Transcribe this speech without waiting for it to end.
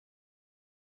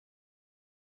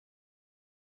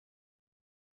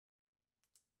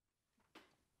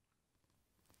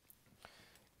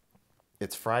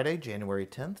It's Friday, January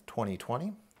 10th,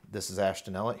 2020. This is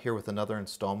Ashton Ellett here with another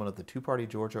installment of the Two-Party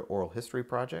Georgia Oral History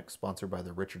Project, sponsored by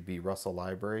the Richard B. Russell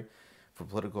Library for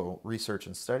Political Research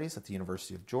and Studies at the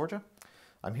University of Georgia.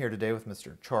 I'm here today with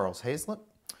Mr. Charles Hayslett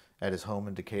at his home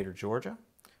in Decatur, Georgia.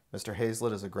 Mr.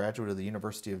 Hayslett is a graduate of the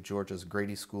University of Georgia's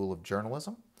Grady School of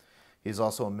Journalism. He is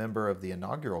also a member of the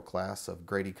inaugural class of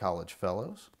Grady College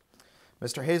Fellows.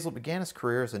 Mr. Hayslett began his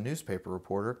career as a newspaper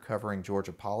reporter covering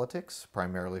Georgia politics,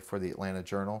 primarily for the Atlanta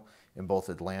Journal in both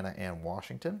Atlanta and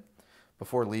Washington,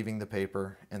 before leaving the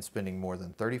paper and spending more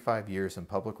than 35 years in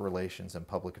public relations and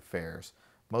public affairs,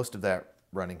 most of that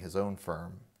running his own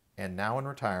firm. And now in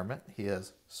retirement, he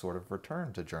has sort of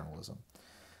returned to journalism,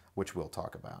 which we'll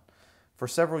talk about. For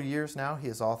several years now, he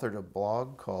has authored a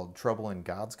blog called Trouble in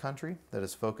God's Country that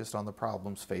is focused on the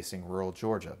problems facing rural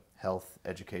Georgia: health,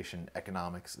 education,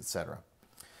 economics, etc.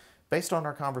 Based on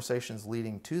our conversations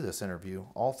leading to this interview,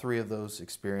 all three of those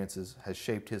experiences has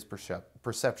shaped his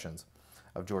perceptions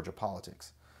of Georgia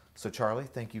politics. So Charlie,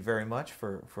 thank you very much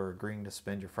for agreeing to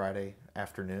spend your Friday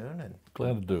afternoon and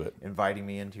glad to do it. Inviting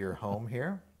me into your home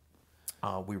here.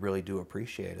 We really do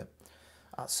appreciate it.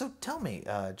 So tell me,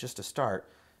 just to start,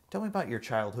 tell me about your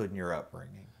childhood and your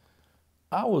upbringing.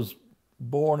 I was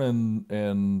born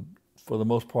and for the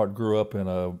most part grew up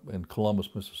in Columbus,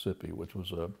 Mississippi, which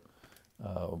was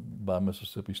by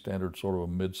Mississippi standards, sort of a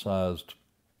mid-sized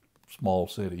small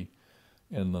city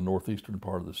in the northeastern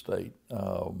part of the state.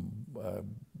 I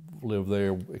lived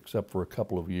there except for a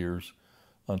couple of years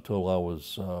until I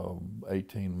was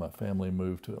 18. My family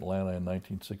moved to Atlanta in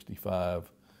 1965,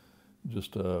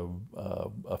 just a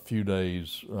few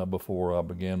days before I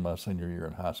began my senior year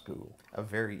in high school. A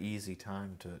very easy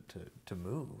time to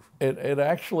move. It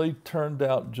actually turned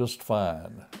out just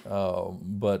fine,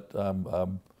 but I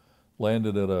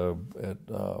landed at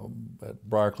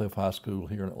Briarcliff High School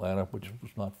here in Atlanta, which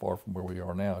was not far from where we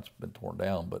are now. It's been torn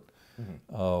down, but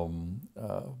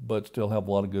still have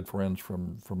a lot of good friends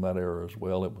from that era as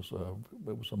well. It was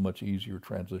a much easier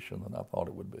transition than I thought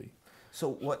it would be. So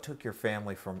what took your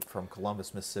family from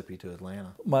Columbus, Mississippi to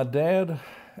Atlanta? My dad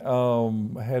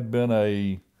had been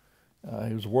he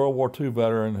was a World War II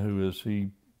veteran who, as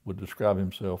he would describe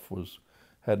himself,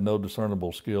 had no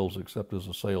discernible skills except as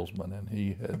a salesman, and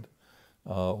he had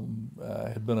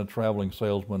been a traveling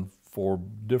salesman for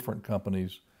different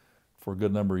companies for a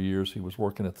good number of years. He was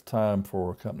working at the time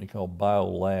for a company called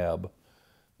BioLab,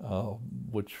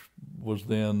 which was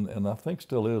then, and I think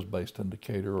still is, based in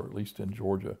Decatur, or at least in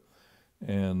Georgia.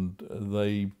 And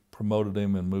they promoted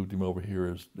him and moved him over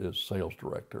here as sales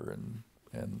director,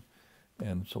 and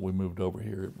so we moved over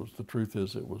here. The truth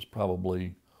is, it was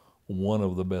probably one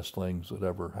of the best things that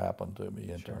ever happened to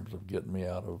me in terms of getting me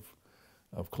out of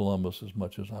Columbus, as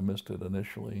much as I missed it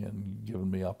initially, and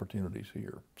giving me opportunities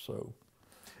here. So,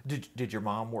 did your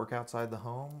mom work outside the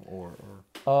home, or?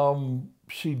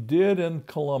 She did in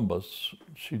Columbus.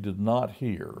 She did not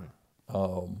here.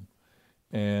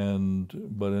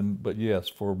 But yes,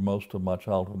 for most of my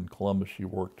childhood in Columbus, she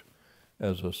worked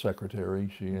as a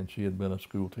secretary. She had been a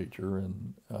school teacher,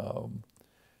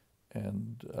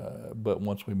 but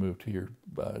once we moved here,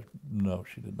 no,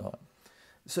 she did not.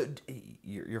 So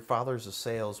your father's a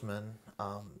salesman,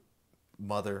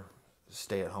 mother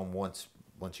stay at home once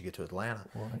you get to Atlanta.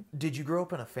 Right. Did you grow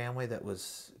up in a family that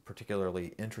was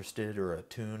particularly interested or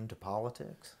attuned to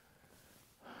politics?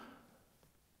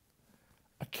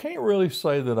 I can't really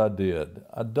say that I did.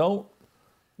 I don't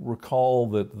recall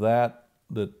that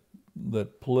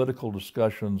political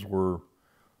discussions were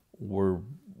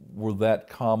that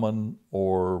common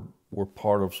or were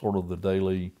part of sort of the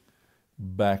daily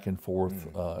back and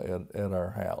forth at our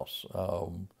house.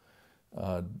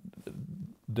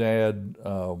 Dad,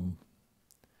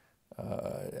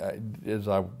 as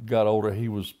I got older, he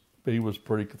was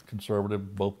pretty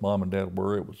conservative. Both Mom and Dad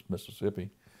were. It was Mississippi.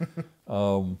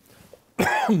 And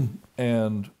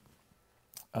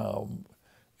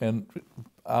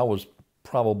I was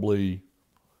probably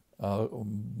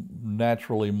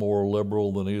naturally more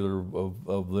liberal than either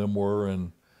of them were,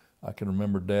 and I can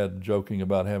remember Dad joking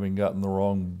about having gotten the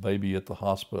wrong baby at the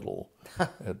hospital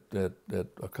at a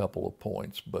couple of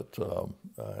points, but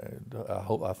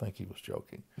I think he was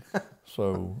joking.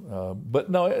 So,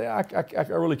 but no, I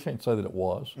really can't say that it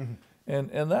was,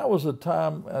 and that was a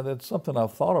time, that's something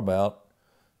I've thought about.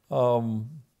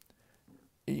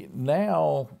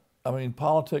 Now, I mean,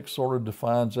 politics sort of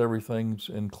defines everything,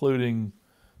 including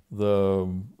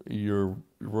your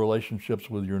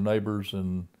relationships with your neighbors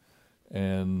and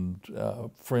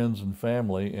friends and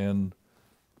family, and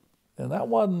that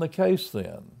wasn't the case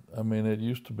then. I mean, it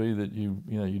used to be that you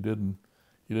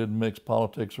You didn't mix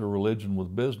politics or religion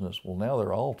with business. Well, now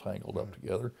they're all tangled up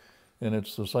together, and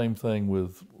it's the same thing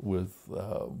with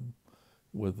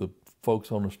the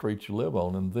folks on the streets you live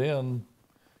on. And then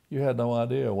you had no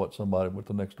idea what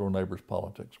the next door neighbor's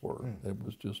politics were. It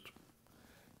was just,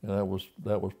 that was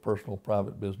personal,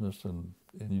 private business, and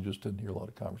you just didn't hear a lot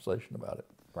of conversation about it.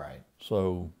 Right.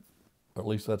 So, at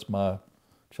least that's my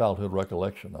childhood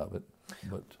recollection of it.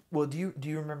 But well, do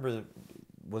you remember?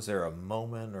 Was there a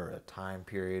moment or a time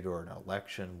period or an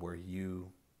election where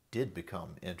you did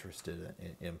become interested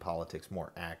in politics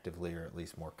more actively, or at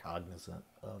least more cognizant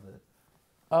of it?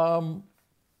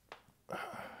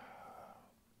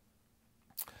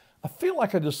 I feel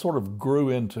like I just sort of grew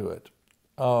into it.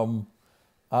 I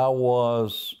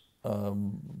was, I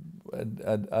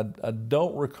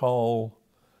don't recall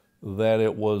that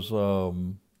it was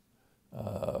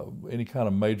any kind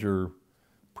of major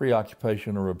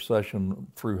preoccupation or obsession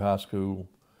through high school.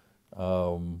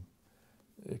 Of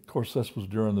course, this was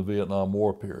during the Vietnam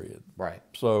War period. Right.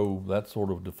 So that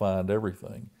sort of defined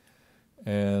everything.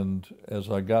 And as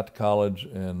I got to college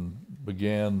and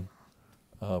began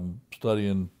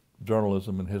studying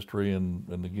journalism and history, and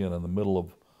again, in the middle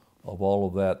of all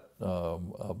of that,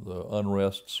 of the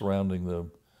unrest surrounding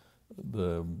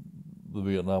the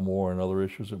Vietnam War and other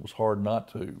issues, it was hard not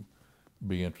to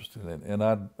be interested in. And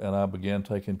I began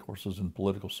taking courses in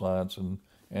political science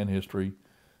and history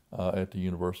at the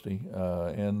university,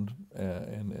 and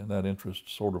that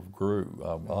interest sort of grew,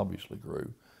 obviously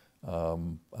grew.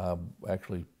 I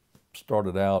actually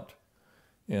started out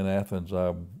in Athens.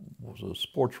 I was a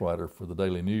sports writer for the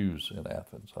Daily News in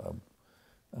Athens,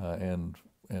 and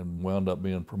wound up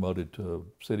being promoted to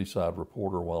city-side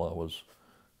reporter while I was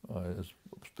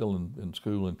still in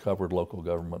school, and covered local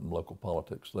government and local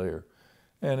politics there.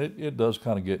 And it does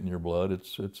kind of get in your blood.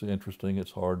 It's interesting. It's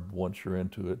hard once you're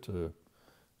into it to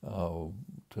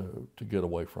get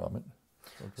away from it.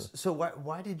 Okay. So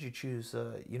why did you choose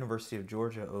University of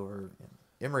Georgia over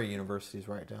Emory University's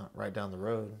right down the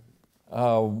road?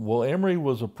 Well, Emory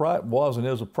was and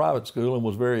is a private school, and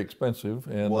was very expensive.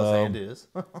 And and is.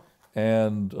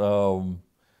 And the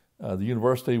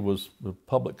university was a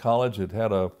public college.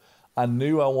 I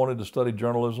knew I wanted to study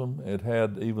journalism. It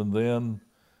had, even then,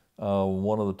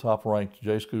 one of the top-ranked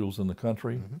J schools in the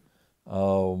country.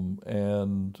 And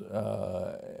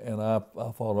I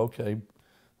thought, okay,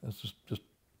 this is just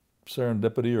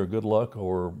serendipity or good luck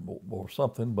or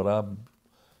something, but I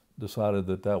decided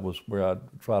that was where I'd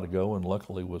try to go, and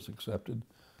luckily was accepted.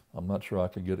 I'm not sure I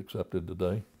could get accepted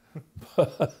today,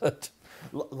 but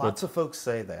lots of folks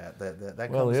say that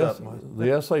well, comes up. The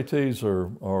SATs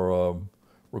are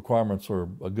requirements are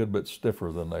a good bit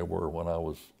stiffer than they were when I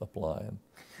was applying.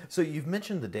 So you've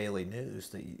mentioned the Daily News,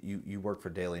 that you worked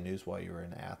for Daily News while you were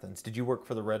in Athens. Did you work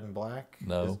for the Red and Black?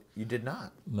 No. You did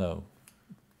not? No.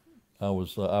 I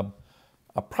was, I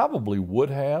probably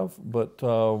would have, but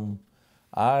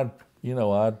I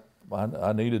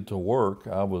needed to work.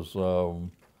 I was, was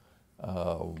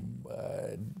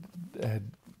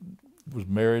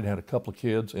married, had a couple of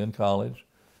kids in college,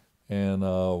 and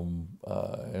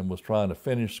was trying to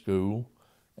finish school,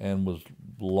 and was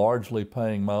largely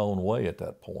paying my own way at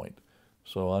that point.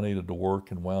 So I needed to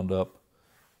work, and wound up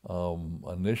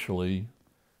initially,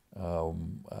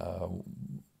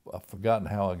 I've forgotten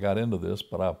how I got into this,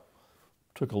 but I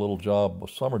took a little job, a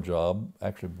summer job,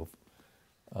 actually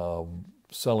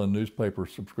selling newspaper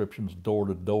subscriptions door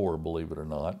to door, believe it or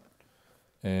not.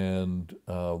 And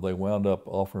they wound up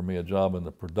offering me a job in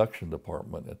the production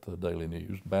department at the Daily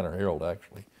News, Banner Herald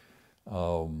actually.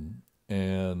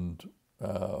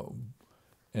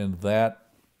 And that,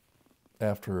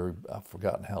 after I've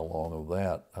forgotten how long of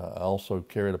that, I also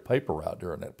carried a paper route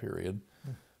during that period.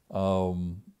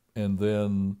 And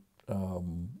then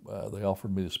they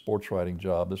offered me the sports writing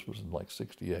job. This was in like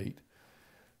 '68.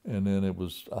 And then it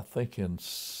was, I think, in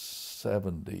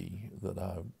 '70 that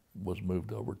I was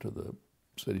moved over to the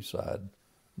city-side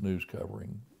news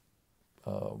covering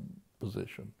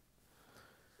position.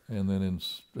 And then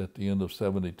at the end of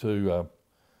 '72, I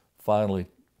finally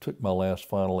took my last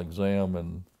final exam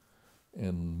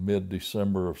in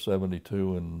mid-December of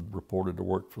 '72, and reported to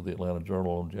work for the Atlanta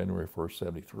Journal on January 1st,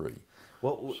 '73.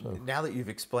 Well, so, now that you've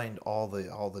explained all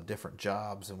the different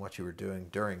jobs and what you were doing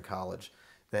during college,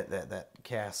 that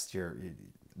casts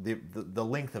the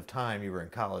length of time you were in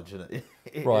college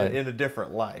right. in a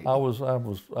different light. I was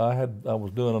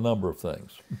doing a number of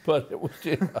things, but it was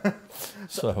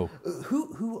so.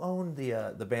 Who owned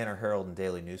the Banner Herald and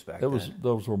Daily News back then?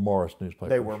 Those were Morris newspapers.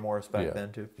 They were Morris back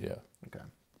then too. Yeah. Okay.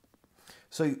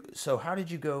 So how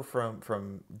did you go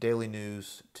from Daily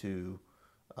News to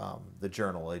the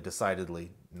Journal, a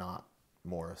decidedly not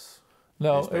Morris?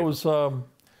 No, Newspaper? it was.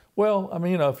 Well, I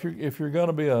mean, if you're going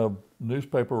to be a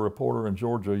newspaper reporter in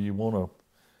Georgia, you want to,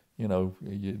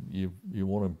 you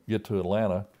want to get to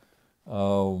Atlanta,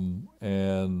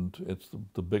 and it's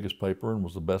the biggest paper and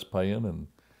was the best paying, and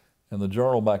the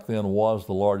Journal back then was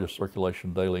the largest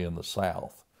circulation daily in the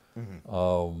South.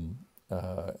 And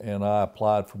I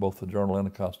applied for both the Journal and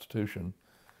the Constitution,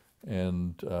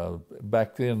 and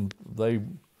back then they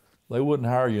wouldn't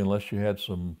hire you unless you had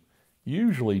some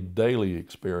usually daily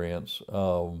experience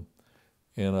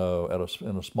in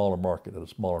a smaller market, at a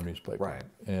smaller newspaper. Right.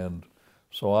 And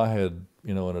so I had,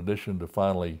 in addition to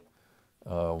finally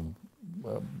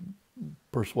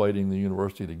persuading the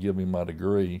university to give me my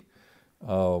degree,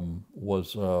 had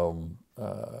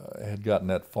gotten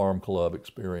that farm club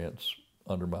experience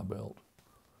under my belt,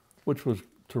 which was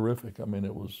terrific. I mean,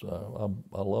 it was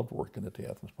I loved working at the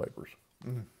Athens papers.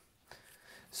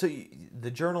 So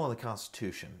the Journal and the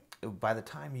Constitution, by the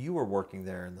time you were working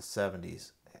there in the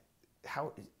 70s,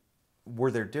 how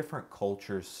were there different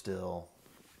cultures still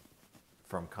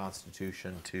from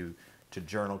Constitution to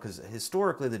Journal? Because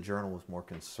historically the Journal was more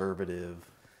conservative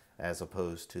as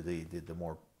opposed to the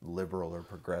more liberal or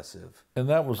progressive And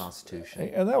that was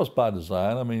Constitution. And that was by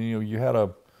design. I mean, you had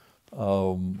a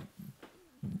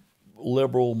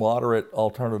liberal, moderate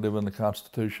alternative in the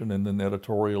Constitution, and then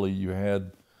editorially you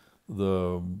had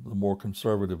the more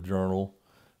conservative Journal.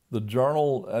 The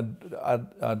Journal, I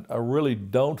really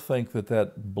don't think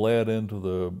that bled into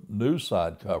the news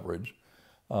side coverage,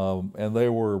 and they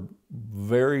were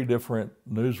very different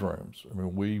newsrooms. I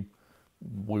mean, we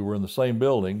were in the same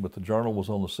building, but the Journal was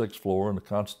on the 6th floor and the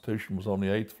Constitution was on the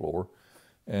 8th floor,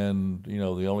 and the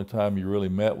only time you really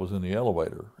met was in the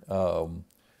elevator. And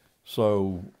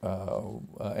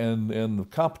the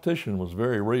competition was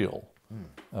very real.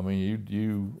 I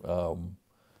mean,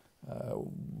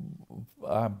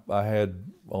 I had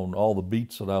on all the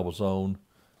beats that I was on,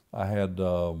 I had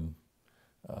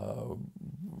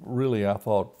really, I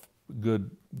thought, good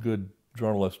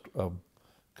journalists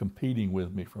competing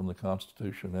with me from the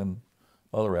Constitution and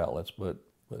other outlets, but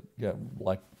yeah,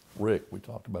 like Rick we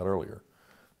talked about earlier.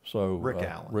 So Rick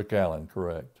Allen. Rick Allen,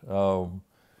 correct. In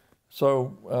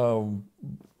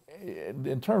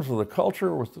terms of the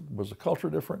culture, was the culture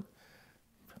different?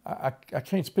 I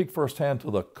can't speak firsthand to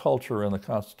the culture in the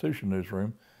Constitution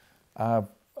newsroom. I'm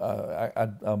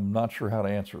not sure how to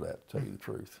answer that, to tell you the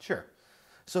truth. Sure.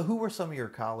 So who were some of your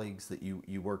colleagues that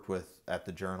you worked with at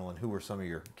the Journal, and who were some of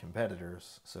your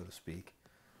competitors, so to speak,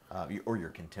 or your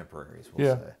contemporaries,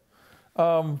 we'll say?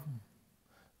 At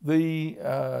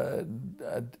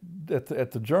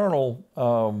the Journal,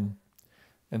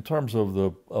 in terms of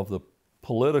the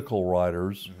political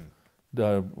writers,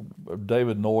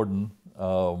 David Norden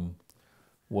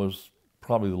was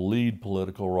probably the lead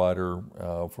political writer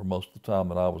for most of the time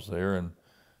that I was there,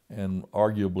 and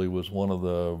arguably was one of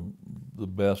the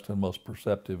best and most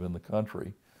perceptive in the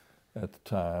country at the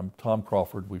time. Tom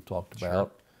Crawford, we've talked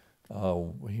about.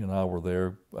 He and I were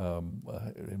there,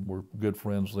 and we're good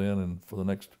friends then and for the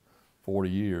next 40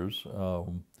 years.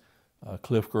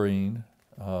 Cliff Green.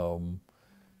 Dale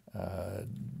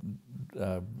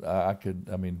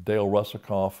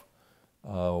Russakoff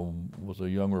was a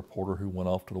young reporter who went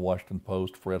off to the Washington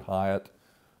Post. Fred Hyatt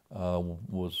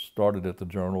was started at the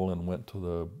Journal and went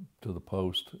to the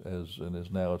Post and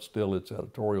is now still its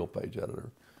editorial page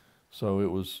editor. So it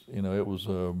was in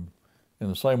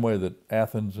the same way that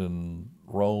Athens and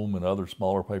Rome and other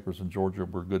smaller papers in Georgia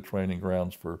were good training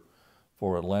grounds for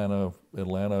Atlanta.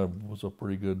 Atlanta was a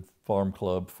pretty good farm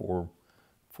club for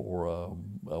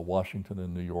Washington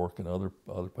and New York and other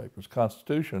papers.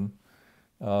 Constitution,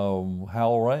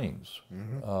 Howell Raines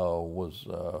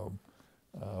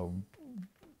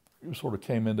sort of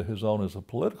came into his own as a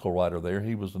political writer there.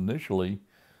 He was initially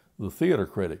the theater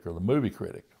critic or the movie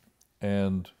critic,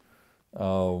 and there's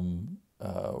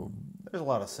a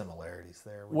lot of similarities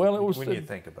there. When you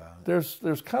think about it,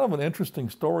 there's kind of an interesting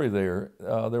story there.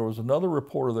 There was another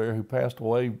reporter there who passed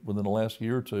away within the last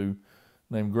year or two,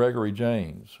 named Gregory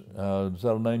James. Is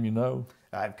that a name you know?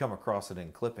 I've come across it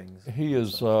in clippings. He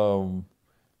is.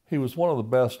 He was one of the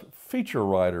best feature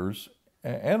writers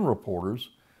and reporters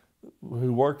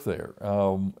who worked there,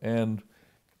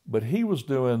 but he was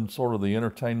doing sort of the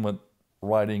entertainment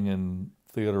writing and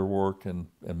theater work and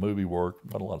movie work,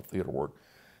 not a lot of theater work.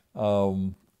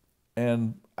 And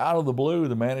out of the blue,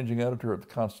 the managing editor at the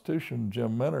Constitution,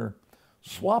 Jim Minner,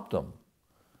 swapped him.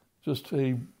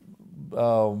 I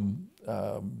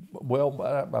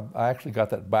actually got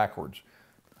that backwards.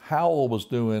 Howell was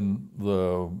doing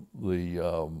the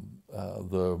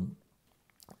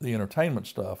entertainment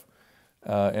stuff,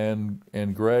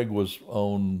 and Greg was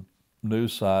on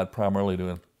news side,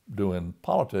 primarily doing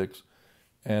politics,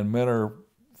 and Minner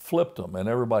flipped them, and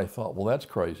everybody thought, well, that's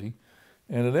crazy,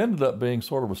 and it ended up being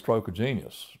sort of a stroke of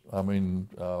genius. I mean,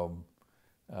 Howell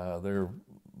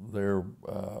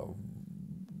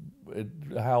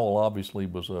obviously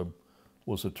was a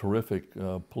terrific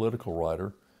political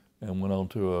writer, and went on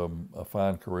to a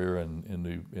fine career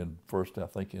in first, I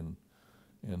think, in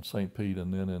St. Pete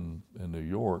and then in New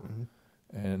York. Mm-hmm.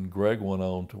 And Greg went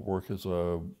on to work as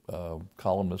a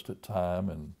columnist at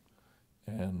Time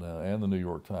and the New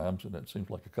York Times, and it seems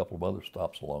like a couple of other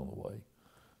stops along the way.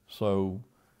 So,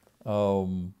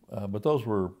 but those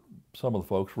were some of the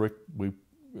folks. Rick,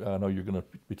 I know you're going to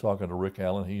be talking to Rick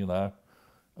Allen. He and I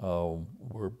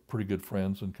were pretty good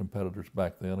friends and competitors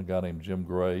back then. A guy named Jim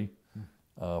Gray,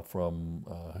 who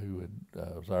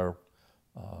was our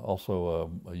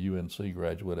also a UNC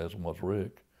graduate, as was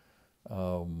Rick.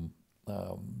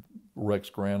 Rex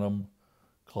Granum,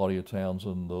 Claudia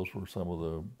Townsend, those were some of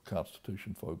the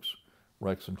Constitution folks.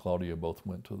 Rex and Claudia both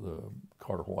went to the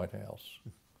Carter White House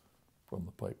from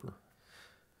the paper.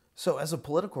 So, as a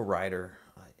political writer,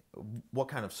 what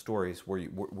kind of stories were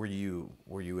you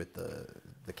at the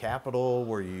Capitol?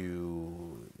 Were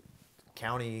you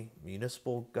county,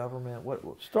 municipal government?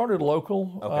 What started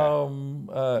local?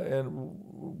 Okay. And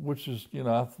which is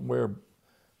where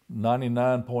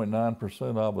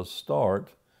 99.9% of us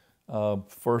start.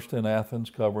 First in Athens,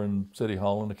 covering City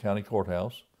Hall and the county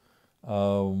courthouse.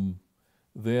 Then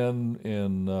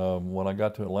when I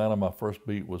got to Atlanta, my first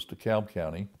beat was DeKalb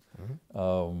County,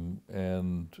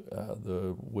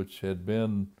 which had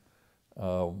been,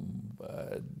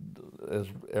 as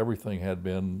everything had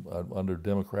been, under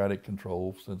Democratic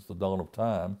control since the dawn of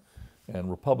time, and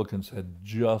Republicans had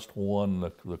just won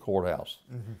the courthouse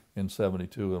in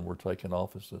 '72 and were taking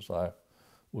office as I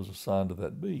was assigned to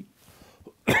that beat.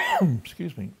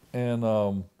 Excuse me. And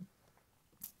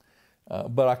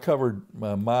but I covered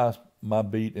my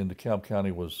beat in DeKalb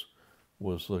County was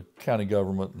the county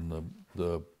government and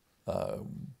the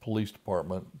police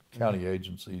department, county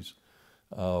agencies,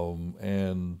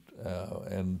 and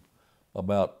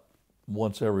about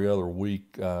once every other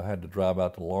week I had to drive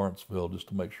out to Lawrenceville just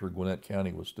to make sure Gwinnett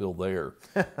County was still there.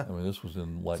 I mean, this was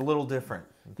in it's a little different.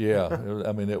 Yeah,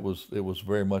 I mean it was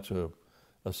very much a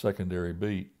secondary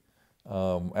beat.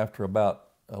 After about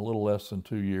a little less than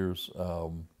 2 years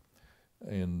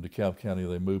in DeKalb County,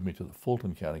 they moved me to the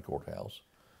Fulton County Courthouse,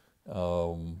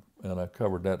 and I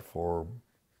covered that for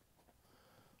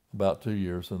about 2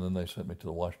 years, and then they sent me to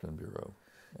the Washington Bureau.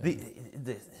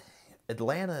 The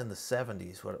Atlanta in the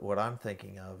 '70s. What I'm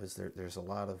thinking of is there's a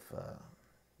lot of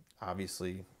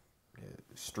obviously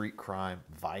street crime,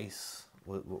 vice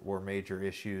were major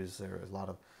issues. There was a lot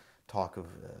of talk of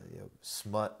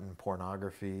smut and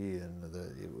pornography,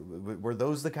 and were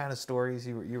those the kind of stories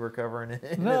you were covering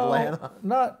in Atlanta?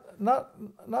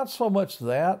 Not so much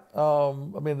that.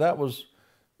 I mean,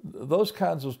 those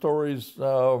kinds of stories.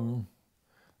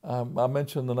 I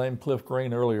mentioned the name Cliff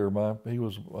Green earlier. He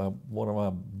was one of my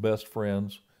best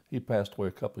friends. He passed away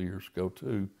a couple of years ago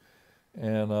too,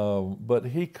 and but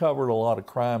he covered a lot of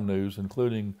crime news,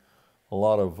 including a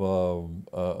lot of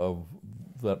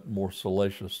that more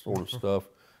salacious sort of stuff.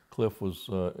 Cliff was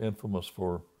infamous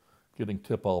for getting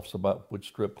tip-offs about which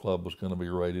strip club was going to be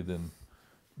raided, and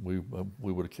we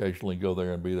would occasionally go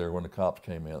there and be there when the cops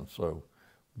came in. So,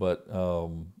 but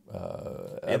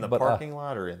in the parking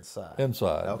lot or inside?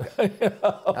 Inside. Okay.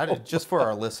 Just for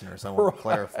our listeners, I want to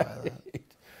clarify that.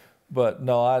 But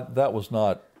no, that was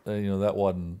not. That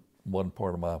wasn't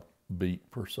part of my beat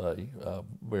per se,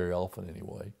 very often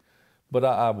anyway. But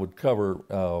I would cover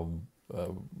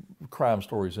crime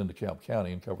stories in DeKalb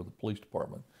County and cover the police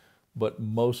department. But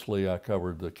mostly I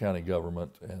covered the county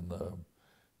government and the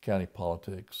county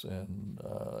politics and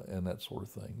that sort of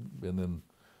thing. And then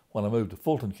when I moved to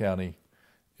Fulton County,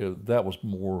 that was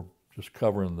more just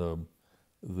covering the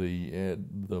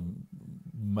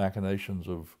machinations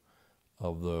of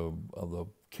the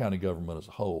county government as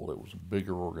a whole. It was a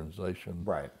bigger organization.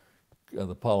 Right.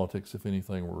 The politics, if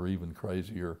anything, were even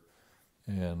crazier.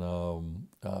 And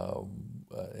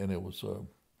it was,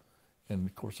 and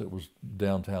of course it was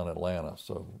downtown Atlanta,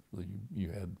 so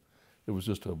it was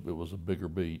a bigger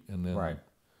beat. And then, right.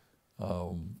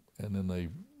 And then they,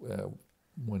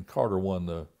 when Carter won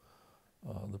the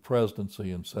presidency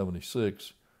in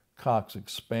 '76, Cox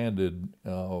expanded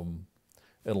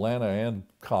Atlanta and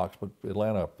Cox, but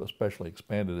Atlanta especially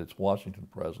expanded its Washington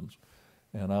presence,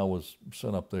 and I was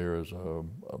sent up there as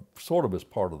sort of as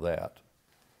part of that.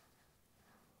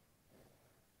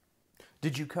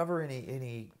 Did you cover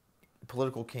any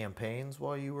political campaigns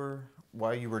while you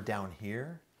were down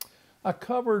here? I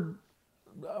covered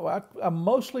I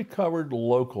mostly covered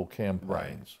local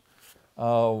campaigns.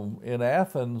 In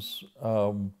Athens,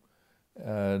 I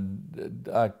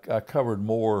covered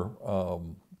more.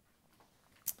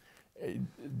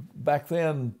 Back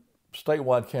then,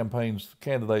 statewide campaigns,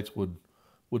 candidates would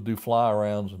do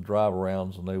fly-arounds and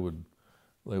drive-arounds, and they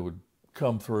would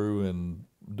come through and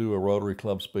do a Rotary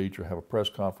Club speech or have a press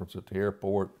conference at the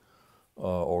airport,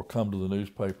 or come to the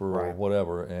newspaper or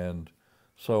whatever. And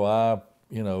so I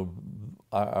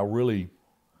really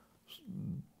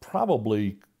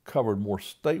probably covered more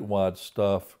statewide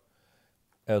stuff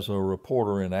as a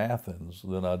reporter in Athens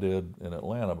than I did in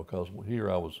Atlanta, because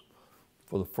here I was,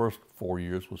 for the first 4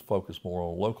 years, was focused more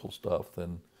on local stuff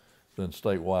than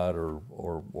statewide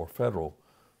or federal.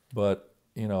 But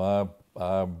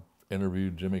I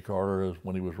interviewed Jimmy Carter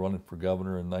when he was running for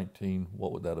governor in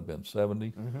what would that have been,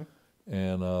 70?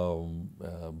 And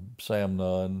Sam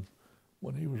Nunn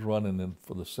when he was running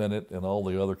for the Senate, and all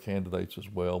the other candidates as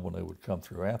well when they would come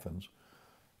through Athens.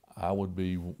 I would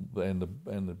be, and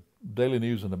the Daily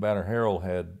News and the Banner Herald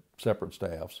had separate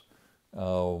staffs,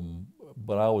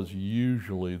 but I was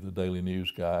usually the Daily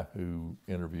News guy who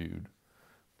interviewed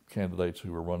candidates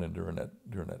who were running during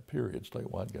that period,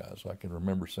 statewide guys. I can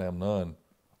remember Sam Nunn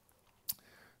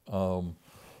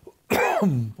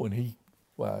when he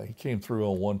came through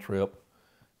on one trip,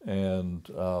 and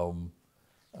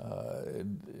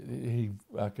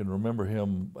I can remember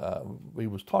him. He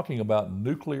was talking about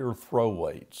nuclear throw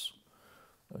weights,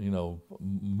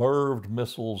 MIRVed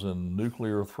missiles and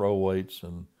nuclear throw weights,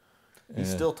 and he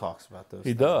still talks about those.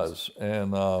 He does,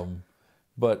 and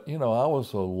but I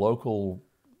was a local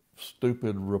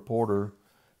stupid reporter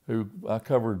who I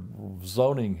covered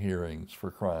zoning hearings, for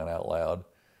crying out loud,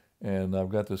 and I've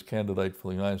got this candidate for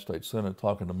the United States Senate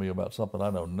talking to me about something I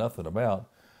know nothing about.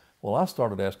 Well, I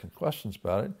started asking questions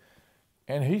about it,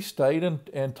 and he stayed and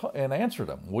answered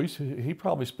them. He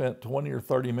probably spent 20 or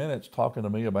 30 minutes talking to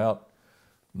me about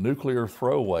nuclear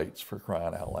throw weights, for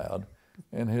crying out loud,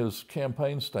 and his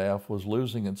campaign staff was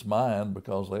losing its mind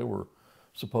because they were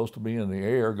supposed to be in the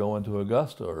air going to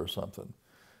Augusta or something.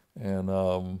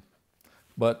 And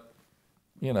but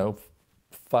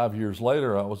 5 years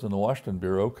later, I was in the Washington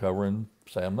bureau covering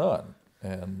Sam Nunn,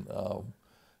 and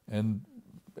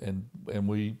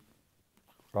we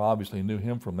obviously knew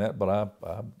him from that, but I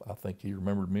think he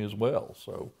remembered me as well.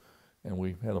 So, and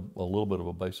we had a little bit of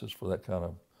a basis for that kind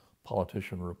of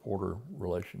politician-reporter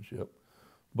relationship.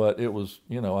 But it was,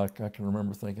 I can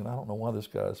remember thinking, I don't know why this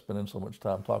guy is spending so much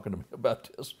time talking to me about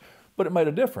this, but it made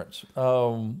a difference.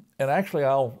 And actually,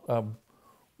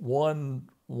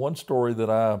 one story that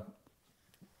I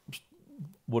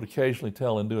would occasionally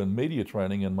tell in doing media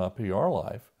training in my PR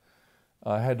life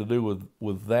had to do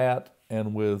with that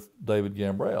and with David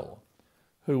Gambrell,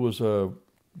 who was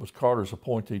Carter's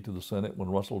appointee to the Senate when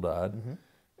Russell died,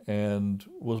 and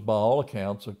was by all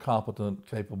accounts a competent,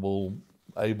 capable,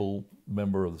 able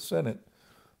member of the Senate,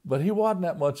 but he wasn't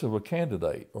that much of a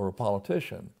candidate or a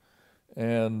politician.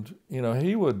 And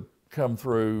he would come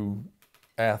through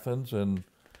Athens, and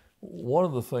one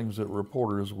of the things that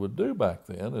reporters would do back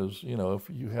then is, if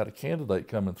you had a candidate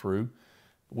coming through,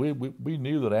 we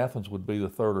knew that Athens would be the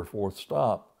third or fourth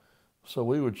stop, so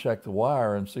we would check the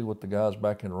wire and see what the guys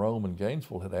back in Rome and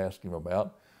Gainesville had asked him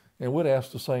about, and we'd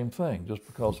ask the same thing just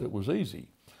because it was easy.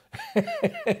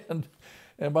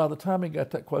 And by the time he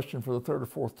got that question for the third or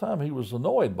fourth time, he was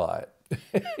annoyed by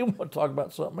it. He wanted to talk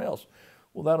about something else.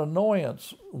 Well, that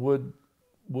annoyance would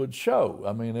show.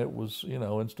 I mean, it was,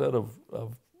 instead of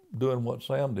doing what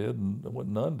Sam did and what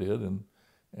Nunn did and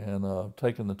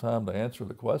taking the time to answer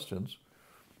the questions,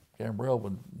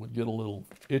 Gambrell would get a little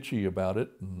itchy about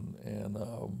it, and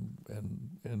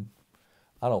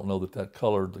I don't know that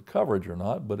colored the coverage or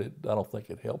not, but I don't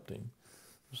think it helped him.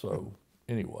 So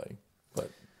anyway, but.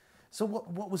 So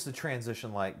what was the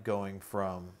transition like going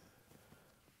from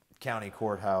county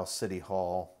courthouse, city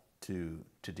hall to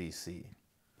D.C.?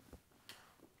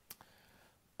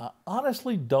 I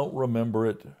honestly don't remember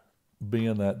it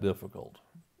being that difficult.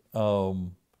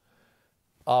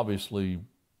 Obviously,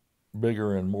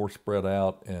 bigger and more spread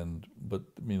out, but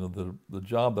the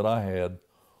job that I had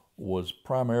was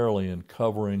primarily in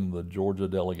covering the Georgia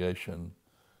delegation,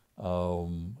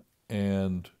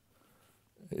 and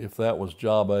if that was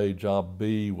job A, job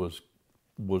B was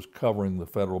covering the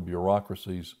federal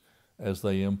bureaucracies as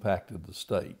they impacted the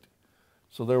state.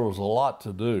 So there was a lot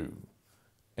to do,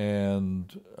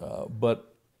 and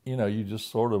but you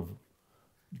just sort of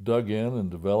dug in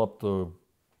and developed the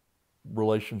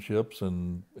relationships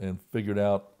and figured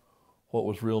out what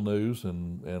was real news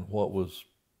and what was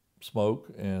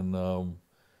smoke, and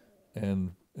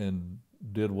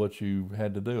did what you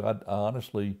had to do. I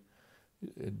honestly,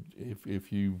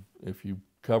 if you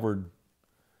covered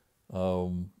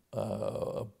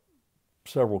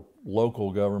several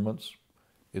local governments,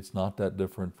 it's not that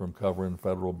different from covering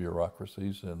federal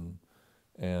bureaucracies and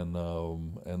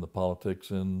the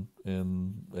politics in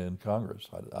Congress.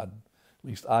 At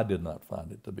least I did not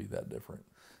find it to be that different.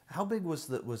 How big was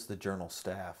the journal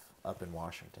staff up in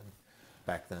Washington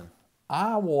back then?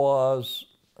 I was,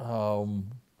 Or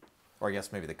I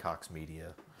guess maybe the Cox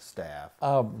Media staff.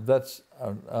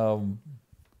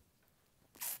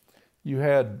 You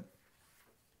had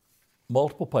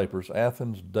multiple papers: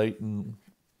 Athens, Dayton,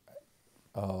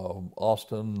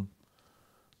 Austin,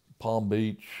 Palm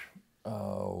Beach,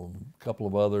 a couple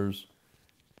of others,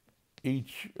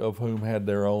 each of whom had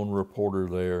their own reporter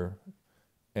there,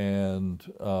 and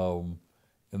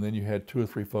then you had 2 or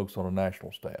 3 folks on a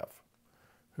national staff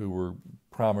who were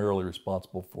primarily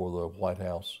responsible for the White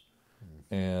House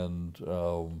and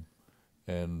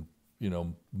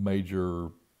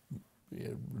major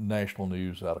national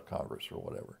news out of Congress or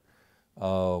whatever.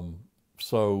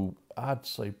 So I'd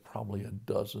say probably a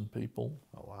dozen people.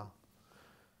 Oh,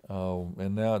 wow.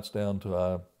 And now it's down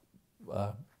to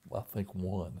I think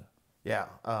 1. Yeah,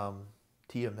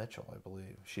 Tia Mitchell, I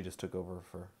believe. She just took over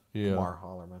for Yeah. Kumar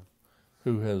Hollerman.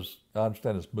 Who has, I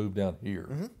understand, has moved down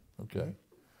here. Okay.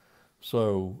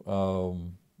 So,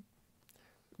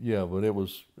 yeah, but it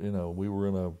was, we were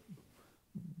in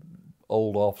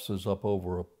old offices up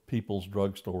over a People's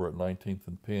Drugstore at 19th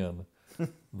and Penn.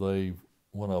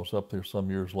 When I was up there some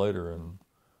years later, and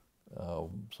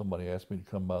somebody asked me to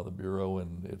come by the bureau,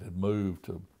 and it had moved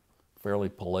to fairly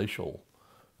palatial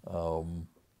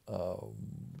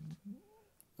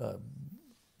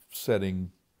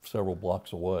setting several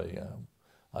blocks away.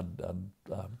 I'm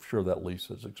sure that lease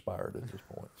has expired at this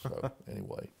point. So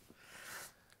anyway.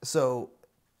 So,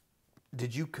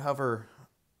 did you cover?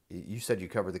 You said you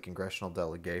covered the congressional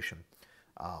delegation.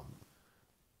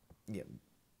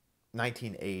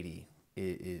 1980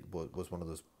 it was one of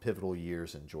those pivotal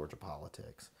years in Georgia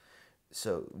politics.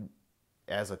 So,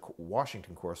 as a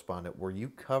Washington correspondent, were you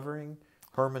covering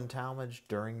Herman Talmadge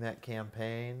during that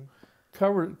campaign?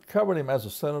 Covered him as a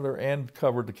senator and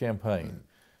covered the campaign.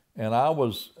 And I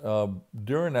was,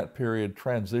 during that period,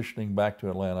 transitioning back to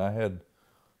Atlanta. I had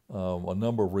a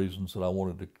number of reasons that I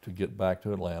wanted to get back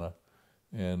to Atlanta,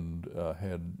 and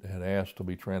had asked to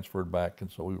be transferred back, and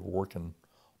so we were working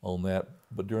on that.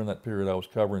 But during that period, I was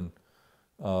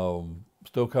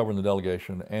still covering the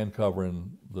delegation and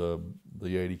covering the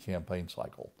 80 campaign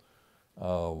cycle,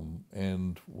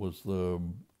 and was the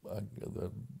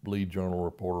lead journal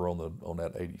reporter on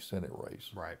that 80 Senate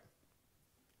race. Right.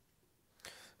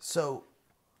 So,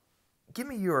 give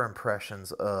me your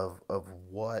impressions of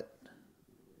what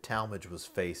Talmadge was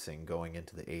facing going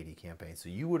into the 80 campaign. So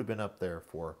you would have been up there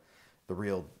for the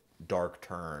real dark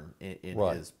turn in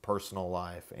Right. his personal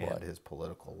life and Right. his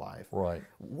political life. Right.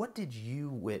 What did you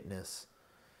witness?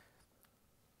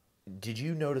 Did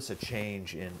you notice a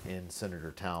change in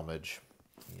Senator Talmadge?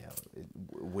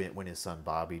 When his son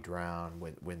Bobby drowned,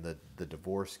 when the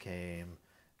divorce came,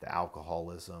 the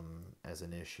alcoholism as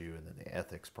an issue, and then the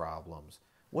ethics problems.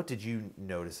 What did you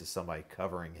notice as somebody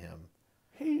covering him?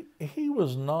 He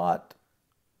was not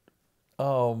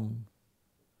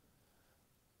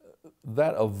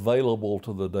that available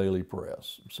to the daily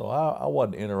press, so I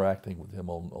wasn't interacting with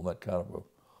him on that kind of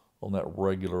on that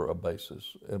regular a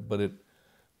basis. But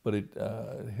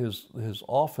his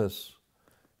office,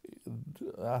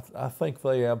 I think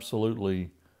they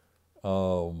absolutely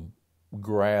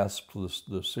grasped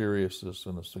the seriousness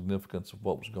and the significance of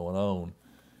what was going on,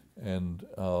 and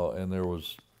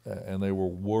they were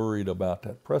worried about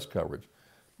that press coverage.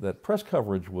 That press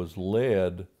coverage was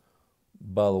led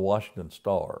by the Washington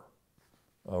Star,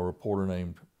 a reporter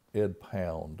named Ed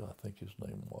Pound, I think his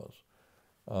name was,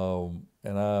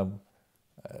 and a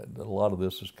lot of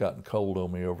this has gotten cold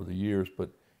on me over the years, but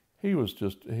he was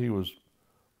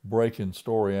breaking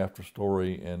story after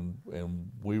story, and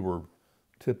we were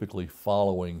typically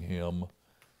following him,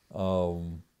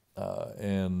 and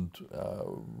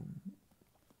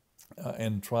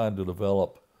trying to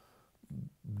develop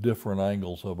different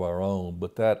angles of our own.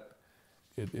 But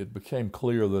it became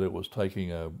clear that it was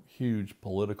taking a huge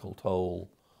political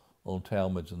toll on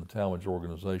Talmadge and the Talmadge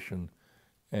organization,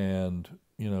 and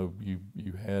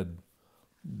you had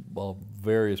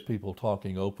various people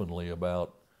talking openly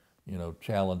about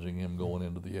challenging him going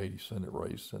into the 80 Senate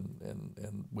race,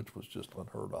 and which was just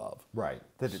unheard of. Right.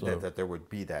 That there would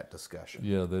be that discussion.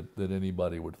 Yeah, that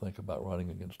anybody would think about running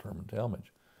against Herman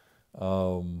Talmadge.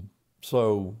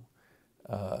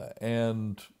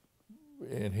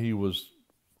 And he was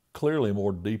clearly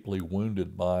more deeply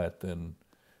wounded by it than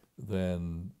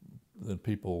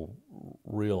people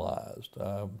realized.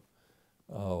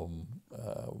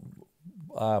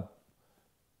 I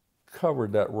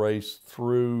covered that race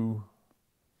through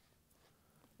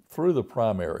the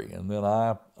primary, and then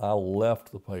I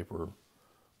left the paper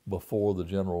before the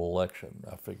general election.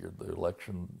 I figured the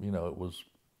election, it was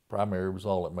primary was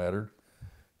all that mattered,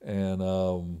 and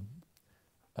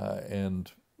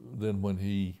then when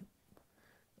he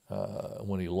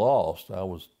lost, I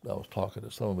was talking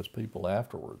to some of his people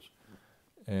afterwards,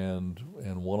 and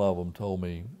one of them told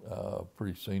me, a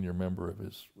pretty senior member of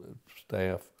his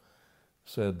staff,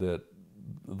 said that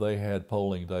they had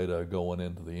polling data going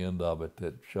into the end of it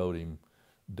that showed him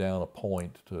down a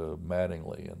point to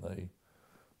Mattingly, and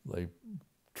they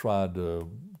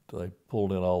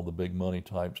pulled in all the big money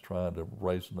types trying to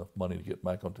raise enough money to get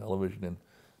back on television, and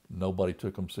nobody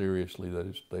took him seriously.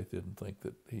 They didn't think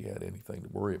that he had anything to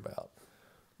worry about.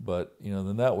 But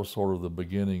then that was sort of the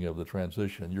beginning of the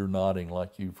transition. You're nodding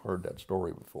like you've heard that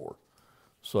story before.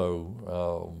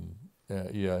 So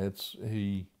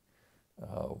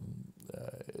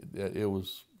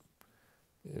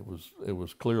it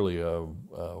was clearly a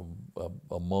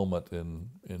moment in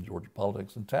Georgia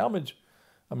politics. And Talmadge,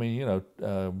 I mean,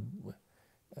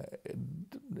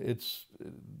 it's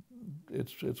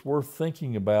worth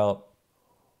thinking about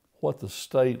what the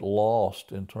state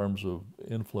lost in terms of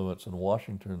influence in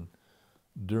Washington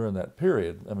during that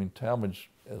period. I mean, Talmadge,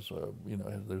 there's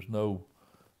no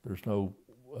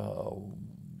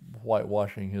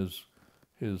whitewashing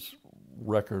his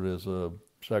record as a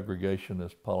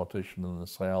segregationist politician in the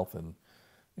South and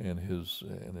his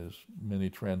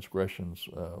many transgressions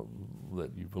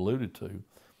that you've alluded to.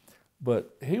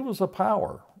 But he was a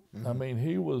power. Mm-hmm. I mean,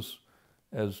 he was,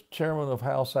 as chairman of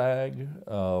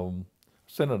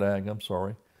Senate Ag,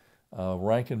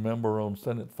 ranking member on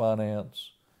Senate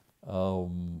Finance.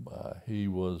 He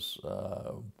was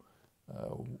on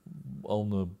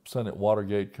the Senate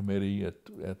Watergate Committee at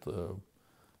the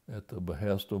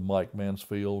behest of Mike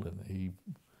Mansfield, and he,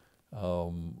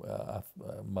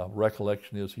 my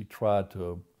recollection is he tried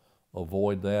to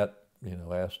avoid that,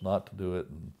 asked not to do it,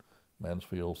 and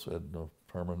Mansfield said, "No,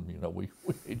 Herman, we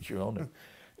need you on it."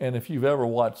 And if you've ever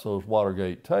watched those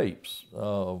Watergate tapes,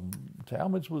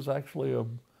 Talmadge was actually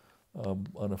an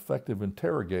effective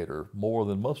interrogator, more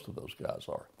than most of those guys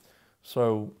are.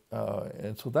 So,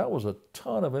 so that was a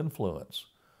ton of influence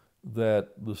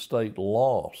that the state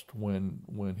lost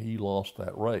when he lost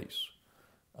that race.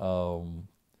 And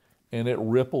it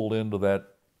rippled into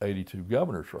that 82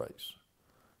 governor's race.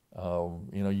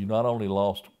 You not only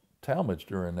lost Talmadge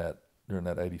during that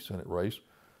 80 Senate race,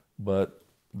 but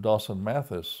Dawson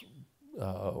Mathis,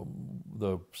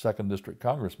 the 2nd District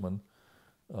congressman,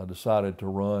 decided to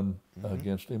run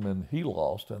against him, and he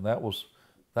lost. And that was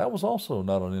also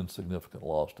not an insignificant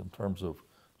loss in terms of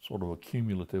sort of a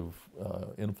cumulative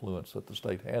influence that the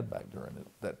state had back during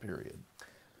that period.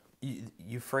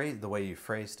 The way you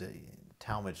phrased it,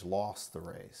 Talmadge lost the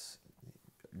race.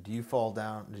 Do you fall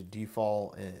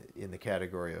in the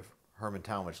category of Herman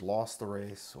Talmadge lost the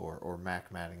race, or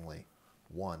Mac Mattingly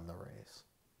won the race?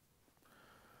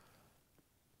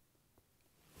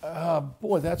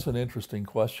 Boy, that's an interesting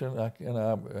question. I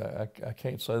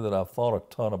can't say that I've thought a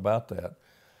ton about that.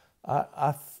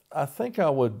 I think I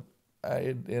would,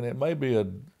 and it may be a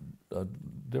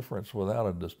difference without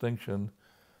a distinction,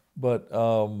 but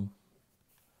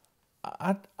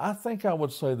I think I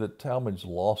would say that Talmadge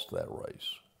lost that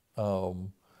race.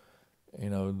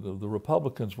 The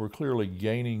Republicans were clearly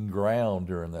gaining ground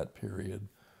during that period,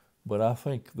 but I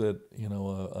think that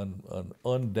an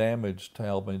undamaged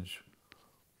Talmadge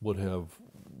would have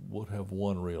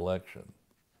won re-election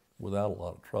without a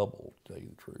lot of trouble, to tell you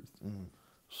the truth. Mm.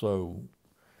 So,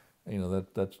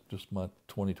 that's just my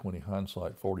 20/20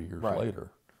 hindsight 40 years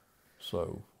later.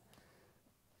 So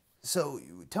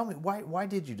tell me, why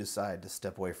did you decide to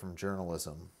step away from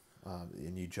journalism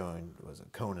and you joined, was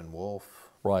it Conan Wolfe?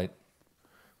 Right,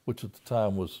 which at the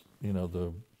time was,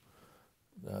 the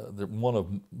one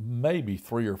of maybe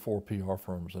 3 or 4 PR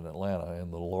firms in Atlanta,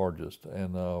 and the largest.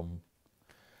 And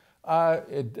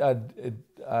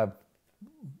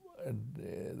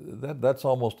that's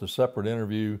almost a separate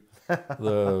interview.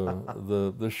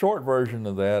 The short version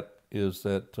of that is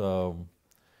that the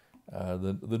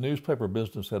newspaper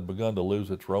business had begun to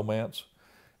lose its romance,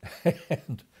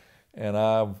 and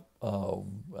I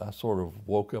sort of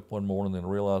woke up one morning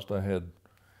and realized I had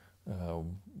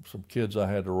some kids I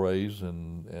had to raise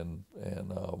and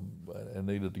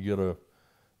needed to get a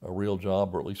real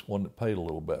job, or at least one that paid a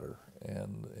little better,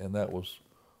 and that was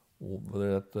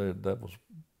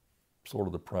sort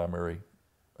of the primary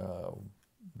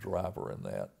driver in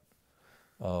that.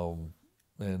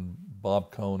 And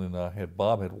Bob Cohn and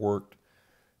Bob had worked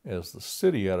as the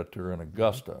city editor in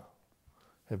Augusta.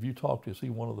 Have you talked to, is he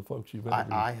one of the folks you've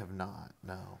interviewed? I have not,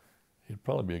 no. He'd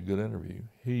probably be a good interview.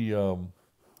 He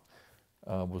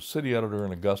was city editor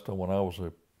in Augusta when I was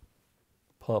a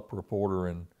pup reporter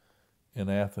in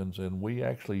Athens, and we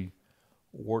actually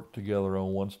worked together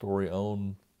on one story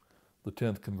on the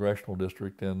 10th Congressional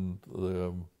District and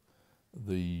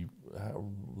the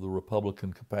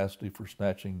Republican capacity for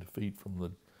snatching defeat from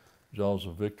the jaws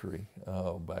of victory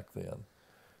back then.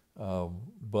 And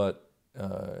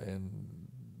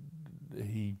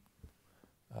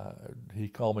he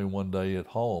called me one day at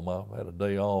home. I had a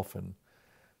day off, and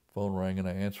phone rang, and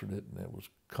I answered it, and it was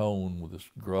Cone with this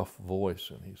gruff voice,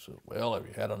 and he said, "Well, have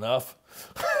you had enough?"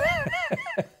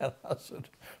 And I said,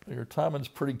 "Your timing's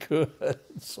pretty good."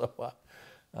 So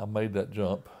I made that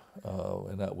jump,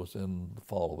 and that was in the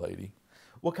fall of '80.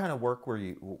 What kind of work were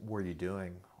you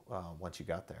doing once you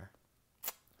got there?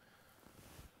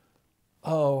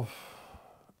 Oh,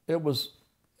 it was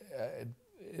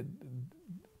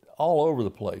all over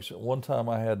the place. At one time,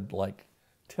 I had like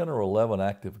 10 or 11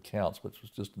 active accounts, which was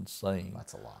just insane.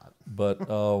 That's a lot. But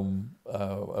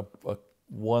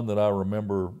one that I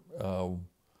remember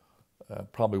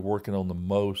probably working on the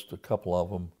most, a couple of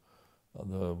them,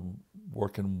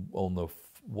 working on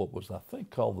what was I think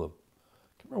called I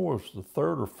can't remember if it was the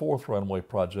third or fourth runway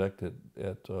project at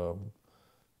the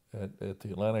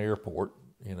Atlanta airport.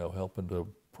 You know, helping to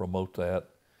promote that,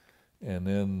 and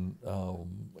then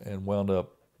and wound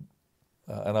up.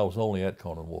 And I was only at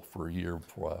Conan Wolf for a year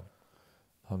before I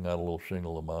hung out a little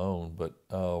shingle of my own. But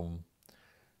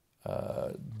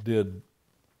did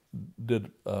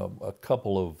a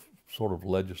couple of sort of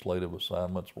legislative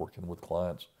assignments working with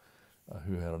clients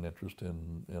who had an interest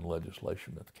in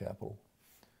legislation at the Capitol.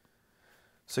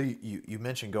 So you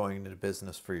mentioned going into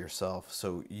business for yourself.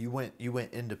 So you went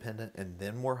independent and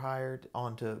then were hired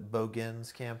onto Bo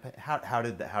Ginn's campaign. How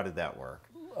did that work?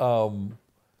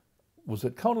 Was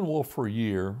at Conan Wolf for a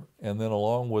year, and then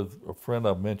along with a friend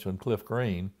I mentioned, Cliff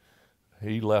Green,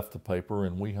 he left the paper,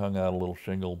 and we hung out a little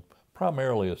shingle,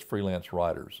 primarily as freelance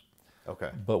writers.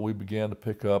 Okay. But we began to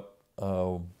pick up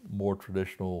more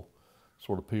traditional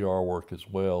sort of PR work as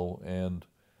well, and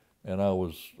I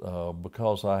was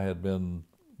because I had been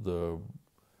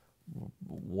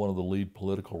one of the lead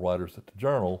political writers at the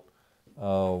Journal,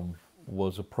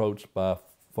 was approached by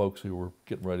folks who were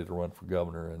getting ready to run for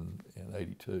governor in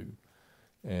 '82.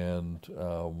 And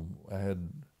I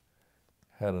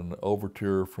had an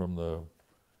overture from the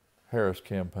Harris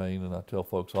campaign, and I tell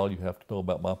folks, all you have to know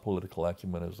about my political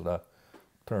acumen is that I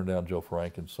turned down Joe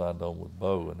Frank and signed on with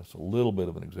Bo, and it's a little bit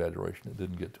of an exaggeration. It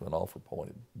didn't get to an offer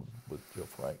point with Joe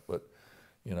Frank, but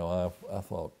you know, I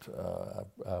thought,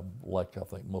 I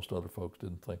think most other folks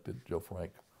didn't think that Joe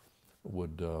Frank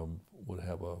would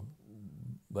have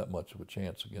that much of a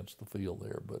chance against the field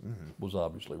there, but was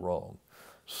obviously wrong.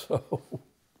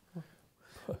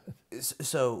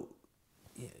 So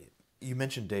you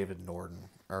mentioned David Norden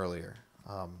earlier.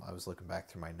 I was looking back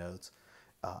through my notes.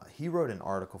 He wrote an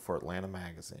article for Atlanta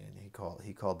Magazine. He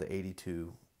called the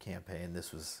 '82 campaign.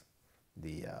 This was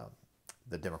the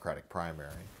Democratic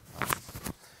primary.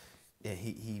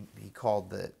 He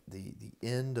called the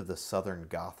end of the Southern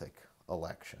Gothic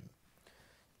election.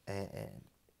 And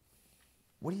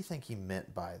what do you think he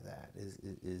meant by that?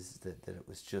 Is that it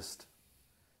was just...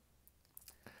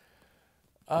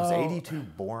 Was '82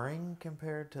 boring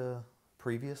compared to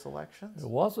previous elections? It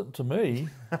wasn't to me.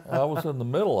 I was in the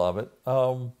middle of it.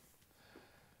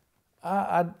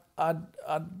 I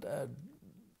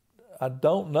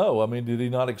don't know. I mean, did he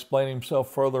not explain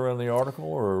himself further in the article,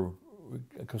 or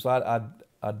because I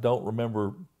don't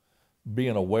remember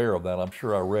being aware of that. I'm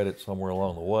sure I read it somewhere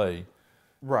along the way.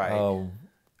 Right.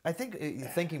 I think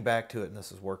thinking back to it, and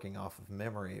this is working off of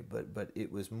memory, but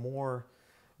it was more.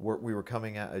 We were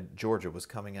coming out. Georgia was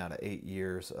coming out of 8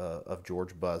 years of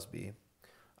George Busby.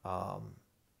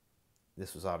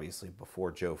 This was obviously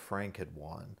before Joe Frank had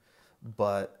won,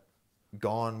 but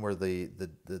gone were the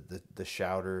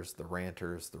shouters, the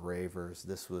ranters, the ravers.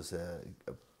 This was a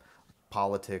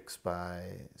politics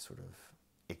by sort of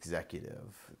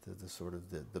executive, the sort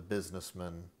of the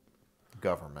businessman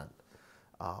government,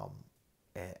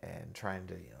 and trying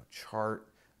to chart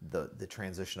the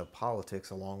transition of politics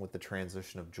along with the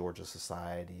transition of Georgia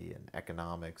society and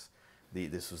economics.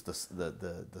 This was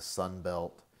the Sun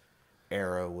Belt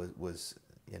era was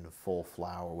in full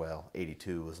flower. Well,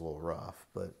 '82 was a little rough,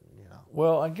 but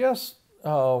Well, I guess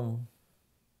I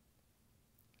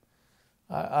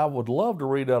I would love to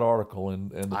read that article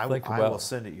and to think about. I will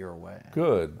send it your way.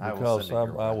 Good, I will because send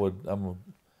it your way.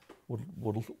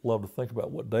 would love to think about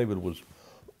what David was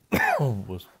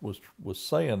was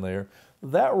saying there.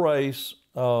 That race,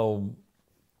 you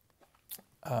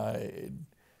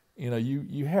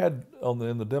had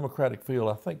in the Democratic field,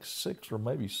 I think 6 or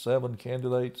maybe 7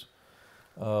 candidates.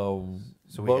 Bogan,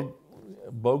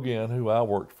 who I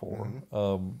worked for,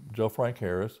 Joe Frank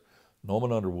Harris,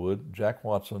 Norman Underwood, Jack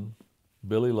Watson,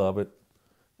 Billy Lovett,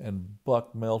 and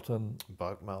Buck Melton.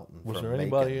 Buck Melton. Was there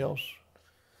anybody else?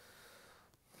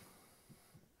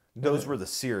 Those were the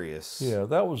serious. Yeah,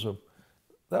 that was a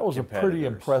pretty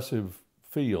impressive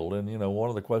field. And one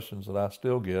of the questions that I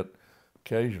still get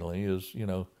occasionally is,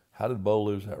 how did Bo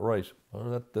lose that race?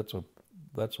 Well, that's a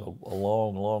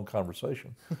long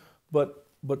conversation. but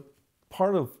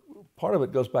part of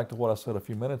it goes back to what I said a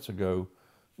few minutes ago,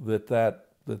 that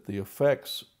the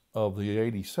effects of the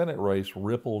 80 Senate race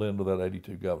rippled into that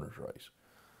 82 governor's race.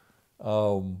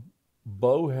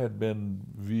 Bo had been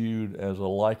viewed as a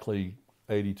likely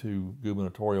 82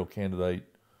 gubernatorial candidate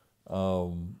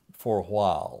for a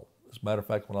while. As a matter of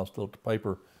fact, when I was still at the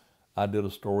paper, I did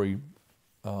a story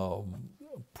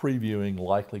previewing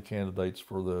likely candidates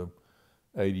for the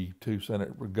 82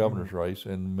 Senate governor's race,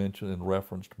 and mentioned and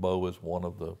referenced Bo as one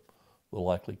of the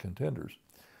likely contenders.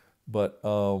 But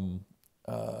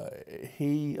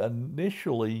he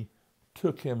initially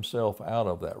took himself out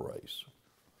of that race.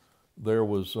 There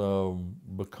was,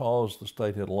 because the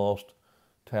state had lost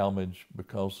Talmadge,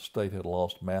 because the state had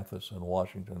lost Mathis and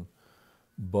Washington,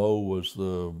 Bo was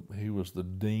the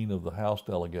dean of the House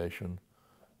delegation,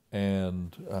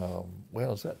 and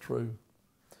is that true?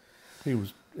 He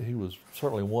was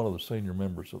certainly one of the senior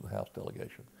members of the House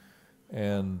delegation,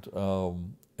 and a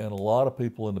lot of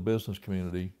people in the business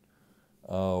community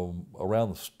around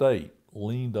the state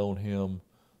leaned on him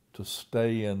to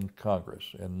stay in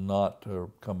Congress and not to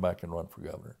come back and run for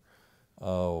governor,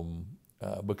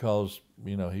 because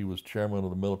he was chairman of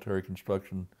the military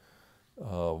construction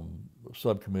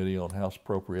subcommittee on House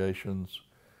appropriations,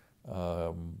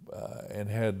 and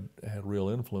had real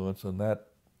influence, and that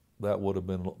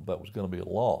was going to be a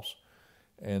loss.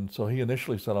 And so he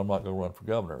initially said, "I'm not going to run for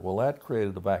governor." Well, that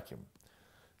created a vacuum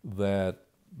that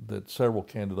several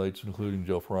candidates, including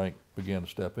Joe Frank, began to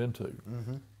step into,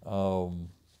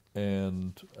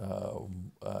 and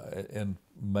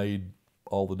made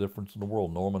all the difference in the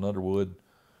world. Norman Underwood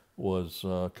was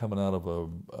coming out of a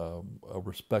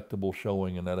respectable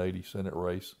showing in that 80 Senate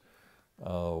race,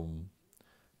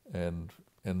 and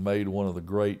made one of the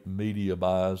great media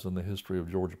buys in the history of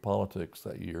Georgia politics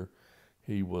that year.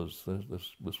 This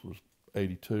was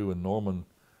 82, and Norman,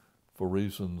 for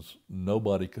reasons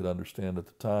nobody could understand at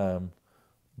the time,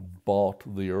 bought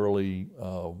the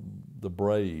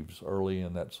Braves early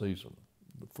in that season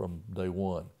from day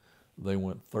one. They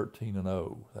went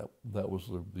 13-0. That was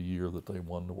the year that they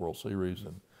won the World Series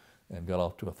and got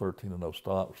off to a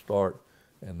 13-0 start,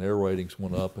 and their ratings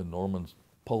went up, and Norman's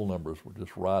poll numbers were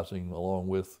just rising along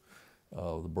with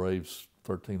the Braves'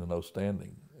 13-0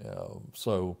 standing.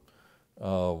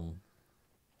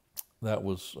 That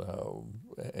was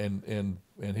and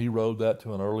he rode that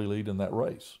to an early lead in that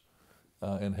race,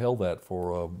 and held that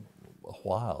for a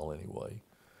while anyway.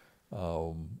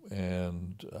 But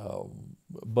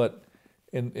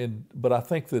I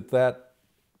think that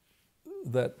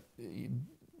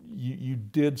you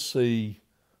did see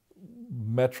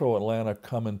Metro Atlanta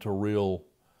come into real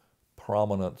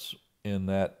prominence in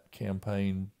that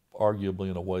campaign, arguably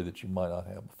in a way that you might not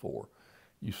have before.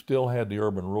 You still had the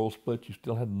urban-rural split. You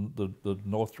still had the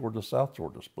North Georgia, South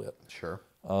Georgia split. Sure.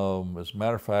 As a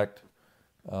matter of fact,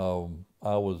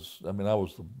 I was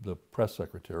the press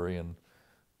secretary, and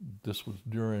this was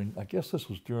during the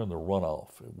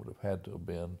runoff. It would have had to have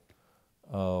been.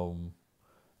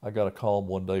 I got a call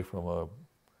one day from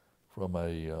one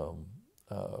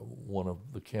of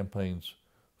the campaign's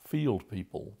field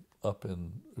people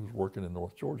who's working in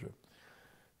North Georgia,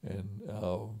 and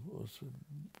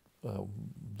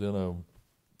then a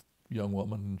young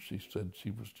woman, she said, she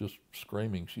was just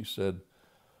screaming. She said,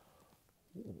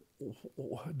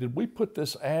 "Did we put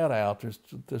this ad out? There's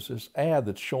this ad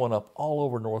that's showing up all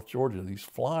over North Georgia, these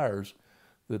flyers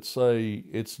that say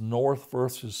it's North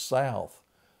versus South.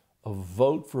 A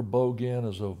vote for Bogan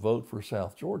is a vote for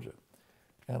South Georgia."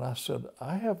 And I said,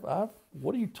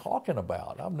 what are you talking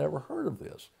about? I've never heard of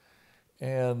this.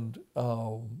 And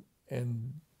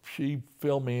she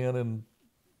filled me in, and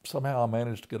somehow I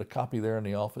managed to get a copy there in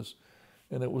the office.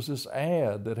 And it was this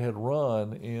ad that had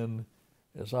run in,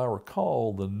 as I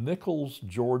recall, the Nichols,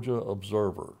 Georgia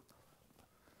Observer.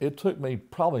 it took me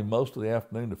probably most of the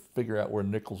afternoon to figure out where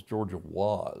Nichols, Georgia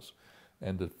was,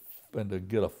 and to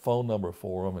get a phone number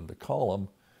for them and to call them.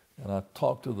 And I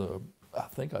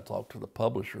think I talked to the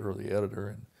publisher or the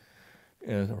editor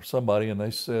or somebody, and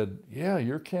they said, yeah,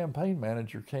 your campaign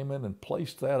manager came in and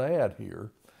placed that ad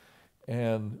here.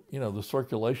 And, the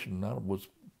circulation was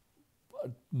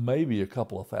maybe a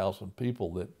couple of thousand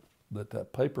people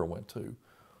that paper went to.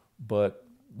 But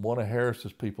one of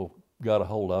Harris's people got a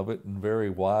hold of it and very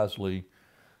wisely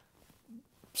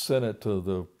sent it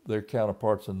to their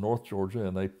counterparts in North Georgia,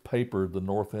 and they papered the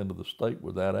north end of the state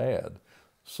with that ad.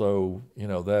 So,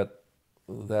 that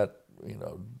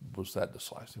was that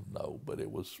decisive? No, but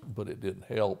it didn't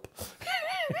help.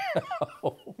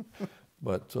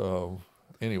 But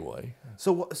anyway.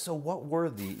 So what were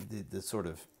the sort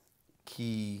of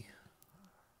key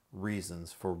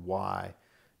reasons for why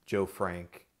Joe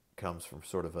Frank comes from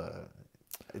sort of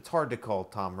it's hard to call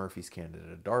Tom Murphy's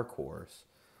candidate a dark horse,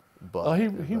 but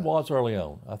he was early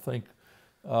on. I think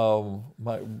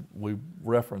we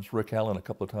referenced Rick Allen a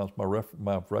couple of times.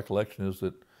 My recollection is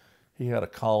that he had a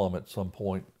column at some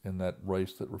point in that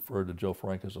race that referred to Joe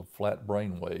Frank as a flat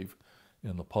brainwave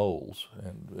in the polls,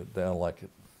 and down like at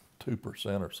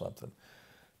 2% or something.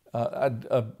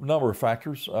 A number of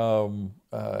factors. Again,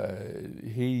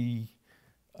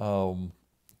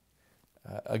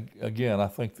 I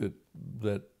think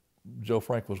that Joe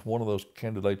Frank was one of those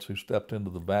candidates who stepped into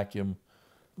the vacuum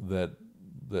that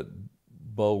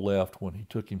Bo left when he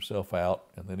took himself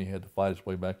out, and then he had to fight his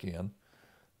way back in.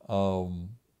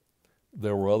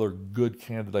 There were other good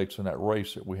candidates in that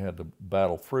race that we had to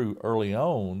battle through early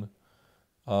on.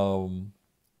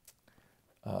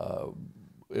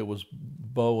 It was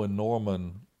Bo and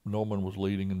Norman. Norman was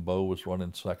leading and Bo was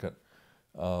running second.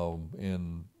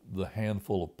 In the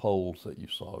handful of polls that you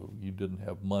saw, you didn't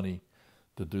have money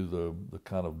to do the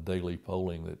kind of daily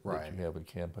polling that you have in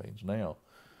campaigns now.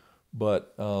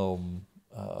 But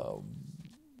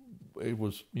it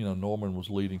was, Norman was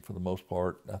leading for the most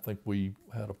part. I think we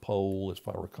had a poll, if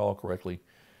I recall correctly,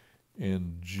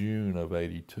 in June of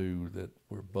 '82 that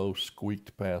where Bo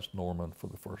squeaked past Norman for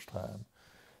the first time.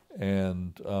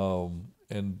 And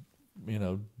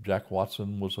Jack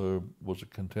Watson was a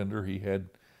contender. He had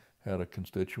a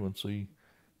constituency.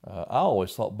 I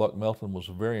always thought Buck Melton was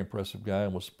a very impressive guy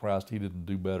and was surprised he didn't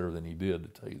do better than he did, to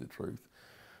tell you the truth.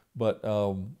 But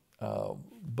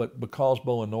because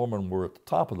Bo and Norman were at the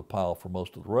top of the pile for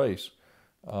most of the race,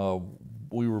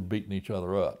 we were beating each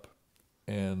other up,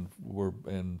 and we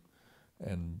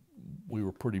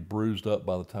were pretty bruised up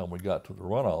by the time we got to the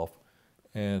runoff.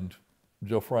 And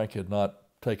Joe Frank had not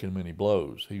taken many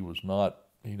blows. He was not,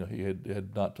 he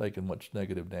had not taken much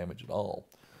negative damage at all.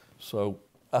 So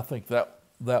I think that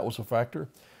was a factor.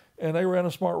 And they ran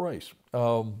a smart race.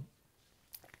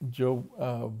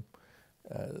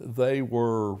 They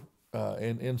were,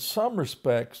 in some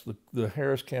respects, the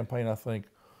Harris campaign, I think,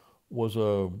 was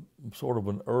a sort of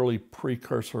an early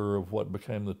precursor of what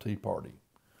became the Tea Party.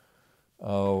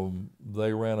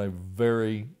 They ran a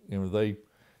very,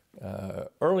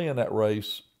 early in that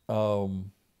race,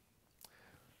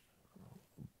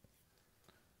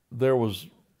 there was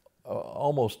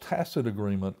almost tacit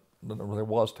agreement. There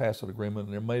was tacit agreement,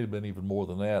 and there may have been even more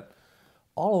than that.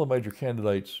 All of the major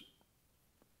candidates,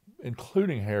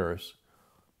 including Harris,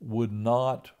 would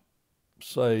not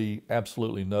say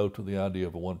absolutely no to the idea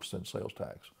of a 1% sales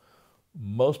tax.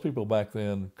 Most people back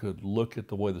then could look at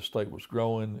the way the state was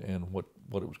growing and what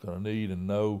it was going to need and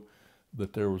know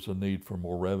that there was a need for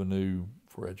more revenue,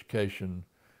 for education,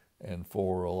 and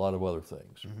for a lot of other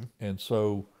things. Mm-hmm. And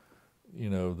so,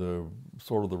 the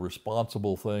sort of the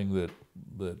responsible thing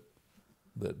that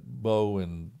Bo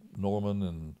and Norman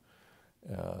and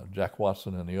Jack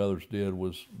Watson and the others did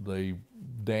was they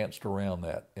danced around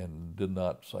that and did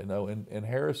not say no. And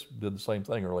Harris did the same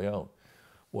thing early on.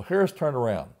 Well, Harris turned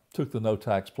around, took the no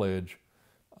tax pledge,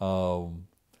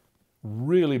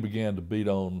 really began to beat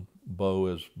on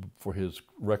Bo for his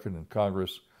record in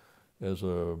Congress as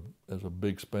a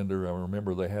big spender. I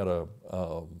remember they had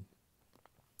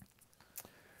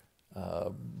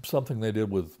something they did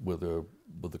with the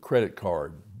credit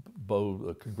card. Bo,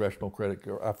 the congressional credit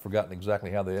card. I've forgotten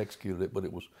exactly how they executed it, but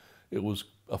it was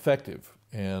effective.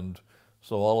 And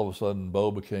so all of a sudden, Bo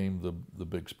became the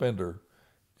big spender.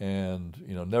 And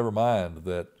never mind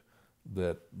that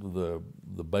the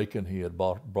bacon he had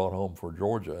brought home for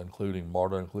Georgia, including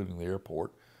MARTA, including the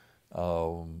airport,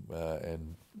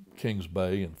 and Kings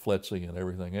Bay and FLETC and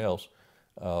everything else,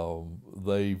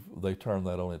 they turned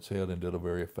that on its head and did a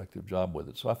very effective job with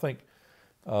it. So I think,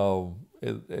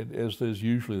 as is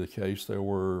usually the case, there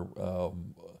were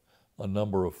a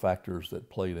number of factors that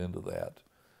played into that.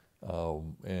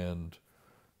 And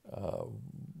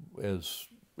as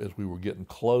we were getting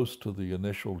close to the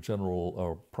initial general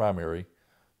or primary,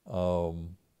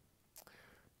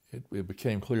 it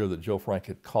became clear that Joe Frank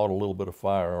had caught a little bit of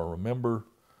fire. I remember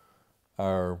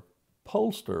our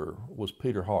pollster was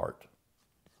Peter Hart,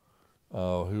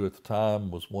 who at the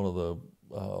time was one of the,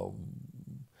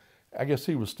 I guess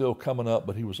he was still coming up,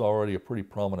 but he was already a pretty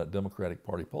prominent Democratic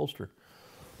Party pollster.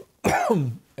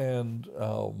 And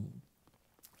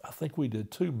I think we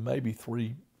did 2, maybe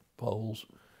 3 polls,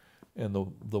 and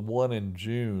the one in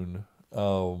June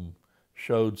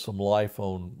showed some life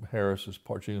on Harris's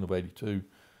part. June of '82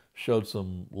 showed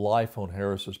some life on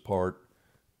Harris's part,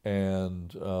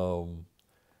 and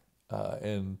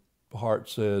Hart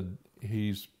said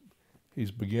he's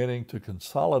beginning to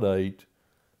consolidate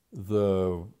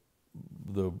the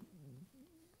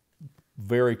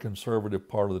very conservative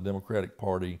part of the Democratic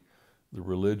Party, the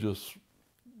religious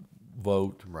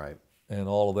vote, Right. and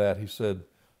all of that. He said,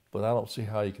 but I don't see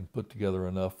how you can put together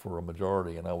enough for a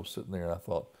majority. And I was sitting there and I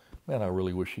thought, man, I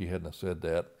really wish he hadn't have said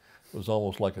that. It was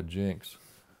almost like a jinx.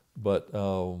 But,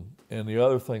 and the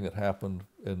other thing that happened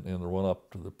in the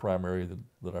run-up to the primary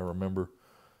that I remember,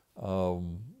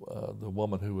 the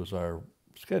woman who was our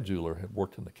scheduler had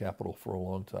worked in the Capitol for a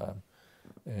long time,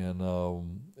 and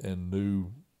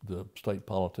knew the state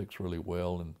politics really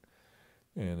well, and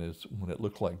when it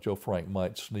looked like Joe Frank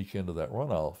might sneak into that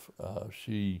runoff, I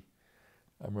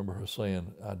remember her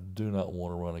saying, I do not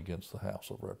want to run against the House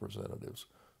of Representatives,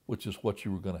 which is what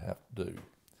you were going to have to do.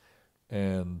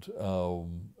 And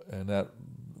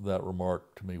that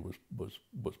remark to me was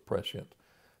prescient.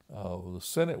 The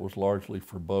Senate was largely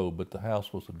for Bo, but the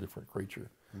House was a different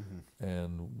creature. Mm-hmm.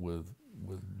 And with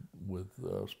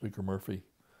Speaker Murphy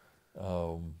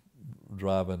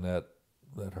driving that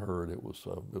herd, it was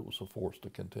a force to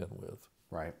contend with.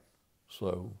 Right.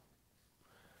 So,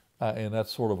 and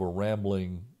that's sort of a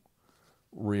rambling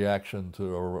reaction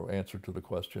to or answer to the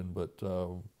question, but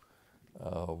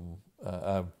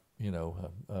I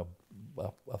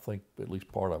think at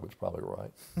least part of it's probably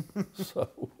right. So,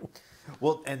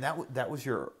 well, and that was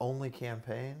your only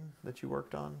campaign that you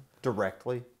worked on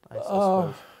directly, I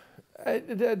suppose.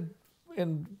 It had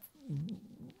in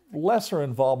lesser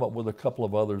involvement with a couple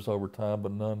of others over time,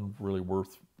 but none really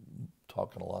worth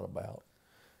talking a lot about.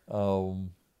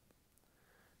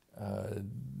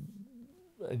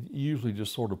 I usually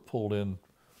just sort of pulled in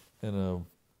an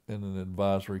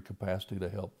advisory capacity to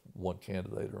help one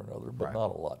candidate or another, but Right.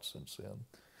 not a lot since then.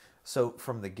 So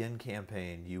from the Ginn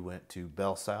campaign, you went to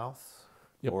Bell South,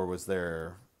 Yep. or was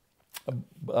there?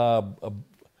 When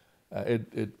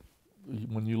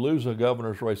you lose a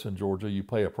governor's race in Georgia, you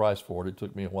pay a price for it. It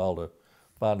took me a while to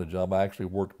find a job. I actually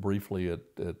worked briefly at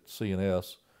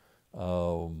CNS,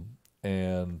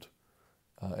 and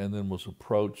then was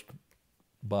approached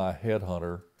by a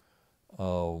headhunter.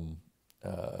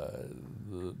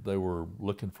 They were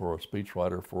looking for a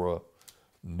speechwriter for a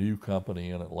new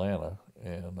company in Atlanta,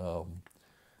 and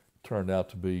turned out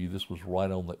to be, this was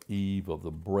right on the eve of the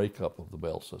breakup of the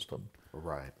Bell system.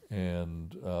 Right.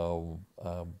 And I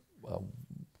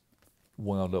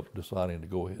wound up deciding to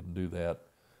go ahead and do that,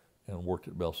 and worked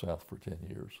at Bell South for 10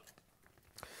 years.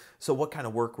 So what kind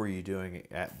of work were you doing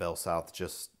at Bell South?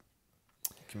 Just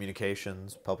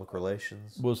communications, public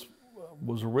relations? Was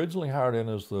originally hired in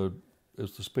as the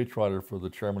speechwriter for the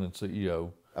chairman and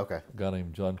CEO. Okay. A guy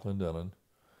named John Clendenin.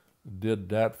 Did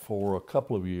that for a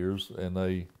couple of years, and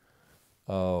they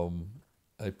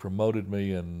promoted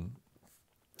me and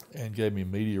gave me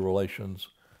media relations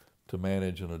to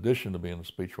manage, in addition to being a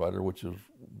speechwriter, which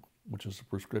is a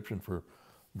prescription for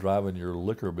driving your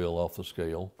liquor bill off the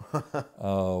scale.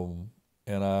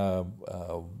 And I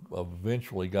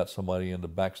eventually got somebody in to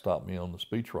backstop me on the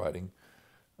speech writing.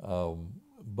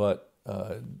 But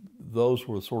those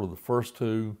were sort of the first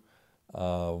two.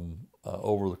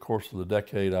 Over the course of the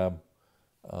decade, I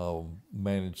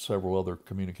managed several other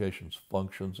communications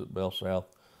functions at Bell South,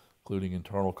 including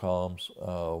internal comms.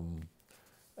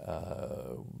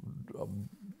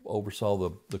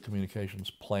 Oversaw the communications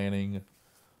planning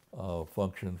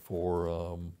function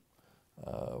for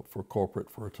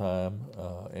corporate for a time,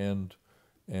 and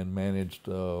managed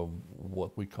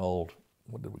what did we call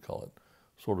it?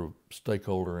 Sort of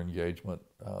stakeholder engagement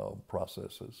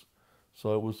processes.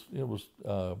 So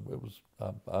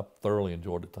I thoroughly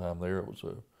enjoyed the time there. It was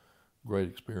a great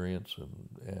experience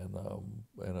and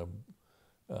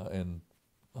a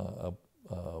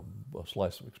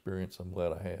slice of experience I'm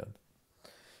glad I had.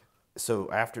 So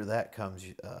after that comes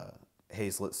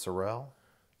Hayslett Sorrell.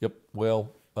 Yep.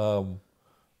 Well,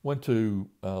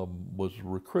 was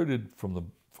recruited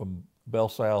from Bell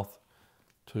South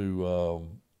to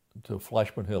to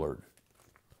Flashman Hillard,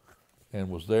 and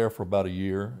was there for about a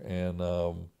year, and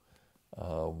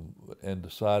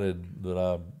decided that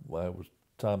it was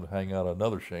time to hang out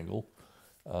another shingle,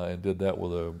 and did that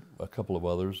with a couple of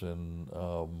others, and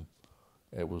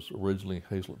it was originally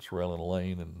Hayslett, Sorrell, and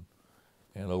Lane,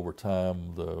 and over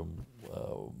time the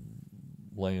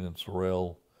Lane and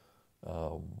Sorrell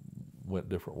went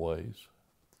different ways.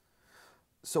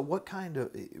 So what kind of,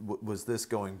 was this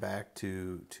going back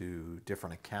to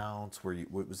different accounts?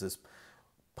 Was this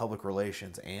public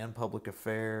relations and public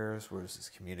affairs? Was this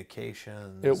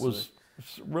communications? It was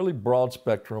really broad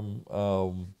spectrum,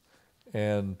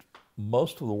 and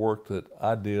most of the work that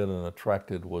I did and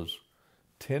attracted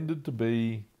tended to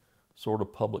be sort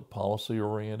of public policy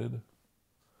oriented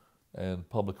and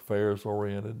public affairs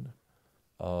oriented,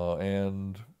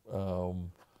 and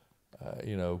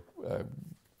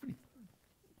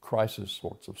crisis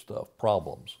sorts of stuff,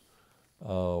 problems.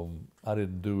 I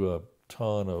didn't do a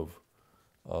ton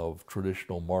of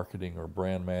traditional marketing or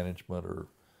brand management or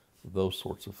those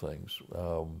sorts of things,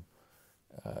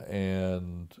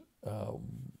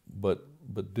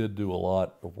 but did do a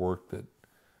lot of work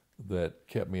that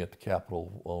kept me at the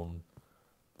Capitol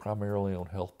primarily on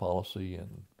health policy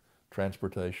and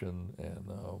transportation and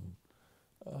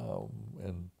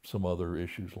some other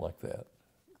issues like that,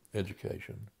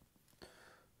 education.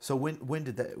 So when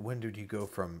did you go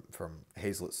from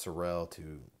Hayslett Sorrell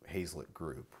to Hayslett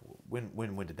Group?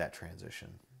 When did that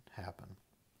transition happen?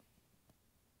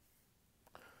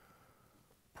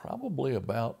 Probably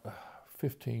about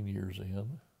 15 years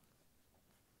in.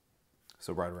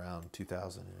 So right around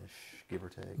 2000-ish, give or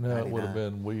take? No, 99? it would have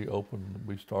been,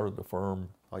 we started the firm.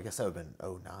 Well, I guess that would have been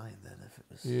 2009 then, if it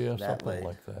was Yeah, that late.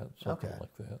 Something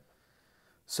like that.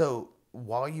 So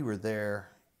while you were there,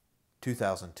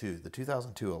 2002, the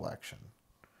 2002 election.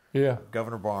 Yeah.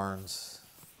 Governor Barnes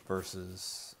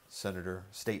versus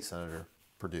State Senator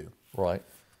Perdue. Right.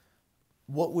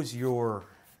 What was your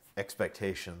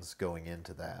expectations going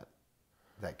into that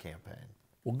campaign?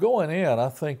 Well, going in, I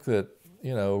think that,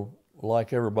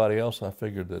 like everybody else, I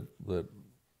figured that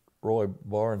Roy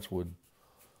Barnes would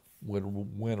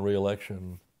win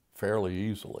re-election fairly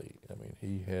easily. I mean,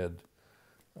 he had,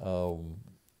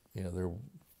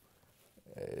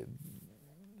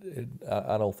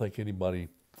 I don't think anybody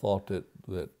thought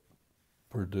that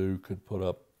Perdue could put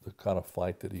up the kind of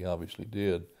fight that he obviously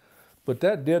did. But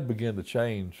that did begin to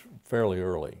change fairly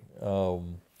early.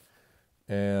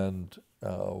 And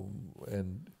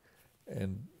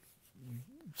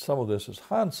some of this is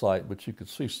hindsight, but you could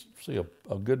see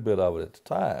a good bit of it at the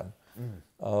time.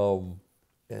 And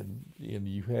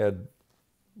you had,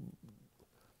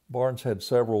 Barnes had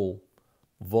several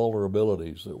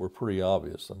vulnerabilities that were pretty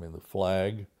obvious. I mean, the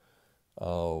flag,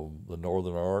 the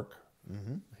Northern Arc,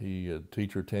 he had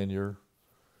teacher tenure.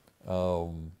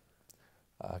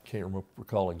 I can't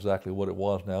recall exactly what it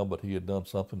was now, but he had done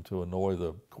something to annoy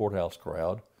the courthouse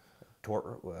crowd.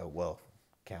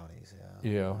 Counties,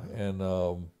 yeah. Yeah, and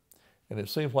it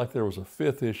seems like there was a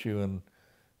fifth issue, and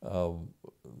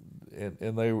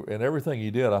everything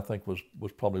he did, I think, was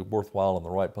probably worthwhile and the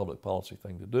right public policy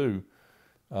thing to do.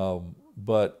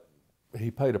 But he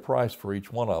paid a price for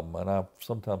each one of them, and I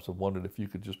sometimes have wondered if you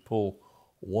could just pull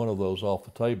one of those off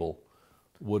the table,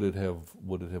 would it have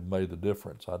made the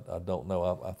difference? I don't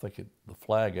know. I think the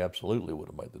flag absolutely would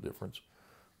have made the difference,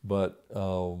 but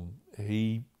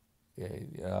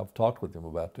I've talked with him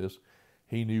about this.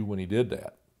 He knew when he did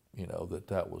that,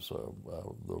 that was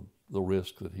the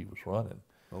risk that he was running.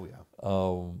 Oh yeah.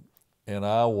 And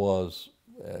I was,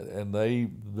 and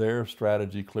their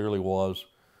strategy clearly was,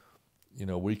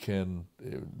 we can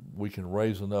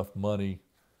raise enough money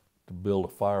to build a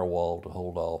firewall to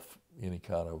hold off any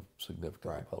kind of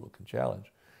significant Republican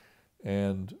challenge,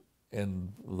 and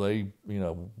they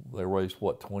raised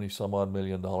what, $20-some-odd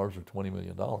million or $20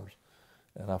 million,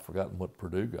 and I've forgotten what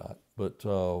Perdue got, but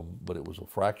it was a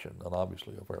fraction, and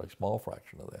obviously a fairly small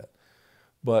fraction of that.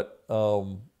 But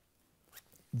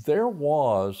there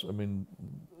was,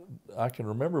 I can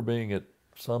remember being at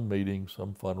some meeting,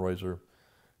 some fundraiser,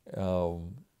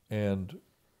 and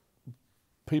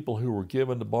people who were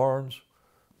given to Barnes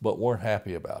but weren't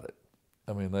happy about it.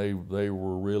 They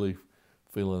were really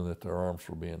feeling that their arms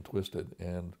were being twisted,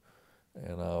 and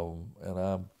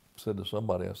I said to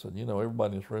somebody, I said,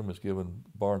 everybody in this room is giving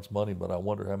Barnes money, but I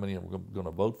wonder how many are going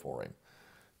to vote for him.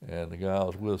 And the guy I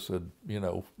was with said,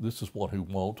 this is one who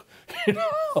won't,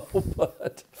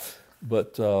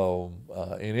 but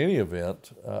in any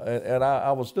event, and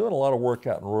I was doing a lot of work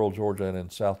out in rural Georgia and in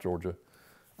South Georgia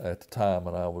at the time,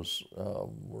 and I was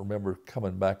remember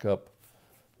coming back up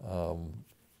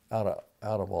out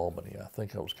of Albany. I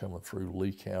think I was coming through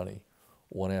Lee County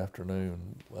one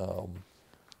afternoon,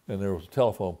 and there was a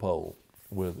telephone pole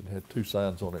it had two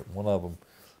signs on it. One of them,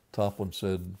 top one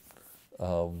said,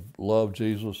 "Love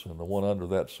Jesus," and the one under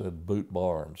that said, "Boot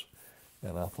Barnes."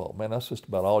 And I thought, man, that's just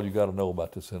about all you got to know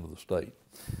about this end of the state.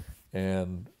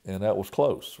 And that was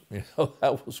close.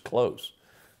 That was close.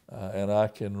 And I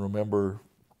can remember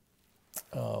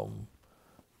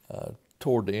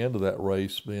toward the end of that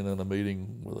race being in a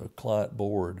meeting with a client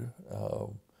board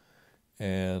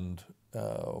and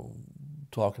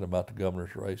talking about the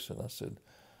governor's race. And I said,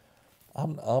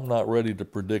 I'm not ready to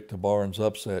predict a Barnes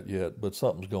upset yet, but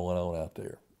something's going on out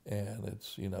there. And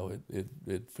it's,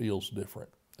 it feels different.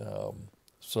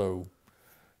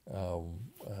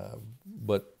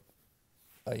 But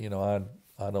I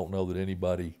don't know that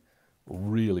anybody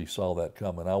really saw that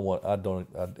coming. I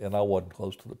wasn't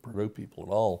close to the Purdue people at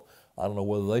all. I don't know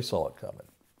whether they saw it coming.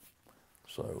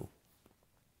 So,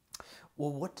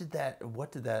 well, what did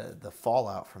the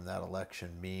fallout from that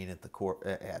election mean at the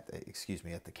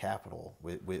Capitol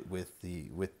with the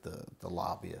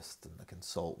lobbyists and the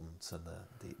consultants and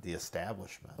the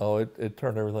establishment? Oh, it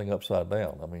turned everything upside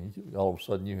down. I mean, all of a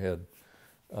sudden you had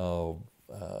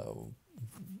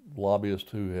lobbyists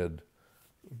who had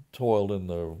toiled in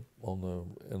the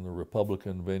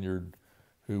Republican vineyard,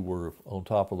 who were on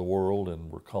top of the world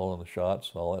and were calling the shots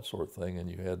and all that sort of thing, and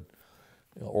you had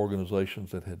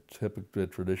organizations that had typically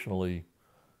traditionally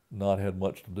not had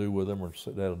much to do with them or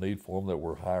had a need for them that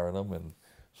were hiring them, and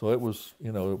so it was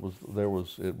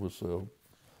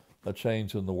a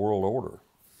change in the world order.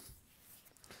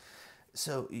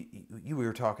 So we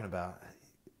were talking about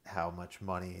how much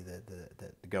money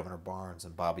that Governor Barnes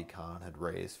and Bobby Kahn had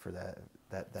raised for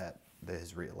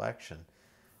his reelection,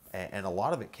 and a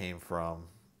lot of it came from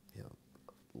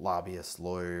lobbyists,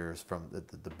 lawyers, from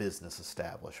the business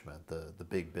establishment, the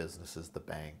big businesses, the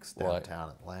banks downtown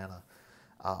Atlanta.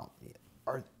 Are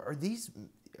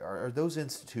those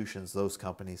institutions, those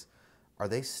companies, are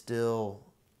they still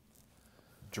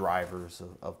drivers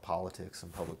of politics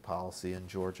and public policy in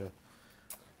Georgia?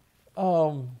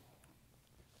 I'm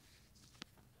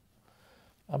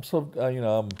I'm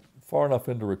far enough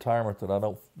into retirement that I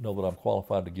don't know that I'm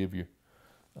qualified to give you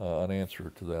an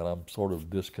answer to that. I'm sort of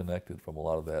disconnected from a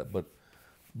lot of that,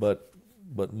 but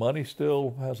money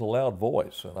still has a loud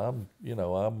voice, and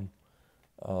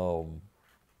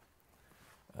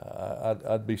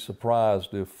I'd be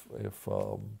surprised if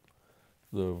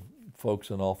the folks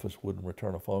in office wouldn't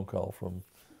return a phone call from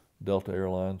Delta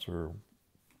Airlines or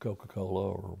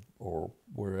Coca-Cola or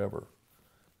wherever.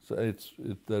 So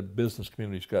the business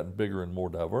community's gotten bigger and more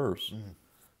diverse,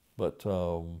 but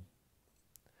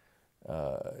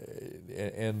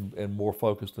and more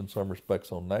focused in some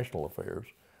respects on national affairs.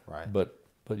 Right. But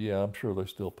yeah, I'm sure they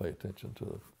still pay attention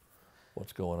to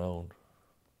what's going on.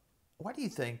 Why do you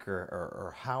think,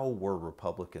 or how were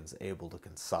Republicans able to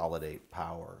consolidate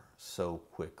power so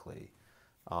quickly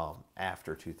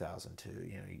after 2002?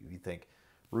 You think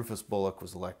Rufus Bullock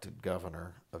was elected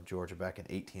governor of Georgia back in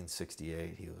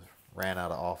 1868. He ran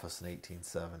out of office in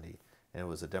 1870, and it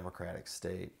was a Democratic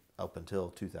state up until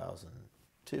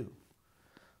 2002.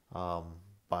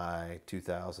 By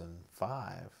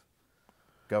 2005,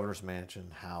 governor's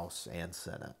mansion, House, and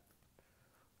Senate.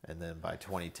 And then by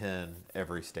 2010,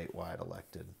 every statewide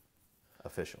elected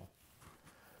official.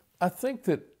 I think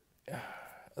that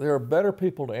there are better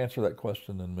people to answer that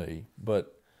question than me,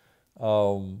 but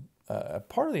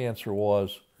part of the answer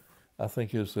I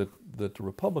think, is that the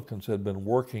Republicans had been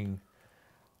working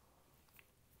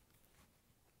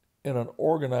in an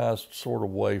organized sort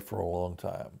of way for a long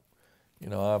time.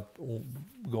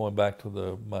 Going back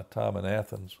to my time in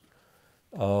Athens,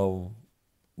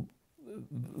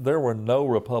 there were no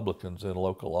Republicans in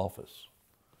local office.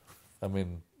 I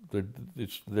mean, there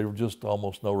were just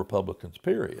almost no Republicans,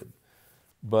 period.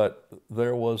 But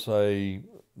there was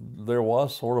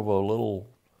sort of a little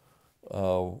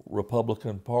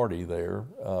Republican Party there,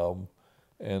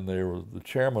 and the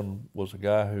chairman was a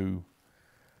guy who,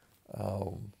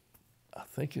 I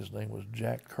think his name was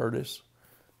Jack Curtis.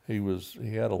 He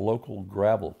had a local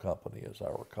gravel company, as I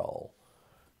recall.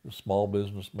 A small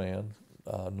businessman,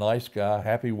 nice guy,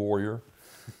 happy warrior,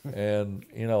 and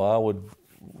I would,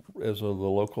 as the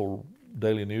local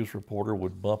daily news reporter,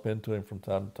 would bump into him from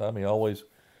time to time. He always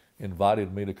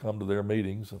invited me to come to their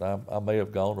meetings, and I may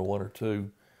have gone to one or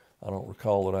two. I don't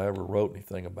recall that I ever wrote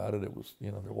anything about it. It was,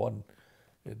 there wasn't,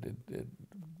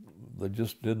 they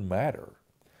just didn't matter.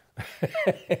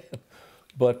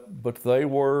 But they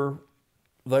were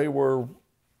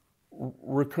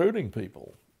recruiting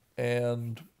people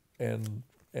and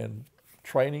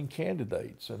training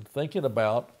candidates and thinking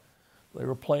about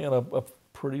playing a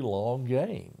pretty long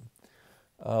game.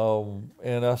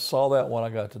 And I saw that when I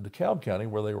got to DeKalb County,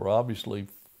 where they were obviously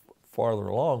further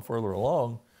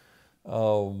along,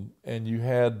 and you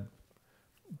had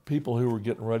people who were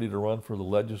getting ready to run for the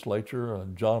legislature,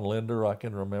 and John Linder, I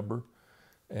can remember,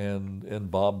 and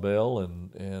Bob Bell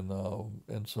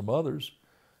and some others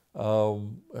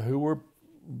who were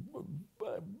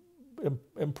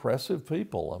impressive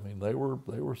people. I mean, they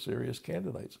were serious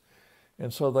candidates,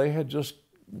 and so they had just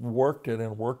worked it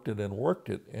and worked it and worked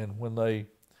it, and when they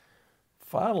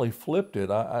finally flipped it,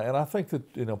 I think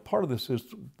that part of this is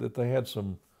that they had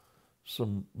some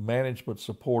management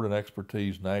support and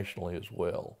expertise nationally as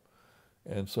well,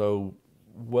 and so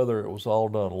whether it was all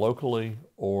done locally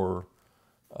or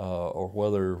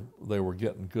whether they were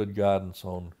getting good guidance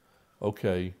on,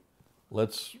 okay,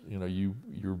 let's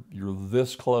you're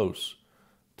this close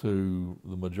to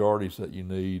the majorities that you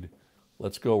need.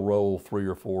 Let's go roll 3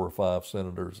 or 4 or 5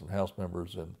 senators and House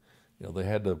members, and I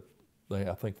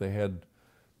think they had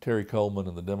Terry Coleman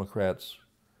and the Democrats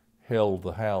held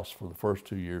the House for the first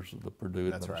 2 years of the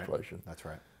Perdue administration. That's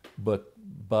right. But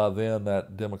by then,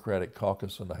 that Democratic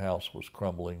caucus in the House was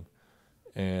crumbling,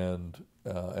 and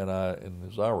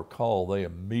as I recall, they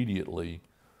immediately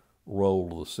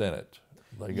rolled the Senate.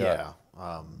 They got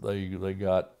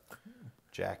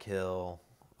Jack Hill,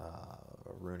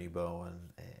 Rooney Bowen,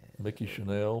 and Mickey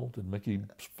Chanel. Did Mickey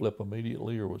flip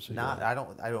immediately, or was he not? I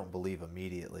don't believe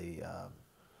immediately.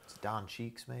 It's Don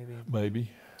Cheeks,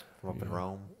 maybe from up in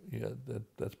Rome. Yeah,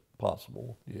 that's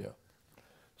possible. Yeah.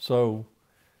 So,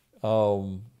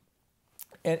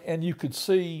 and you could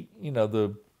see,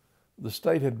 the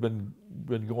state had been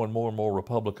going more and more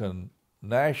Republican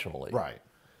nationally. Right.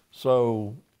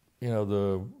 So,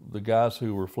 the guys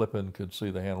who were flipping could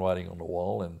see the handwriting on the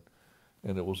wall, and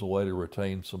it was a way to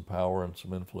retain some power and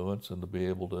some influence and to be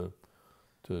able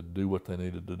to do what they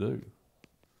needed to do.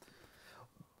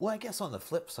 Well, I guess on the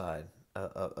flip side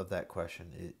of that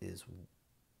question is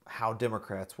how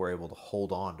Democrats were able to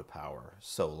hold on to power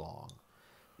so long.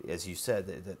 As you said,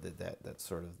 that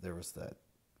sort of, there was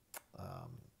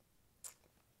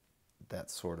that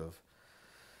sort of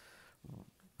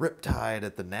riptide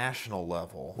at the national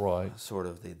level, right? Sort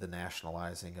of the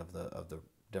nationalizing of the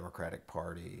Democratic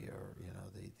Party, or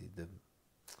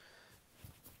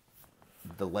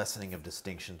the lessening of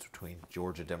distinctions between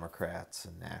Georgia Democrats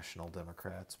and national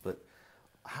Democrats. But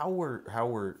how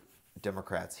were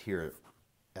Democrats here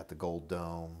at the Gold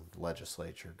Dome,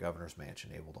 legislature, governor's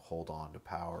mansion able to hold on to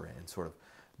power and sort of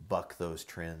buck those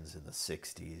trends in the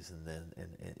 60s and then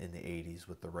in the 80s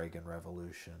with the Reagan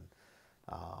Revolution,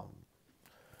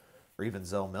 or even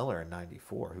Zell Miller in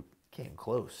 '94, who came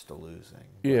close to losing.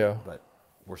 Yeah. But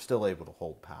we're still able to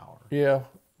hold power. Yeah.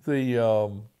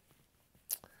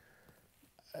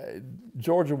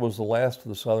 Georgia was the last of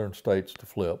the southern states to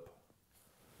flip.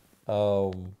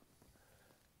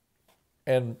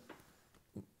 And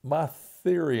my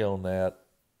theory on that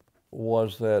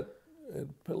was that,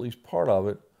 at least part of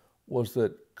it, was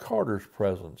that Carter's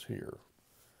presence here,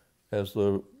 as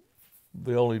the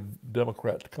only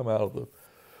Democrat to come out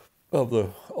of the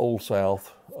Old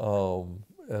South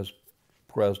as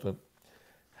president,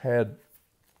 had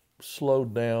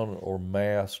slowed down or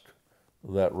masked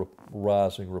that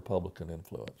rising Republican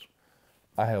influence.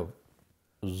 I have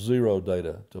zero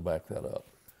data to back that up.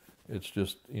 It's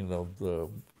just, the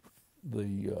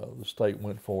state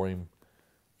went for him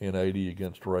in '80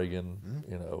 against Reagan,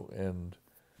 and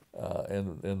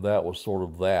that was sort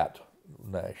of that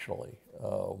nationally,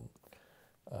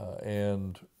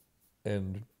 and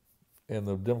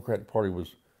the Democratic Party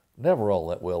was never all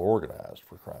that well organized,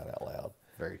 for crying out loud.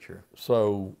 Very true.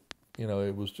 So,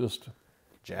 it was just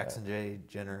Jackson J.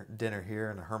 dinner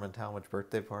here and a Herman Talmadge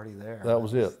birthday party there. That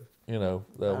was it.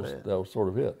 That was sort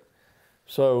of it.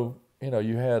 So,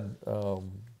 you had,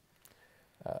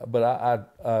 but I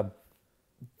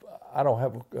don't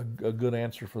have a good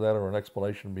answer for that or an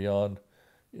explanation beyond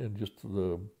just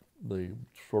the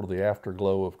sort of the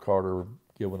afterglow of Carter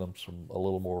giving them a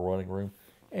little more running room,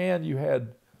 and you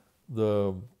had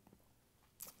the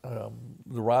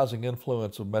rising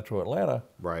influence of Metro Atlanta.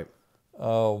 Right.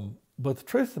 But the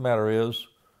truth of the matter is,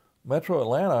 Metro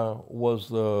Atlanta was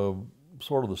the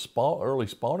sort of the early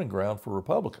spawning ground for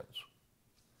Republicans.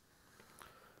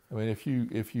 I mean, if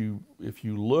you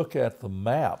look at the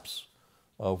maps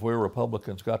of where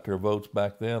Republicans got their votes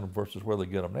back then versus where they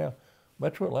get them now,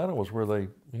 Metro Atlanta was where they,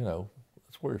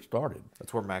 that's where it started.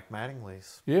 That where Mac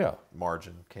Mattingly's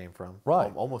margin came from.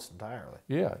 Right. Almost entirely.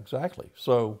 Yeah, exactly.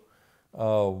 So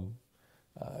that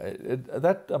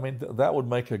would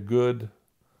make a good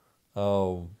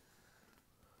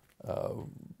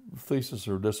thesis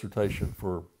or dissertation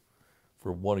for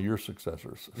one of your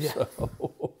successors. Yeah.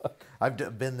 So I've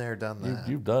been there, done that.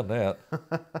 you've done that.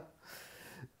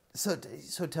 So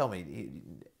tell me,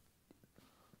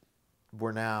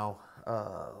 we're now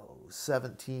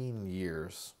 17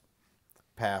 years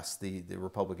past the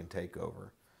Republican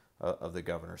takeover of the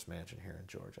governor's mansion here in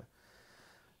Georgia.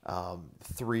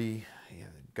 Three,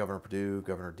 Governor Perdue,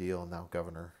 Governor Deal, and now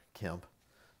Governor Kemp.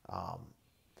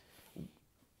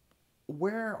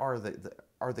 Where are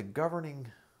the governing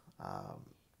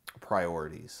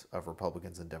priorities of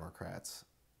Republicans and Democrats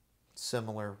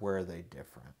similar? Where are they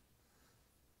different?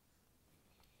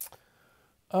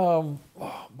 Oh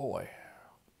boy,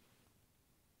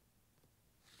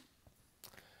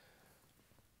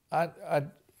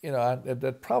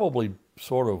 that probably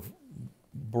sort of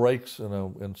breaks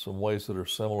in some ways that are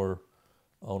similar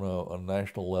on a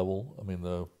national level. I mean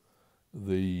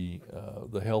the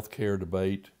healthcare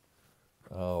debate,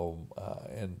 and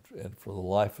for the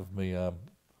life of me, I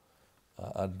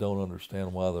don't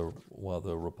understand why the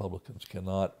Republicans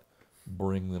cannot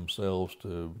bring themselves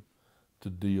to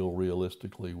deal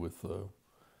realistically with the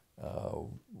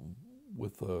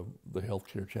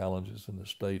healthcare challenges in the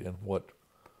state and what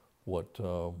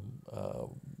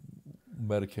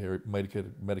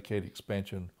Medicaid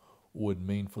expansion would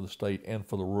mean for the state and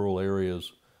for the rural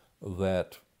areas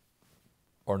that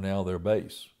are now their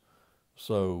base.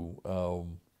 So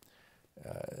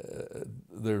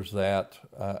there's that.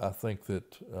 I think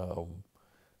that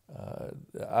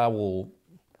I will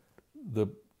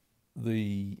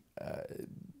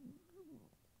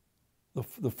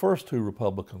the first two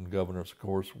Republican governors, of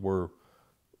course, were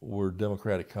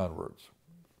Democratic converts.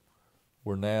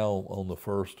 We're now on the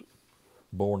first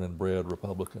born and bred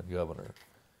Republican governor,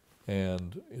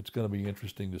 and it's going to be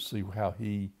interesting to see how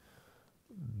he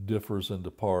differs and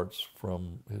departs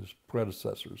from his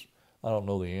predecessors. I don't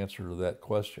know the answer to that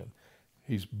question.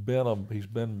 He's been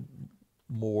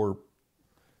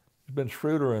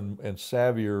shrewder and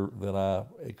savvier than I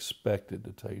expected,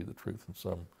 to tell you the truth,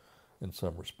 in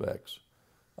some respects.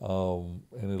 And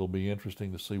it'll be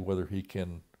interesting to see whether he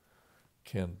can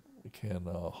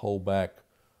hold back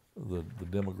the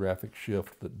demographic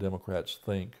shift that Democrats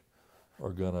think are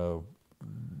going to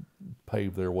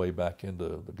pave their way back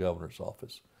into the governor's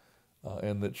office,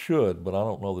 and that should. But I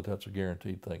don't know that that's a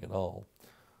guaranteed thing at all.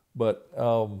 But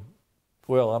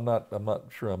well, I'm not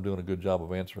sure I'm doing a good job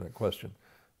of answering that question.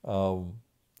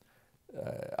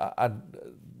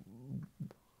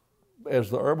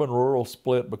 As the urban-rural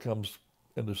split becomes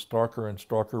into starker and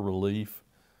starker relief,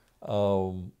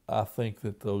 I think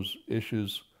that those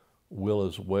issues will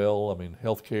as well. I mean,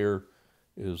 healthcare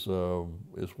is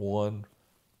one.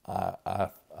 I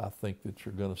think that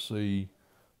you're going to see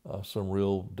some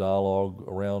real dialogue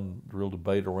real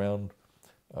debate around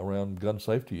gun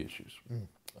safety issues,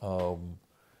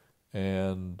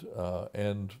 and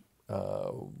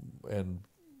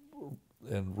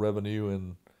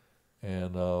revenue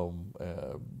and how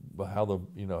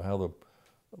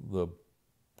the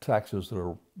taxes that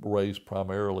are raised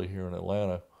primarily here in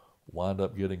Atlanta wind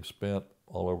up getting spent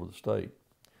all over the state,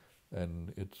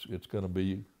 and it's going to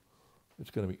be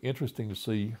interesting to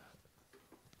see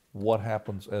what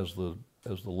happens as the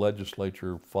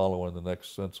legislature following the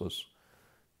next census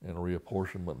and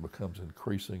reapportionment becomes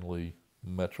increasingly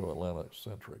Metro Atlanta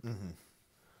centric. Mm-hmm.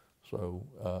 So,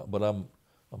 but I'm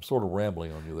sort of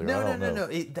rambling on you there. No.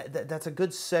 That's a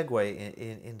good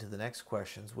segue into the next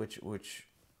questions, which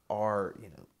are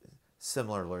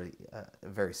similarly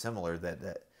very similar.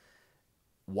 That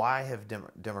why have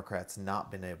Democrats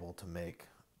not been able to make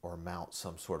or mount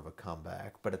some sort of a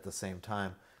comeback? But at the same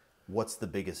time, what's the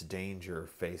biggest danger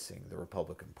facing the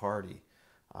Republican Party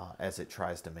as it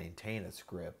tries to maintain its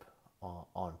grip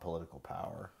on political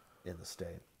power in the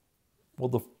state?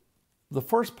 Well, the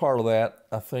first part of that,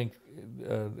 I think,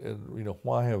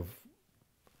 why have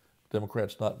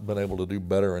Democrats not been able to do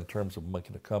better in terms of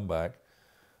making a comeback?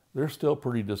 They're still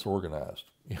pretty disorganized,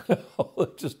 they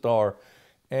just are,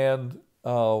 and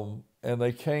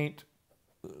they can't,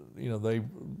 they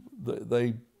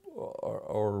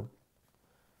are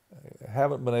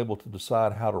haven't been able to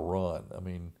decide how to run. I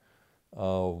mean,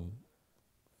 4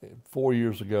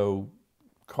 years ago,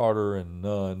 Carter and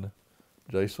Nunn,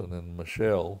 Jason and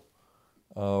Michelle,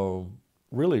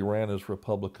 really ran as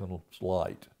Republicans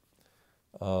light,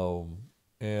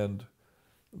 and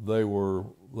they were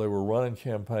running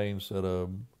campaigns that a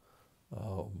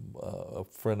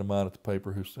friend of mine at the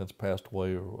paper who's since passed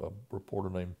away, a reporter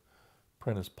named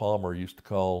Prentice Palmer, used to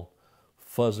call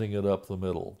fuzzing it up the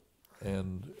middle,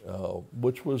 and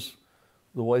which was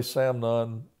the way Sam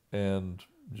Nunn and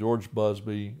George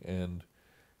Busby and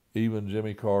even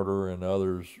Jimmy Carter and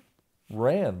others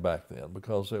ran back then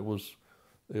because it worked.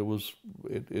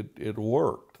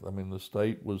 I mean, the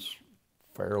state was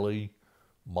fairly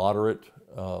moderate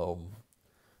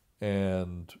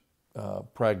and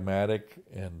pragmatic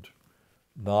and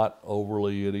not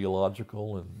overly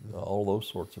ideological and all those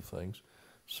sorts of things.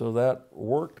 So that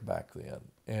worked back then,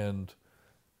 and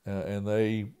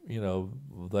they,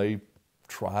 they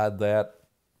tried that.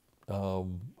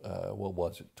 What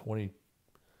was it?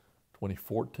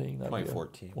 2014.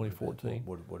 2014. 2014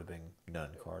 would have been Nunn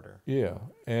Carter. Yeah,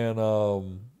 and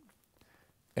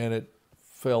it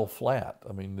fell flat.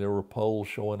 I mean, there were polls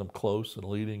showing them close and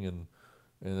leading, and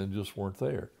they just weren't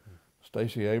there.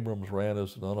 Stacey Abrams ran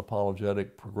as an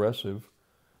unapologetic progressive,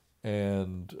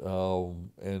 and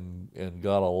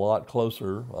got a lot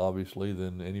closer, obviously,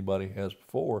 than anybody has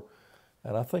before,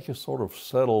 and I think it's sort of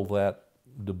settled that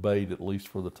debate, at least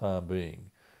for the time being.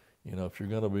 If you're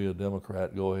going to be a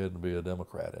Democrat, go ahead and be a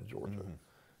Democrat in Georgia. Mm-hmm.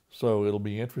 So it'll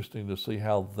be interesting to see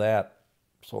how that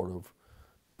sort of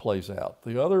plays out.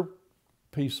 The other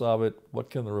piece of it, what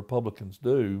can the Republicans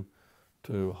do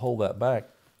to hold that back?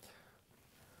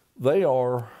 They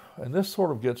are, and this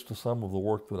sort of gets to some of the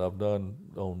work that I've done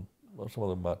on some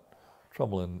of my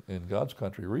trouble in God's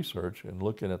country research and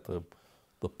looking at the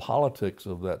politics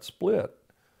of that split.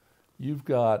 You've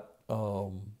got,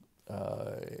 in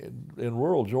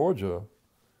rural Georgia,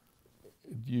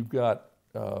 you've got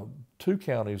 2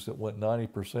 counties that went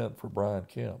 90% for Brian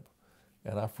Kemp,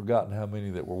 and I've forgotten how many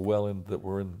that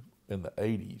were in the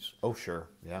 80s. Oh, sure,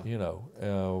 yeah.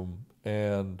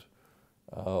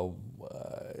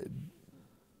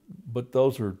 But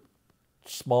those are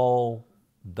small,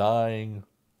 dying,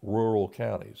 rural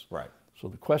counties. Right. So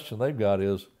the question they've got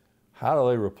is, how do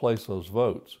they replace those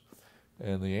votes?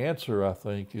 And the answer, I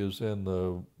think, is in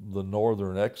the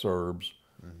northern exurbs,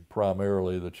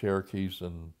 primarily the Cherokees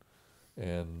and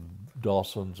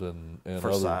Dawsons and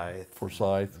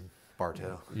Forsyth,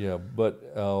 Bartow. Yeah, but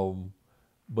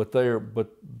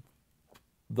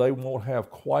they won't have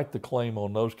quite the claim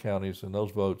on those counties and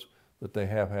those votes that they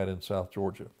have had in South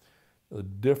Georgia. The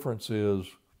difference is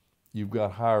you've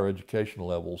got higher education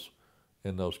levels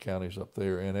in those counties up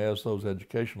there, and as those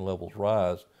education levels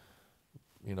rise,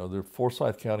 the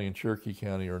Forsyth County and Cherokee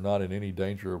County are not in any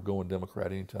danger of going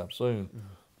Democrat anytime soon,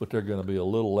 but they're going to be a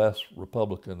little less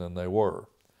Republican than they were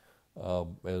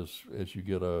as you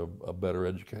get a better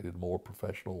educated, more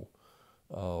professional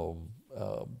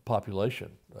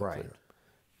population up right there.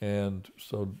 And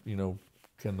so,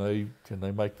 can they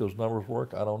make those numbers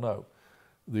work? I don't know.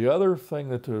 The other thing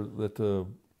that the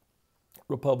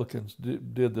Republicans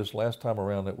did this last time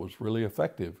around that was really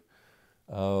effective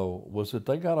was that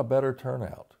they got a better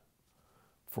turnout.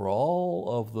 For all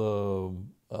of the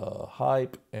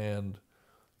hype and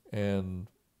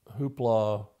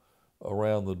hoopla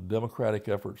around the Democratic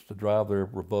efforts to drive their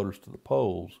voters to the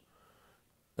polls,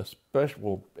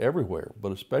 especially everywhere,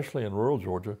 but especially in rural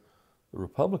Georgia, the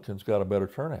Republicans got a better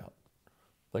turnout.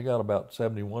 They got about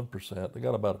 71%. They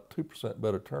got about a 2%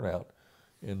 better turnout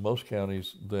in most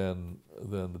counties than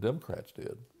the Democrats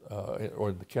did,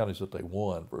 or the counties that they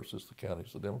won versus the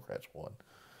counties the Democrats won.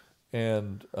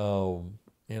 And I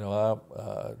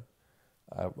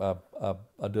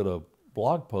did a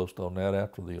blog post on that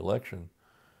after the election,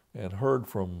 and heard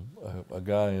from a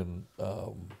guy in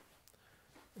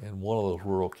one of those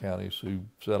rural counties who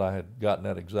said I had gotten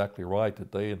that exactly right.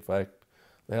 That they, in fact,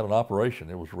 they had an operation.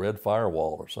 It was Red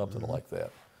Firewall or something like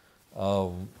that.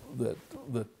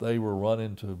 That they were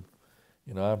running to,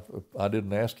 I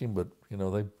didn't ask him, but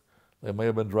they may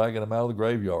have been dragging him out of the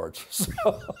graveyards.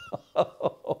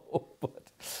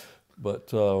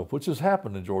 But which has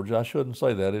happened in Georgia. I shouldn't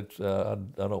say that. It's I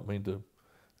don't mean to.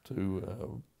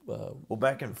 Well,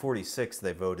 back in '46,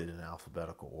 they voted in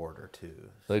alphabetical order too.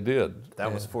 They did.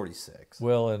 That was '46.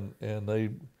 Well, and they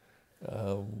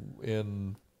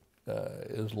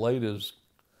as late as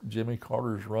Jimmy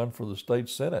Carter's run for the state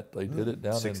senate, they did it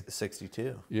down in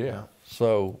 '62. Yeah.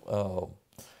 So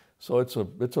it's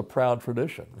a proud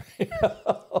tradition.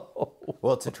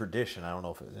 Well, it's a tradition. I don't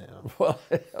know if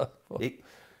it,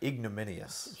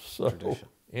 ignominious tradition.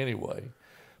 Anyway,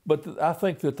 but I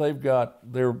think that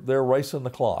they're racing the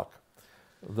clock.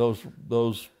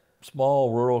 Those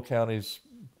small rural counties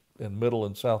in middle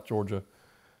and South Georgia.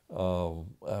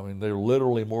 I mean, there are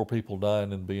literally more people dying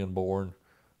than being born.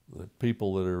 The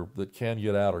people that can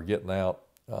get out are getting out,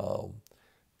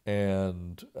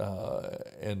 and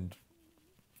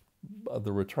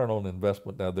the return on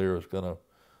investment down there is gonna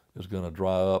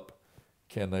dry up.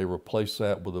 Can they replace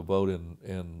that with a vote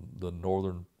in the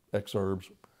northern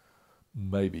exurbs?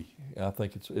 Maybe. I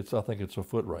think it's a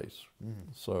foot race.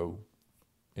 So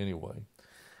anyway.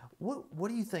 What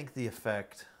do you think the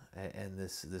effect? And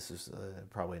this is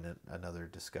probably another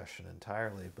discussion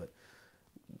entirely, but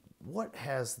what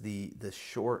has the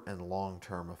short and long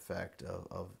term effect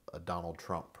of a Donald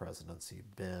Trump presidency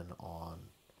been on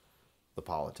the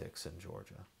politics in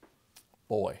Georgia?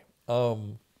 Boy,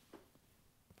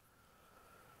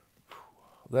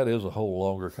 that is a whole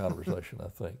longer conversation, I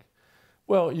think.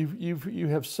 Well, you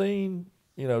have seen,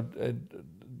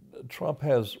 Trump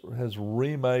has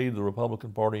remade the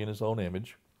Republican Party in his own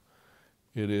image.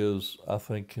 It is, I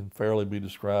think, can fairly be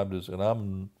described as, and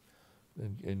I'm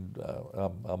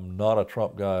not a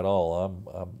Trump guy at all.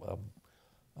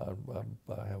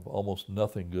 I have almost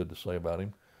nothing good to say about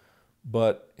him,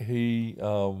 but he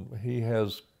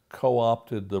has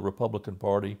co-opted the Republican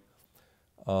Party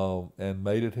and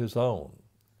made it his own,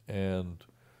 and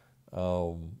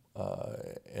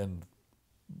and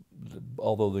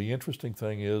although the interesting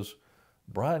thing is,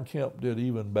 Brian Kemp did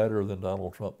even better than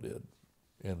Donald Trump did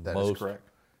That is correct.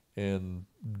 in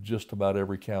just about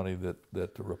every county that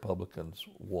the Republicans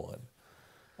won,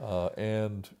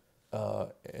 and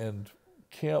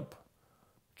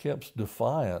Kemp's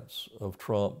defiance of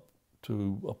Trump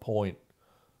to appoint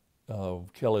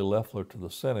Kelly Loeffler to the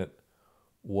Senate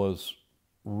was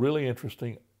really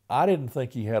interesting. I didn't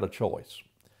think he had a choice.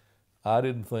 I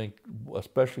didn't think,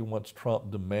 especially once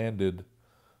Trump demanded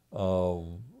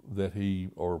that he,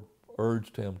 or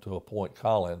urged him to appoint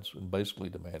Collins, and basically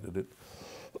demanded it.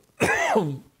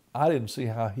 I didn't see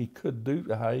how he could do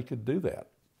that.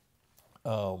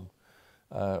 I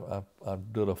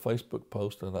did a Facebook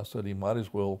post and I said he might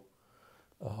as well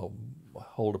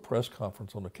hold a press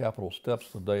conference on the Capitol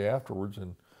steps the day afterwards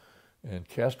and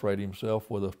castrate himself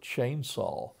with a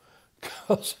chainsaw,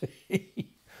 because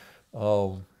he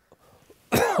will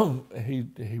have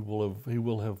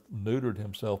neutered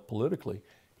himself politically.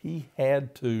 He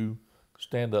had to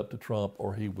stand up to Trump,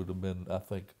 or he would have been, I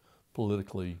think,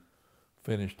 politically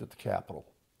finished at the Capitol.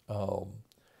 And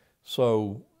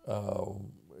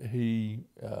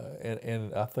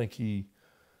I think he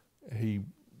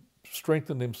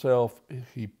strengthened himself.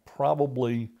 He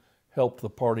probably helped the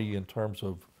party in terms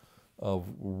of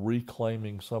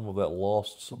reclaiming some of that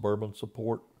lost suburban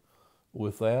support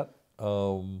with that.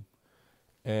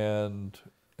 And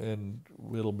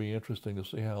it'll be interesting to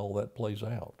see how all that plays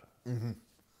out. Mm-hmm.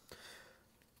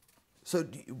 So,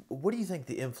 what do you think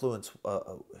the influence?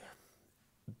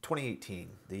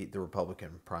 2018, the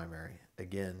Republican primary.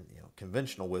 Again,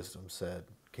 conventional wisdom said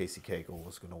Casey Cagle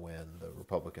was going to win the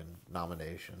Republican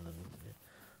nomination and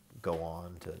go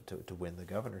on to win the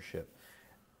governorship.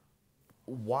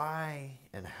 Why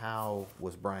and how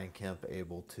was Brian Kemp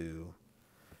able to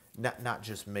not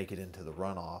just make it into the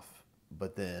runoff,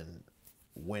 but then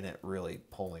win it really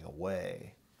pulling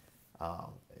away? I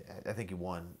think he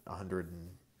won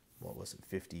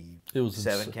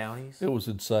 57 counties? It was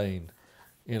insane.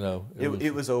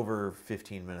 It was over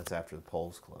 15 minutes after the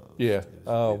polls closed. Yeah,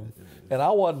 and I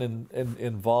wasn't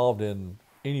involved in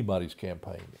anybody's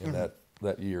campaign in that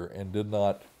year, and did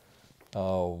not,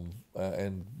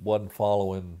 and wasn't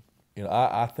following.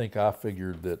 I think I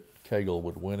figured that Cagle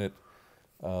would win it.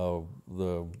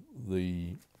 The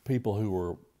people who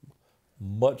were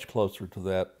much closer to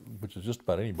that, which is just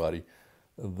about anybody,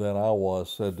 than I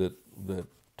was, said that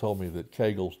told me that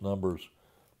Cagle's numbers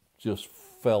just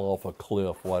fell off a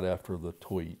cliff right after the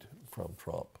tweet from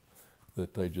Trump,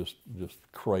 that they just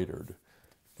cratered,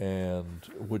 and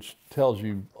which tells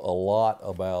you a lot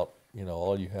about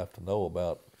all you have to know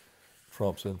about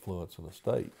Trump's influence in the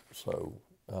state. So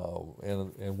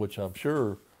and which I'm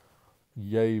sure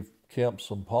gave Kemp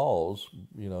some pause,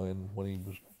 in when he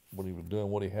was doing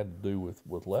what he had to do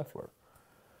with Loeffler.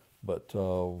 But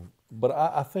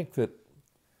I think that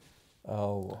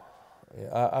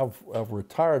I've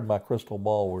retired my crystal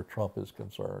ball where Trump is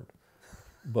concerned,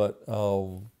 but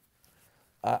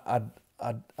I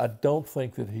don't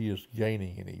think that he is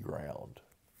gaining any ground,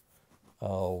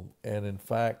 and in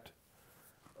fact,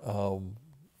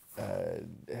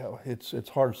 it's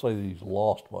hard to say that he's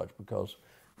lost much, because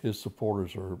his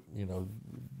supporters are,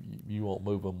 you won't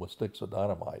move them with sticks of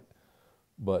dynamite,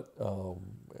 but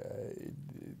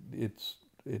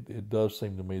it does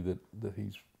seem to me that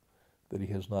he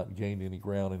has not gained any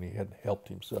ground, and he hadn't helped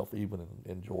himself even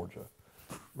in Georgia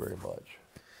very much.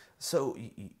 So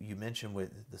you mentioned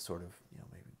with the sort of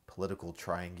maybe political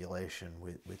triangulation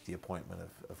with the appointment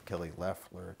of Kelly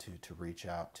Loeffler to reach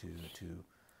out to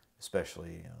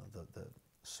especially the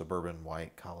suburban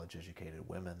white college educated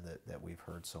women that we've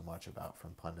heard so much about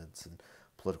from pundits and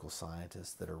political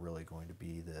scientists, that are really going to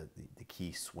be the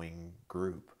key swing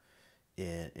group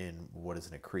in what is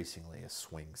an increasingly a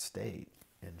swing state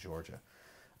in Georgia.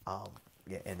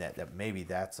 Yeah, and that maybe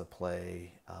that's a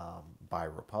play by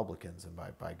Republicans and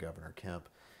by Governor Kemp.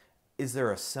 Is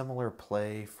there a similar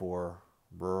play for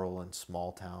rural and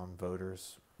small town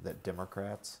voters that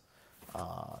Democrats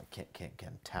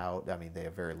can tout? I mean, they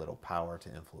have very little power to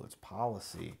influence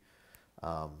policy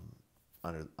um,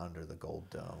 under the Gold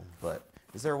Dome, but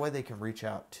is there a way they can reach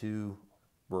out to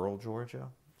rural Georgia,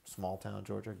 small town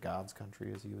Georgia, God's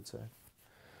country, as you would say?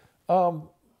 Um,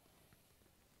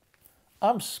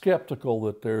 I'm skeptical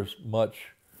that there's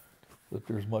much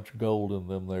gold in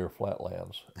them there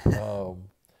flatlands.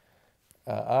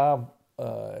 I'm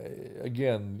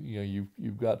again, you know,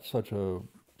 you've got such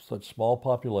small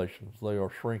populations. They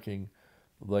are shrinking.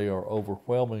 They are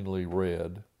overwhelmingly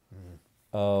red.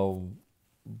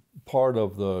 Part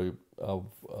of the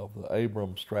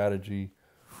Abrams strategy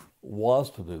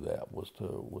was to do that. Was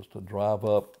to drive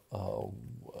up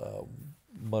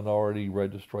minority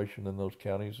registration in those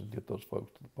counties and get those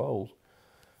folks to the polls.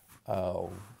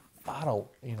 I don't,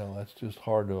 you know, it's just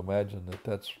hard to imagine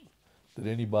that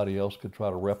anybody else could try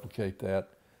to replicate that.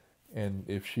 And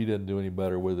if she didn't do any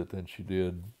better with it than she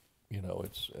did, you know,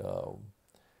 it's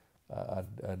I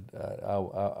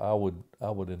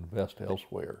would invest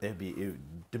elsewhere. It'd be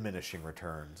diminishing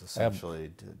returns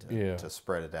essentially to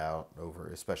spread it out over,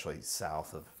 especially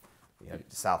south of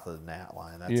south of the Nat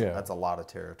line. That's a lot of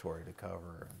territory to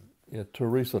cover. Yeah,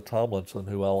 Teresa Tomlinson,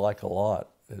 who I like a lot,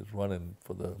 is running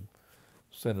for the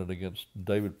Senate against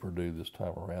David Perdue this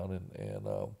time around,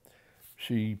 and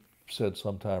she said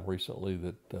sometime recently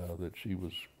that she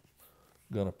was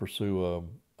going to pursue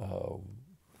the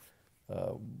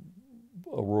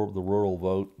rural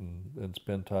vote and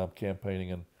spend time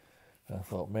campaigning. And I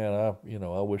thought, man, I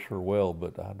wish her well,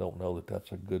 but I don't know that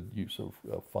that's a good use of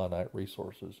finite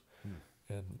resources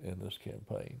in this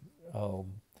campaign.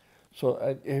 So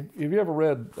have you ever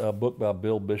read a book by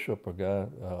Bill Bishop, a guy,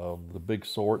 The Big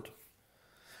Sort?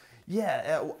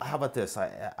 Yeah, how about this?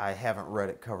 I haven't read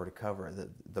it cover to cover.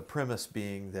 The premise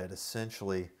being that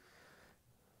essentially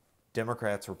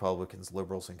Democrats, Republicans,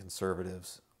 liberals, and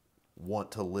conservatives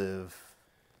want to live,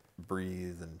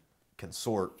 breathe, and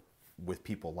consort with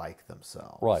people like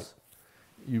themselves. Right.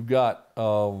 You've got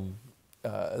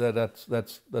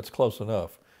that's close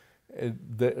enough.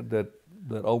 That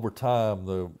over time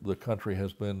the country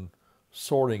has been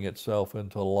sorting itself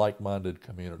into like-minded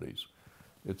communities.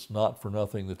 It's not for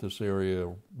nothing that this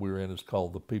area we're in is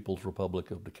called the People's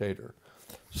Republic of Decatur.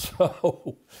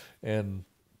 So, and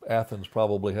Athens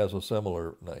probably has a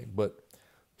similar name. But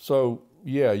so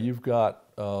yeah, you've got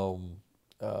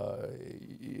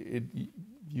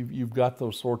you've got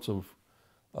those sorts of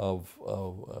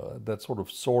that sort of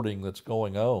sorting that's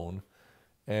going on,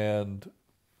 and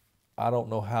I don't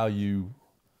know how you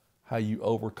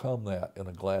overcome that in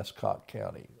a Glasscock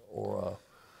County or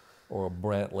a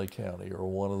Brantley County or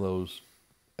one of those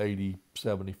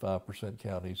 80-75%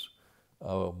 counties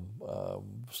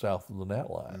south of the Nat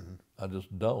line. Mm-hmm. I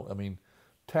just don't. I mean,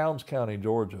 Towns County,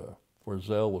 Georgia, where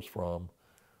Zell was from,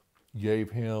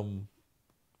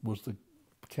 was the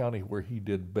county where he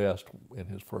did best in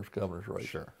his first governor's race.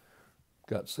 Sure.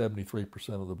 Got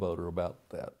 73% of the vote, or about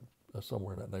that,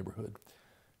 somewhere in that neighborhood.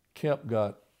 Kemp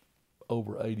got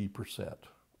over 80%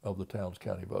 of the Towns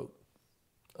County vote.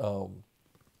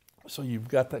 So you've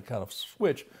got that kind of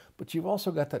switch, but you've also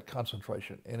got that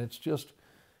concentration, and it's just,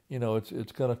 you know,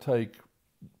 it's going to take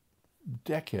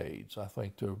decades, I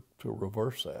think, to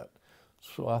reverse that.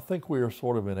 So I think we are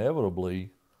sort of inevitably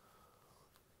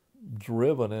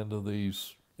driven into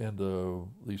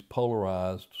these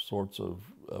polarized sorts of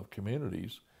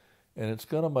communities, and it's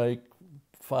going to make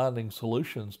finding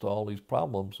solutions to all these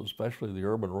problems, especially the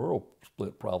urban-rural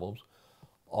split problems,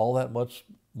 all that much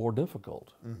more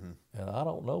difficult. Mm-hmm. And I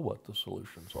don't know what the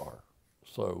solutions are.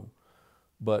 So,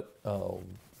 but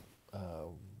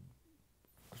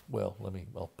well,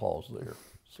 I'll pause there.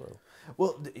 So,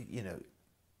 well, you know,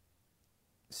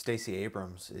 Stacey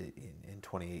Abrams in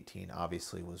 2018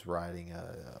 obviously was riding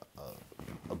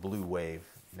a blue wave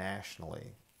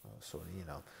nationally. So, you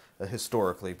know,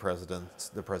 historically,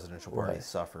 the presidential party right.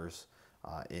 suffers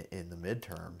in the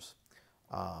midterms.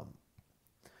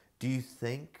 Do you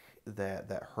think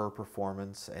that her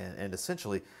performance and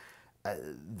essentially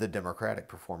the Democratic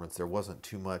performance, there wasn't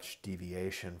too much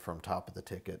deviation from top of the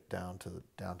ticket down to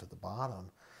the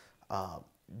bottom?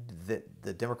 That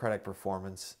the Democratic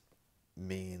performance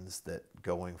means that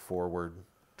going forward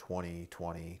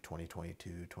 2020, 2022,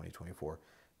 2024,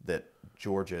 that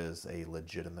Georgia is a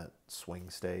legitimate swing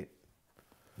state,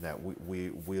 that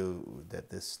that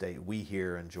this state, we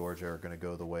here in Georgia, are going to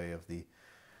go the way of the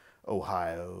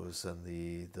Ohio's and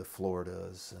the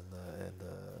Floridas and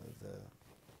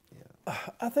the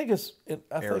I think it's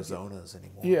Arizona's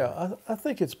anymore. Yeah, I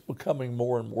think it's becoming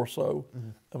more and more so.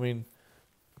 I mean,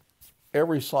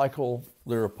 every cycle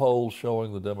there are polls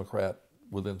showing the Democrat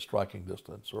within striking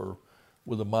distance or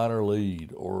with a minor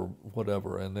lead or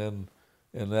whatever, and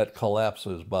that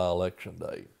collapses by election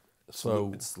day.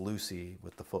 So It's Lucy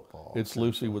with the football. it's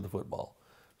Lucy with the football.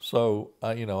 So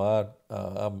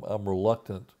I'm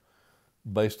reluctant,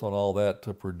 based on all that,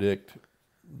 to predict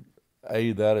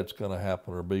A, that it's going to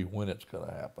happen, or B, when it's going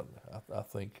to happen. I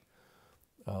think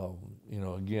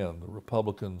again, the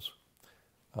Republicans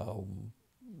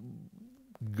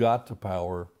got to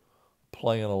power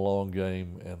playing a long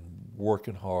game and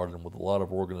working hard and with a lot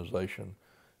of organization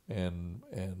and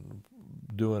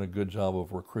doing a good job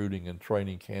of recruiting and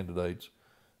training candidates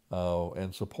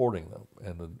and supporting them.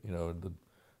 And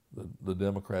the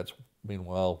Democrats,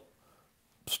 meanwhile,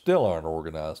 still aren't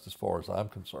organized as far as I'm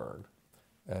concerned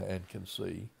and can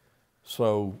see.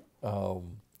 So,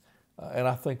 and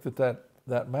I think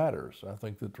that matters. I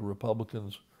think that the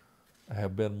Republicans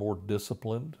have been more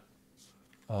disciplined.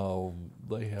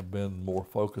 They have been more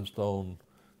focused on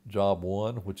job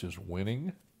one, which is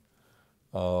winning,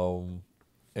 and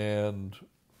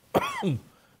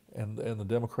and the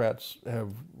Democrats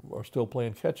are still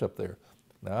playing catch up there.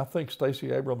 Now, I think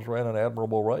Stacey Abrams ran an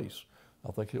admirable race.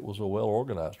 I think it was a well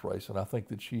organized race, and I think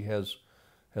that she has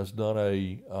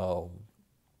done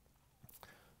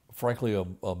frankly a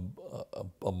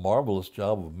marvelous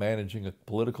job of managing a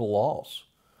political loss.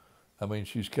 I mean,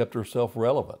 she's kept herself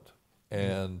relevant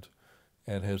and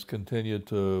has continued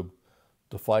to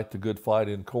fight the good fight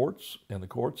in the courts,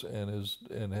 and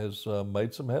has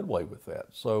made some headway with that.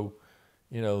 So,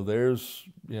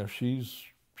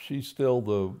 she's still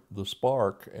the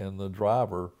spark and the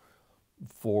driver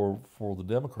for the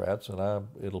Democrats, and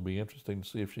it'll be interesting to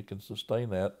see if she can sustain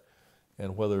that,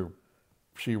 and whether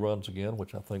she runs again,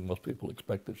 which I think most people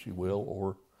expect that she will,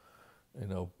 or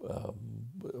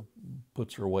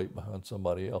puts her weight behind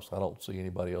somebody else. I don't see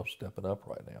anybody else stepping up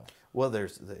right now. Well,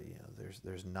 there's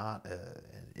not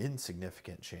an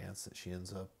insignificant chance that she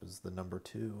ends up as the number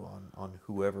 2 on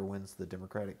whoever wins the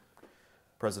Democratic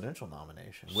presidential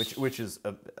nomination, which is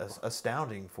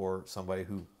astounding for somebody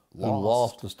who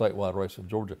lost the statewide race in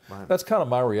Georgia. Right. That's kind of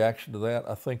my reaction to that.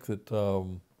 I think that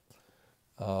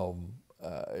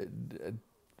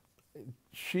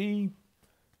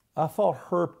I thought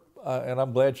her, and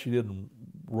I'm glad she didn't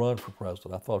run for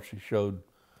president. I thought she showed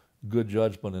good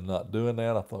judgment in not doing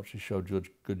that. I thought she showed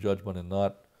good judgment in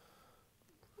not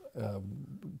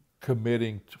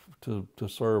committing to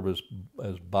serve as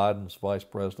Biden's vice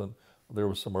president. There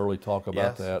was some early talk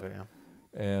about that, yeah.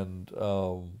 And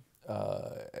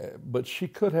but she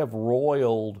could have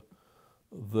roiled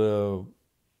the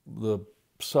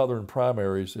Southern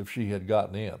primaries if she had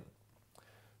gotten in.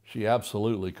 She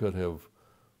absolutely could have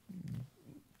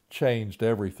changed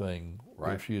everything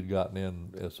if she had gotten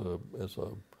in as a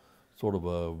sort of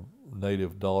a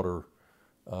native daughter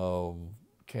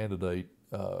candidate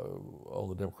on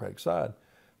the Democratic side.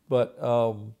 But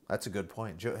that's a good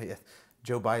point.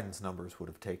 Joe Biden's numbers would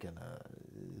have taken a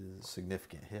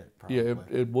significant hit. Probably. Yeah,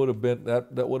 it would have been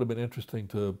that would have been interesting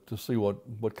to see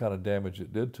what kind of damage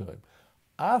it did to him.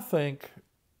 I think,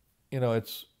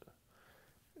 it's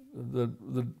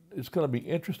going to be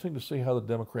interesting to see how the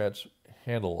Democrats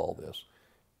handle all this.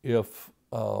 If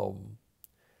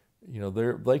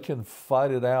they can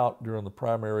fight it out during the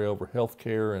primary over health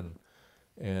care and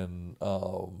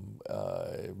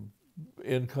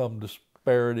income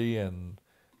disparity and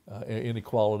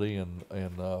inequality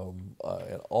and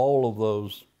all of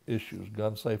those issues,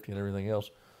 gun safety and everything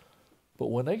else. But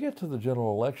when they get to the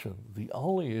general election, the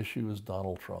only issue is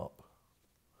Donald Trump.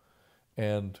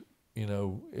 And,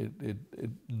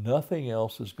 nothing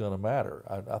else is going to matter.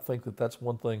 I think that that's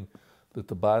one thing that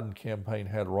the Biden campaign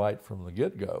had right from the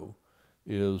get-go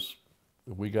is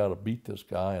we got to beat this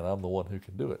guy, and I'm the one who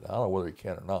can do it. I don't know whether he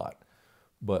can or not,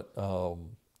 but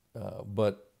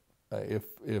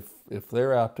if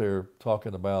they're out there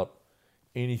talking about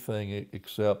anything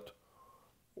except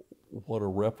what a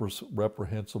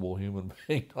reprehensible human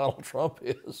being Donald Trump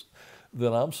is,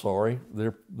 then I'm sorry,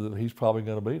 he's probably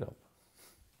going to beat them.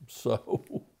 So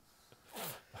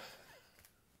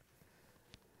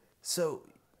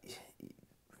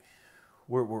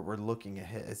we're looking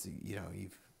ahead. As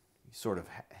you've sort of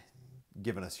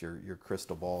given us your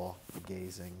crystal ball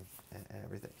gazing and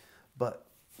everything, but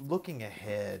looking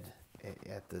ahead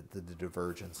at the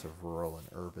divergence of rural and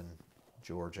urban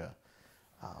Georgia,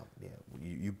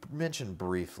 you mentioned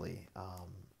briefly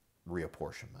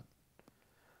reapportionment.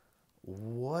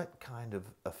 What kind of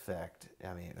effect?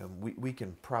 I mean, we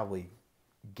can probably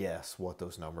guess what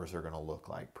those numbers are going to look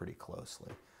like pretty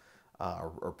closely,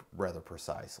 or rather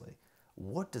precisely.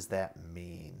 What does that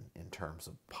mean in terms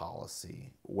of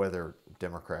policy, whether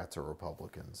Democrats or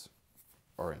Republicans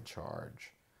are in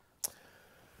charge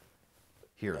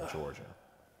here in Georgia?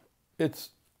 It's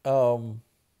I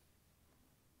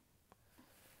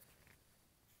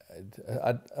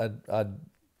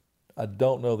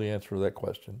don't know the answer to that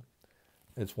question.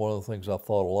 It's one of the things I've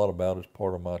thought a lot about as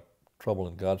part of my Trouble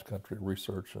in God's Country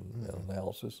research and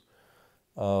analysis.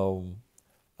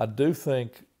 I do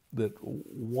think that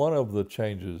one of the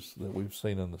changes that we've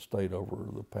seen in the state over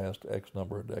the past X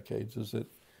number of decades is that,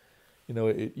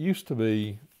 it used to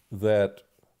be that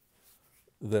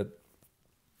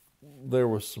there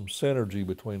was some synergy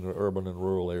between the urban and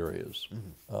rural areas,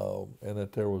 and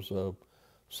that there was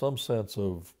some sense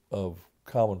of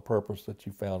common purpose that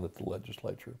you found at the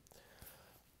legislature.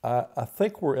 I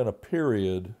think we're in a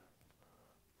period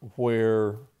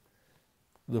where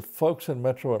the folks in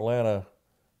Metro Atlanta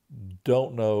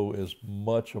don't know as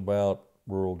much about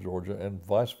rural Georgia and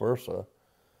vice versa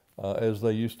as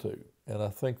they used to, and I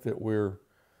think that we're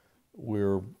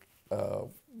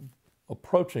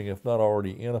approaching, if not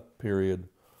already in a period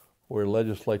where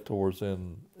legislators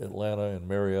in Atlanta and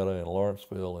Marietta and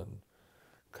Lawrenceville and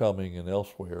Cumming and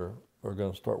elsewhere are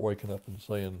going to start waking up and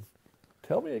saying,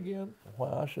 tell me again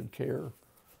why I should care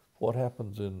what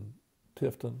happens in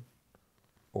Tifton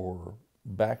or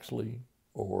Baxley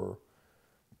or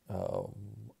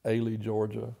Ailey,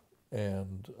 Georgia,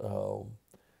 and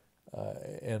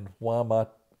why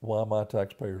my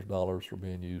taxpayers' dollars are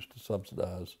being used to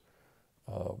subsidize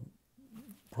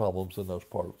problems in those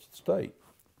parts of the state.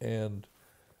 And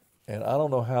I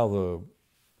don't know how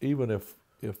even if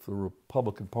the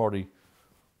Republican Party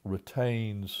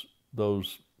retains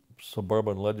those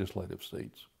suburban legislative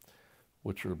seats,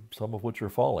 some of which are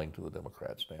falling to the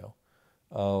Democrats now,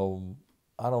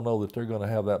 I don't know that they're going to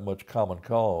have that much common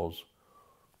cause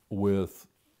with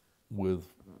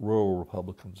rural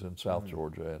Republicans in South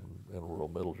Georgia and rural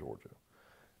Middle Georgia.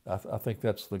 I think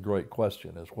that's the great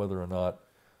question: is whether or not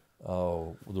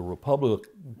the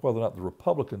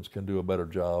Republicans can do a better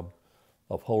job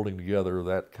of holding together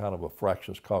that kind of a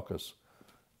fractious caucus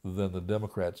than the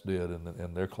Democrats did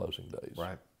in their closing days.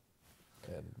 Right.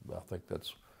 And I think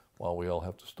that's why we all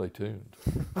have to stay tuned.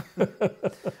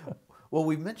 Well,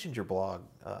 we've mentioned your blog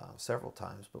several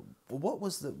times, but what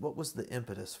was the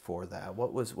impetus for that?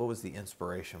 What was the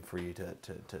inspiration for you to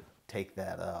take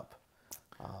that up?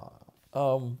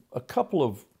 A couple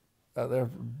of there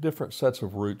are different sets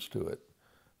of roots to it.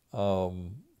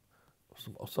 Some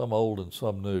old and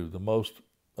some new. The most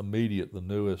immediate, the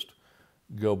newest,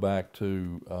 go back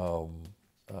to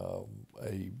a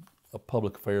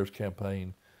public affairs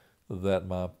campaign that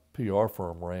my PR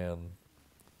firm ran,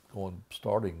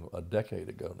 starting a decade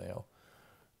ago now,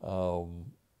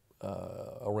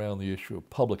 around the issue of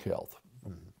public health.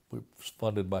 We were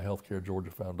funded by Healthcare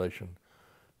Georgia Foundation.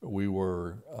 We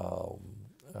were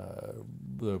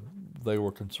they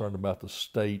were concerned about the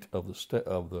state of the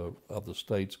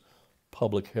state's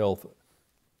public health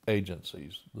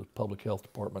agencies, the public health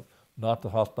department, not the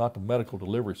medical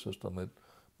delivery system that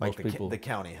Like most people, the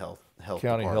county health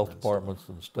departments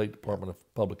and the state department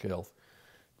of public health,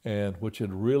 and which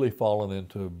had really fallen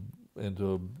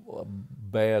into a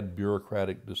bad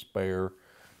bureaucratic despair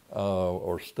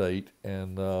or state,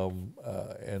 and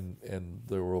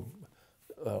there were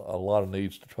a lot of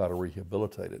needs to try to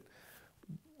rehabilitate it.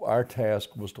 Our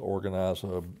task was to organize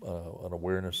an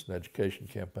awareness and education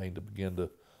campaign to begin to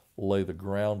lay the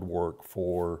groundwork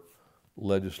for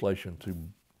legislation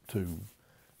to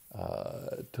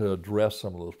address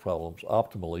some of those problems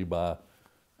optimally by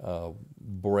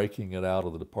breaking it out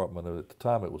of the department. At the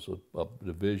time, it was a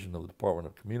division of the Department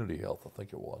of Community Health, I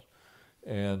think it was,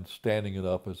 and standing it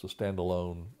up as a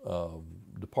standalone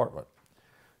department.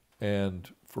 And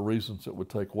for reasons that would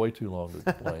take way too long to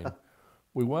explain,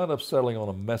 we wound up settling on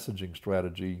a messaging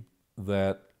strategy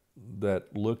that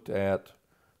looked at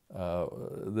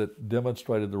that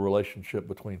demonstrated the relationship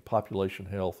between population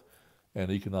health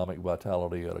and economic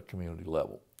vitality at a community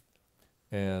level.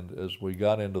 And as we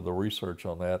got into the research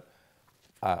on that,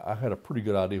 I had a pretty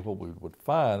good idea of what we would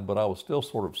find, but I was still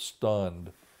sort of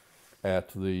stunned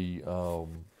at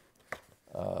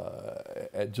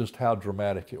at just how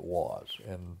dramatic it was.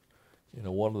 And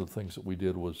one of the things that we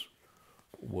did was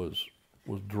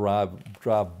drive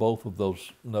both of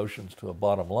those notions to a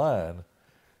bottom line,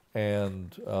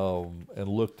 and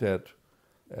looked at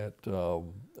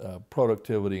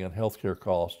productivity and healthcare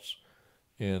costs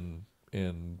in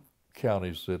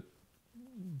counties that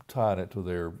tie it to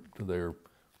their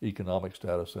economic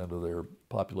status and to their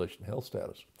population health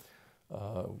status.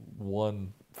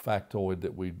 one factoid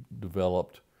that we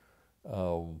developed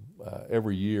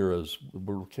every year as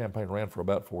the campaign ran for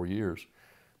about 4 years,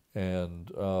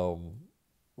 and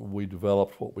we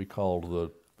developed what we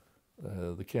called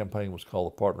the campaign was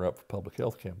called the Partner Up for Public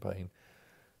Health campaign,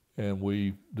 and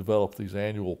we developed these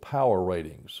annual power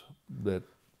ratings that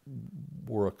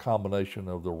were a combination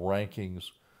of the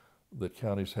rankings that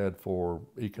counties had for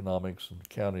economics and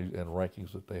counties and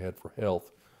rankings that they had for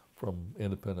health from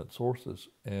independent sources.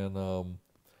 And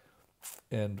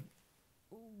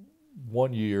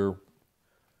one year,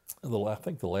 I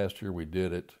think the last year we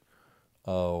did it,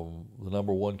 the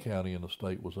number one county in the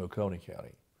state was Oconee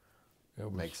County.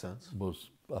 Makes sense.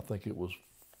 I think it was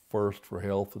first for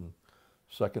health and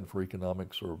second for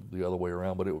economics, or the other way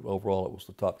around, but overall it was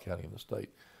the top county in the state.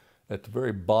 At the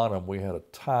very bottom, we had a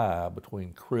tie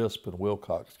between Crisp and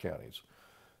Wilcox counties,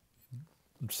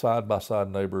 side-by-side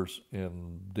neighbors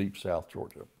in deep South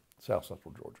Georgia, South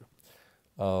Central Georgia.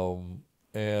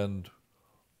 And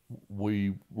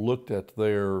we looked at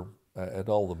at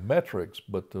all the metrics,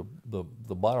 but the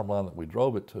bottom line that we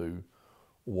drove it to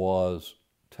was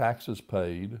taxes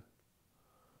paid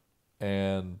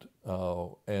and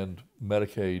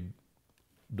Medicaid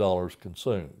dollars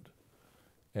consumed,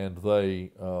 and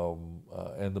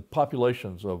and the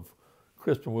populations of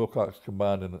Crisp and Wilcox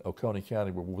combined in Oconee County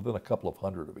were within a couple of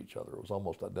hundred of each other. It was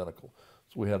almost identical,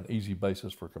 so we had an easy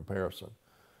basis for comparison.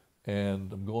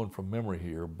 And I'm going from memory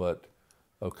here, but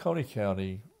Oconee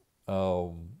County,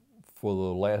 for the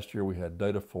last year we had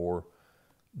data for,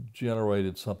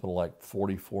 generated something like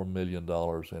 $44 million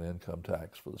in income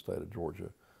tax for the state of Georgia,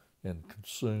 and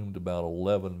consumed about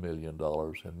 $11 million in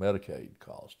Medicaid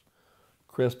cost.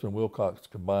 Crisp and Wilcox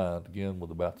combined, again with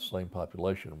about the same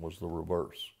population, was the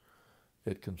reverse.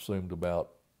 It consumed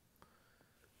about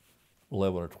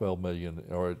 11 or 12 million,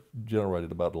 or it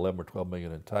generated about 11 or 12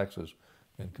 million in taxes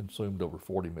and consumed over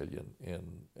 40 million in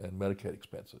Medicaid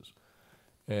expenses.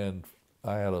 And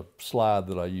I had a slide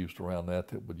that I used around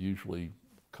that would usually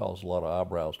cause a lot of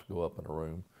eyebrows to go up in a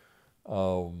room.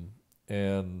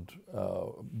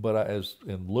 But as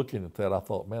in looking at that, I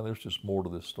thought, man, there's just more to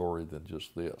this story than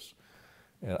just this.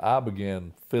 And I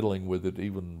began fiddling with it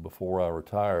even before I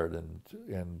retired, and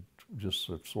just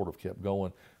sort of kept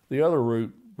going. The other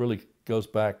route really goes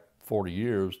back 40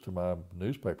 years to my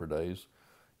newspaper days.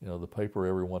 You know, the paper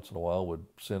every once in a while would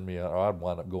send me out, or I'd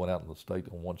wind up going out in the state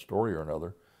on one story or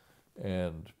another.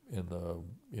 And in the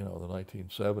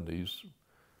 1970s,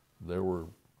 there were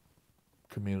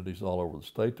communities all over the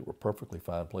state that were perfectly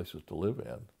fine places to live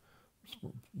in,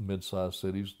 mid-sized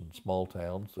cities and small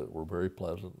towns that were very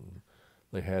pleasant, and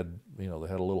they had a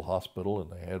little hospital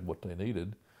and they had what they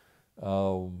needed.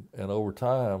 And over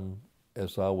time,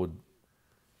 as I would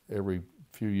every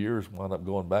few years wind up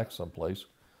going back someplace,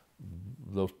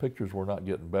 those pictures were not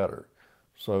getting better.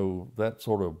 So that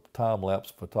sort of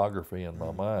time-lapse photography in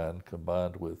my mind,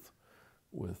 combined with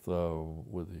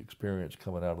the experience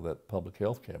coming out of that public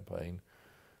health campaign,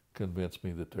 convinced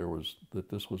me that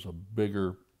this was a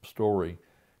bigger story,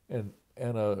 and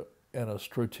a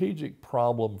strategic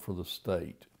problem for the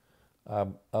state.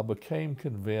 I became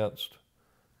convinced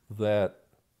that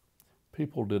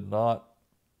people did not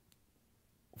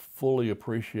fully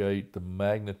appreciate the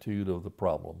magnitude of the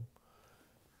problem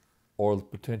or the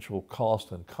potential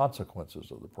cost and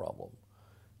consequences of the problem.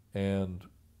 And,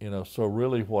 so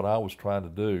really what I was trying to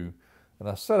do, and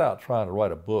I set out trying to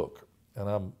write a book,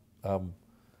 and I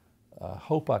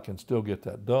hope I can still get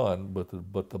that done,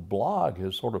 but the blog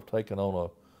has sort of taken on a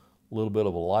little bit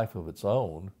of a life of its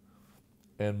own,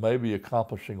 and maybe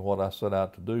accomplishing what I set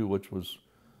out to do, which was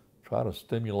try to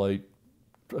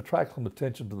attract some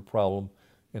attention to the problem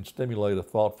and stimulate a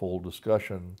thoughtful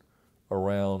discussion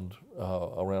around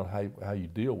how you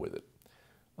deal with it.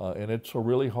 And it's a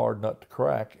really hard nut to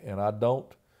crack, and I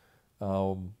don't,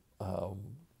 I'm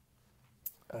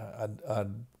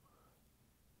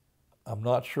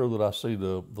not sure that I see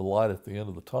the light at the end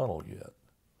of the tunnel yet.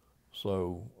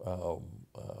 So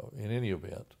in any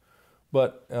event,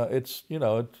 but it's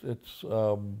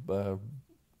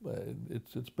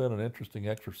been an interesting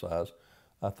exercise.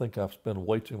 I think I've spent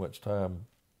way too much time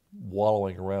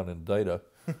wallowing around in data,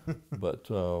 but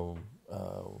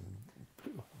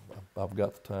I've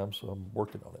got the time, so I'm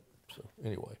working on it. So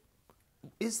anyway,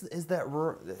 is that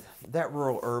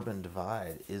rural urban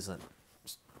divide isn't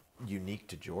unique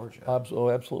to Georgia?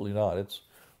 Absolutely not.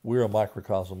 We're a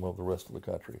microcosm of the rest of the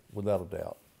country, without a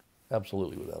doubt.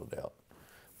 Absolutely, without a doubt.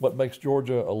 What makes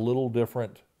Georgia a little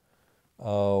different,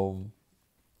 I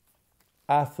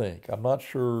think, I'm not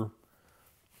sure,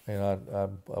 and I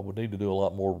would need to do a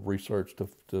lot more research to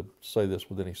say this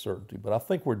with any certainty, but I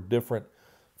think we're different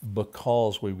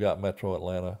because we've got Metro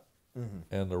Atlanta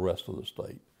and the rest of the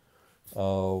state.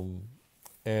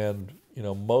 And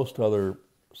most other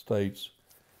states,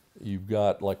 you've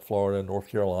got like Florida and North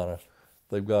Carolina,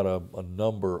 they've got a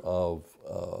number of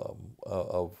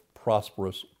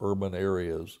prosperous urban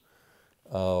areas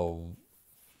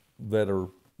that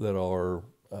are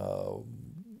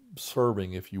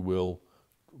serving, if you will,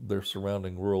 their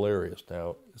surrounding rural areas.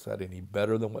 Now, is that any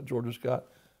better than what Georgia's got?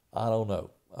 I don't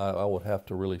know. I would have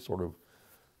to really sort of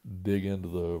dig into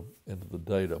the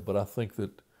data, but I think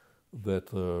that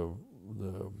the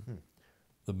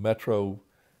Metro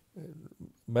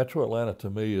Atlanta to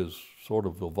me is sort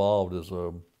of evolved as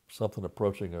something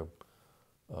approaching a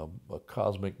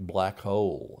cosmic black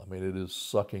hole. I mean, it is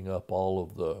sucking up all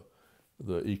of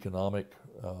the economic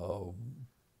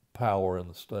power in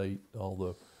the state,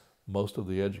 most of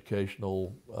the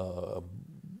educational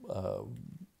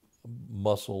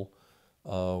muscle,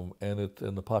 and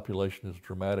the population is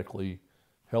dramatically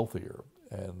healthier.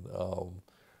 And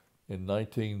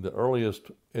the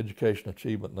earliest education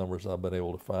achievement numbers I've been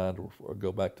able to find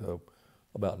go back to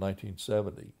about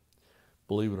 1970.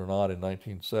 Believe it or not, in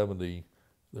 1970,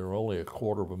 there were only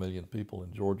 250,000 people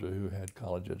in Georgia who had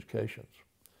college educations,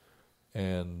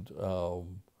 and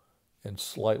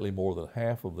slightly more than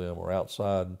half of them are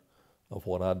outside of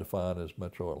what I define as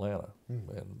Metro Atlanta,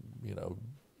 and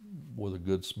with a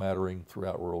good smattering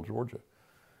throughout rural Georgia.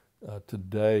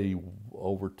 Today,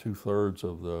 over 2/3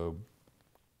 of the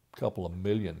couple of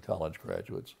million college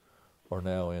graduates are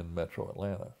now in Metro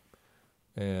Atlanta,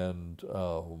 and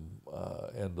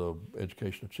the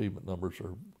education achievement numbers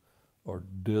are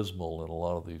dismal in a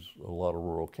lot of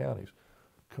rural counties.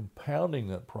 Compounding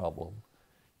that problem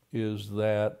is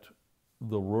that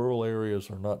the rural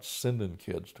areas are not sending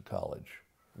kids to college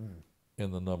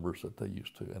in the numbers that they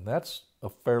used to, and that's a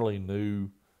fairly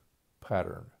new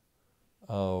pattern,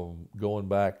 going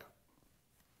back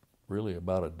really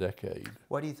about a decade.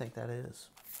 Why do you think that is?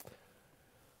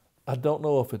 I don't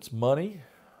know if it's money.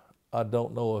 I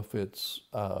don't know if it's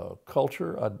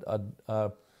culture.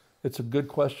 It's a good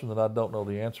question that I don't know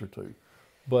the answer to.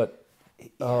 But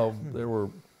there were,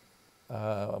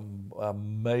 I'm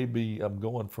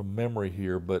going from memory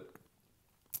here, but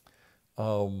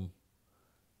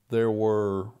there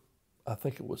were, I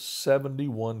think it was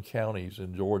 71 counties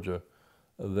in Georgia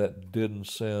that didn't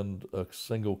send a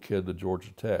single kid to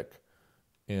Georgia Tech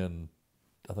in,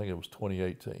 I think it was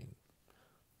 2018.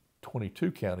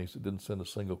 22 counties that didn't send a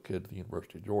single kid to the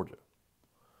University of Georgia.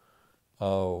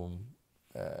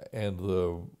 And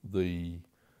the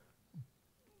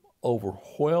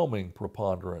overwhelming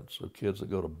preponderance of kids that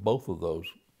go to both of those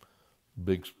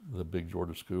big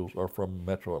Georgia schools are from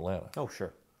Metro Atlanta. Oh,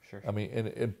 sure. I mean,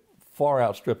 and far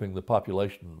outstripping the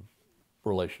population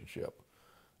relationship.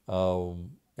 And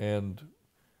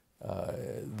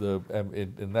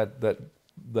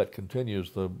that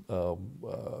continues. The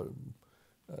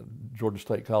Georgia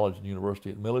State College and University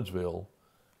at Milledgeville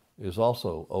is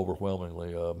also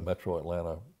overwhelmingly a Metro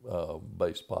Atlanta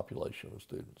based population of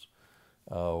students.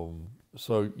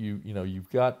 So you've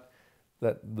got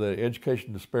that the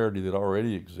education disparity that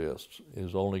already exists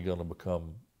is only going to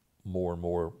become more and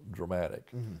more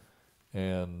dramatic.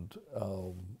 And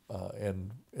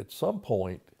at some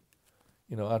point,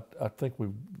 I think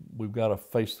we've got to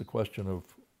face the question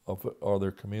of are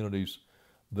there communities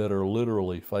that are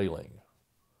literally failing?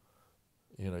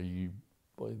 They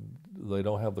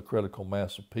don't have the critical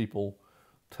mass of people,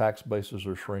 tax bases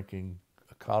are shrinking,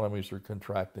 economies are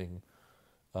contracting.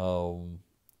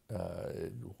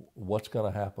 What's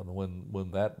going to happen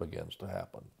when that begins to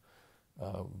happen?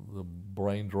 The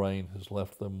brain drain has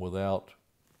left them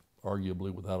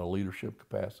arguably without a leadership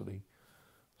capacity.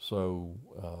 So,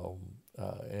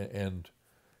 and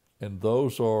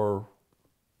those are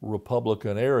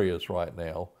Republican areas right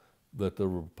now that the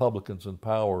Republicans in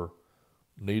power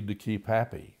need to keep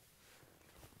happy.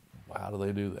 How do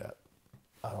they do that?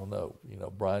 I don't know.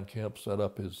 Brian Kemp set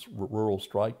up his rural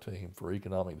strike team for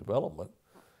economic development,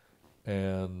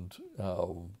 and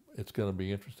it's going to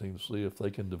be interesting to see if they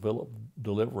can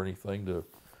deliver anything to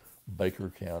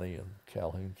Baker County and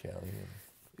Calhoun County and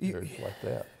areas like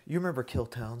that. You remember Kill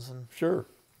Townsend? Sure.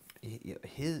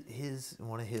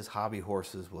 One of his hobby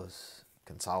horses was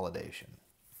consolidation,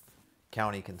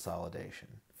 county consolidation,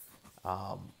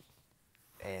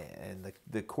 and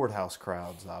the courthouse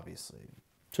crowds, obviously.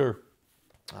 Sure.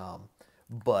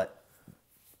 But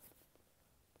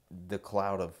the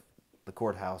cloud of the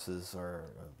courthouses are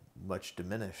much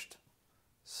diminished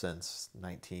since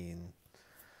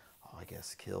I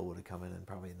guess Kill would have come in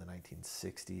probably in the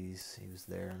 1960s. He was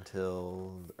there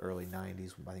until the early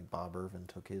 90s. I think Bob Irvin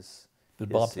took his Did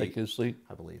Bob take his seat?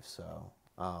 I believe so.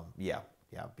 Yeah,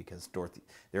 because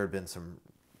there had been some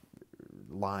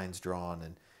lines drawn,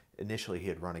 and initially he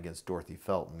had run against Dorothy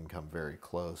Felton and come very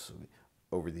close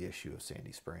over the issue of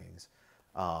Sandy Springs,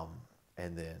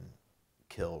 and then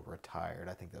Kill retired.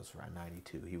 I think that was around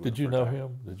 92. Did you know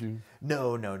him? Did you?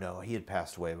 No. He had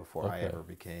passed away before I Okay. ever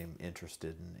became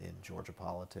interested in Georgia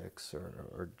politics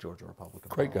or Georgia Republican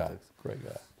Great politics. Great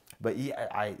guy. But yeah,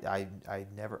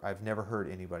 I've never heard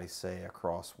anybody say a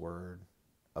cross word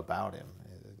about him.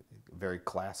 Very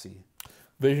classy,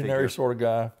 Visionary figure. sort of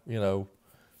guy,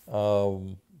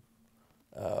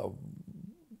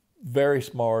 very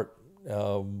smart,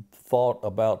 thought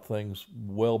about things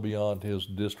well beyond his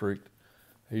district.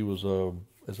 He was,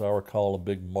 as I recall, a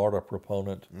big MARTA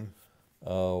proponent.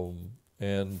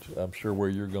 And I'm sure where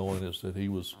you're going is that he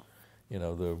was,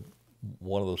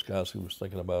 one of those guys who was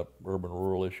thinking about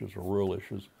urban-rural issues or rural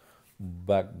issues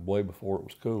back way before it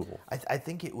was cool. I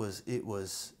think it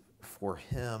was for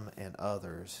him and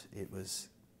others. It was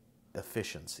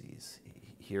efficiencies.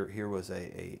 Here was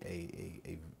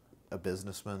a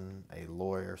businessman, a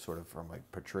lawyer, sort of from a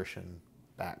patrician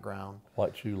background.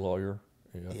 White shoe lawyer.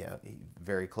 Yeah,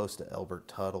 very close to Elbert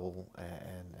Tuttle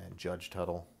and Judge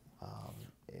Tuttle,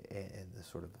 and the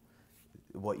sort of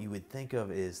what you would think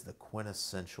of is the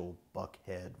quintessential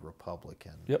buckhead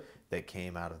Republican that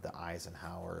came out of the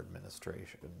Eisenhower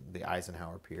administration, the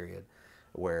Eisenhower period,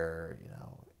 where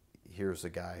here's a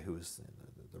guy who was in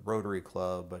the Rotary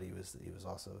Club, but he was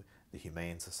also the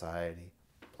Humane Society,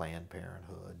 Planned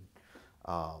Parenthood,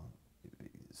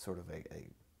 sort of a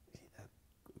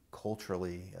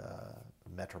culturally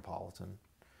metropolitan,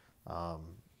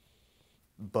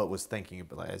 but was thinking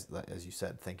about, as you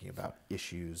said, thinking about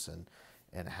issues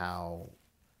and how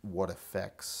what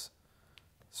affects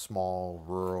small,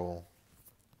 rural,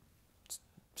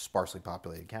 sparsely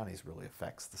populated counties really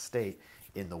affects the state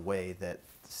in the way that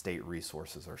state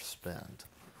resources are spent.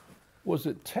 Was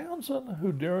it Townsend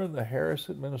who, during the Harris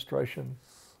administration,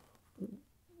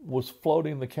 was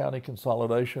floating the county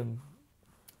consolidation?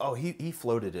 Oh, he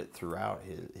floated it throughout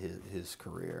his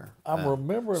career. I'm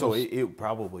remembering. So it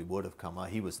probably would have come out.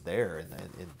 He was there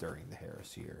during the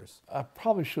Harris years. I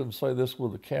probably shouldn't say this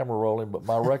with the camera rolling, but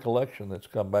my recollection that's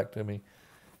come back to me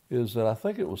is that I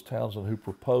think it was Townsend who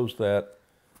proposed that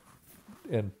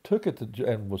and took it to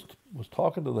and was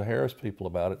talking to the Harris people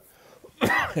about it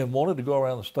and wanted to go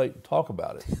around the state and talk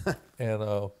about it.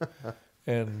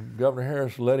 And Governor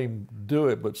Harris let him do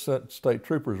it, but sent state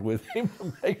troopers with him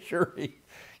to make sure he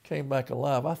came back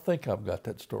alive. I think I've got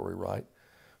that story right.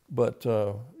 But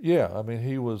yeah, I mean,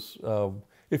 he was,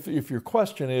 if your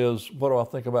question is, what do I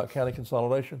think about county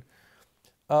consolidation?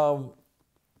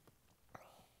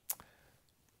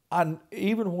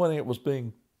 Even when it was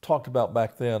being talked about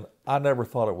back then, I never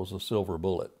thought it was a silver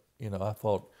bullet. I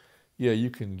thought, yeah,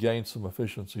 you can gain some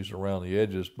efficiencies around the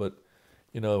edges, but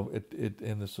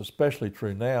and it's especially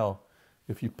true now,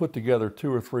 if you put together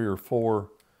 2 or 3 or 4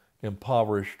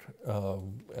 impoverished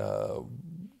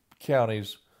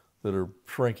counties that are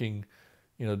shrinking,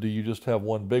 do you just have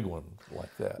one big one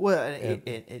like that? Well,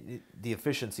 the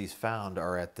efficiencies found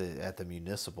are at the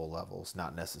municipal levels,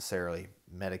 not necessarily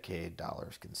Medicaid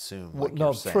dollars consumed. Like no,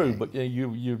 you're saying. True, but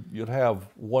you'd have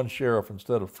one sheriff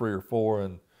instead of 3 or 4,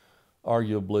 and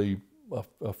arguably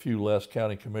a few less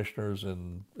county commissioners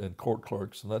and court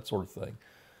clerks and that sort of thing.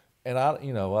 And I don't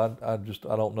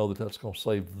know that that's going to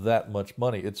save that much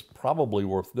money. It's probably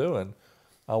worth doing.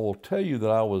 I will tell you that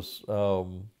I was a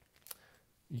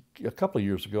couple of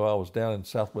years ago. I was down in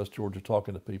Southwest Georgia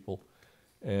talking to people,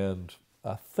 and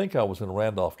I think I was in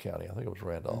Randolph County. I think it was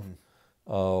Randolph,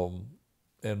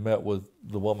 and met with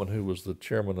the woman who was the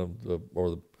chairman of the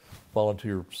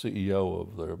volunteer CEO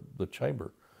of the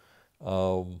chamber.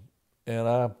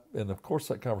 And of course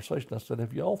that conversation, I said,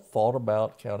 have y'all thought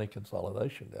about county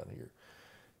consolidation down here?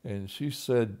 And she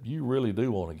said, you really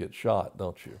do want to get shot,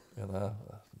 don't you? And no,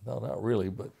 not really,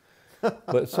 but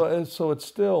so it's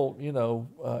still,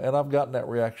 and I've gotten that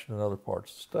reaction in other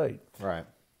parts of the state. Right.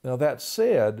 Now that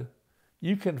said,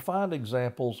 you can find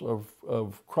examples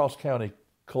of cross-county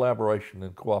collaboration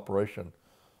and cooperation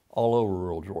all over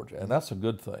rural Georgia, and that's a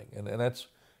good thing. And that's,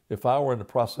 if I were in the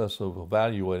process of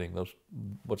evaluating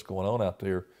what's going on out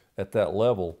there at that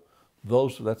level,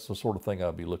 that's the sort of thing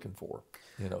I'd be looking for.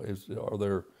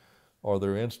 Are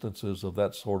there instances of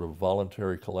that sort of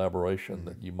voluntary collaboration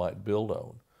that you might build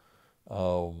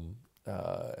on?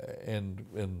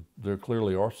 And there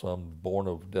clearly are some born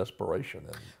of desperation.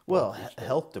 Well,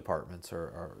 health departments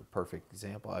are a perfect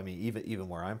example. I mean, even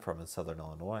where I'm from in Southern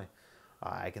Illinois,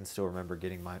 I can still remember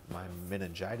getting my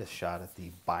meningitis shot at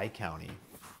the Bi-County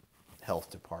health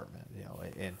department.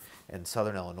 In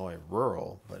Southern Illinois,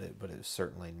 rural, but it was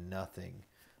certainly nothing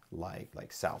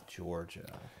like South Georgia.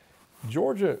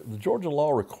 The Georgia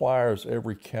law requires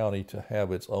every county to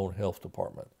have its own health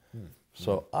department.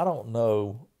 So I don't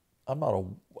know, I'm not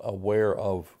aware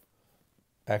of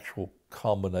actual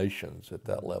combinations at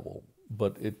that level,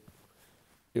 but it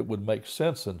would make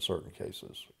sense in certain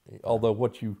cases. Although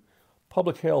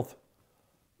public health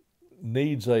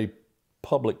needs a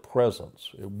public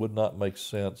presence. It would not make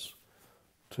sense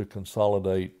to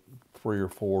consolidate 3 or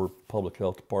 4 public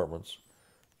health departments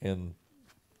in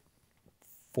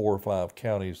 4 or 5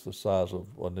 counties the size of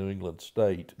a New England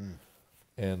state,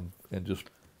 and just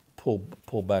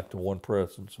pull back to one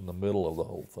presence in the middle of the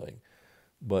whole thing.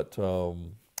 But or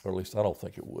at least I don't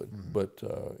think it would. But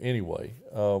anyway,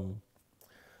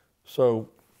 so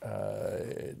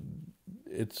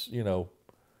it's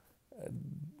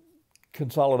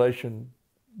consolidation.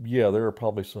 Yeah, there are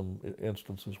probably some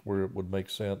instances where it would make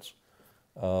sense.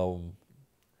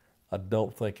 I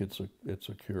don't think it's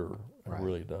a cure. I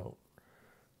really don't.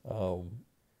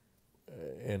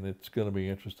 And it's going to be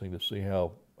interesting to see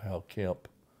how Kemp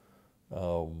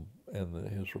and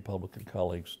his Republican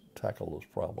colleagues tackle those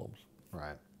problems.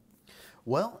 Right.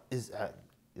 Well, is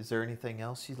there anything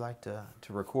else you'd like to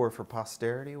record for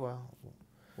posterity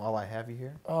while I have you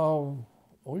here?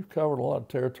 We've covered a lot of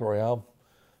territory.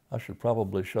 I should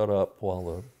probably shut up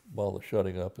while the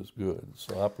shutting up is good.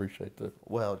 So I appreciate the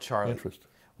Charlie, interest.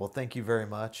 Well, thank you very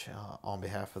much on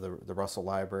behalf of the Russell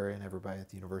Library and everybody at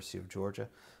the University of Georgia.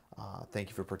 Thank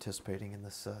you for participating in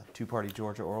this two-party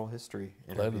Georgia oral history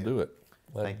interview. Glad to do it.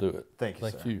 Thank you,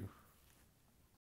 Thank sir. you.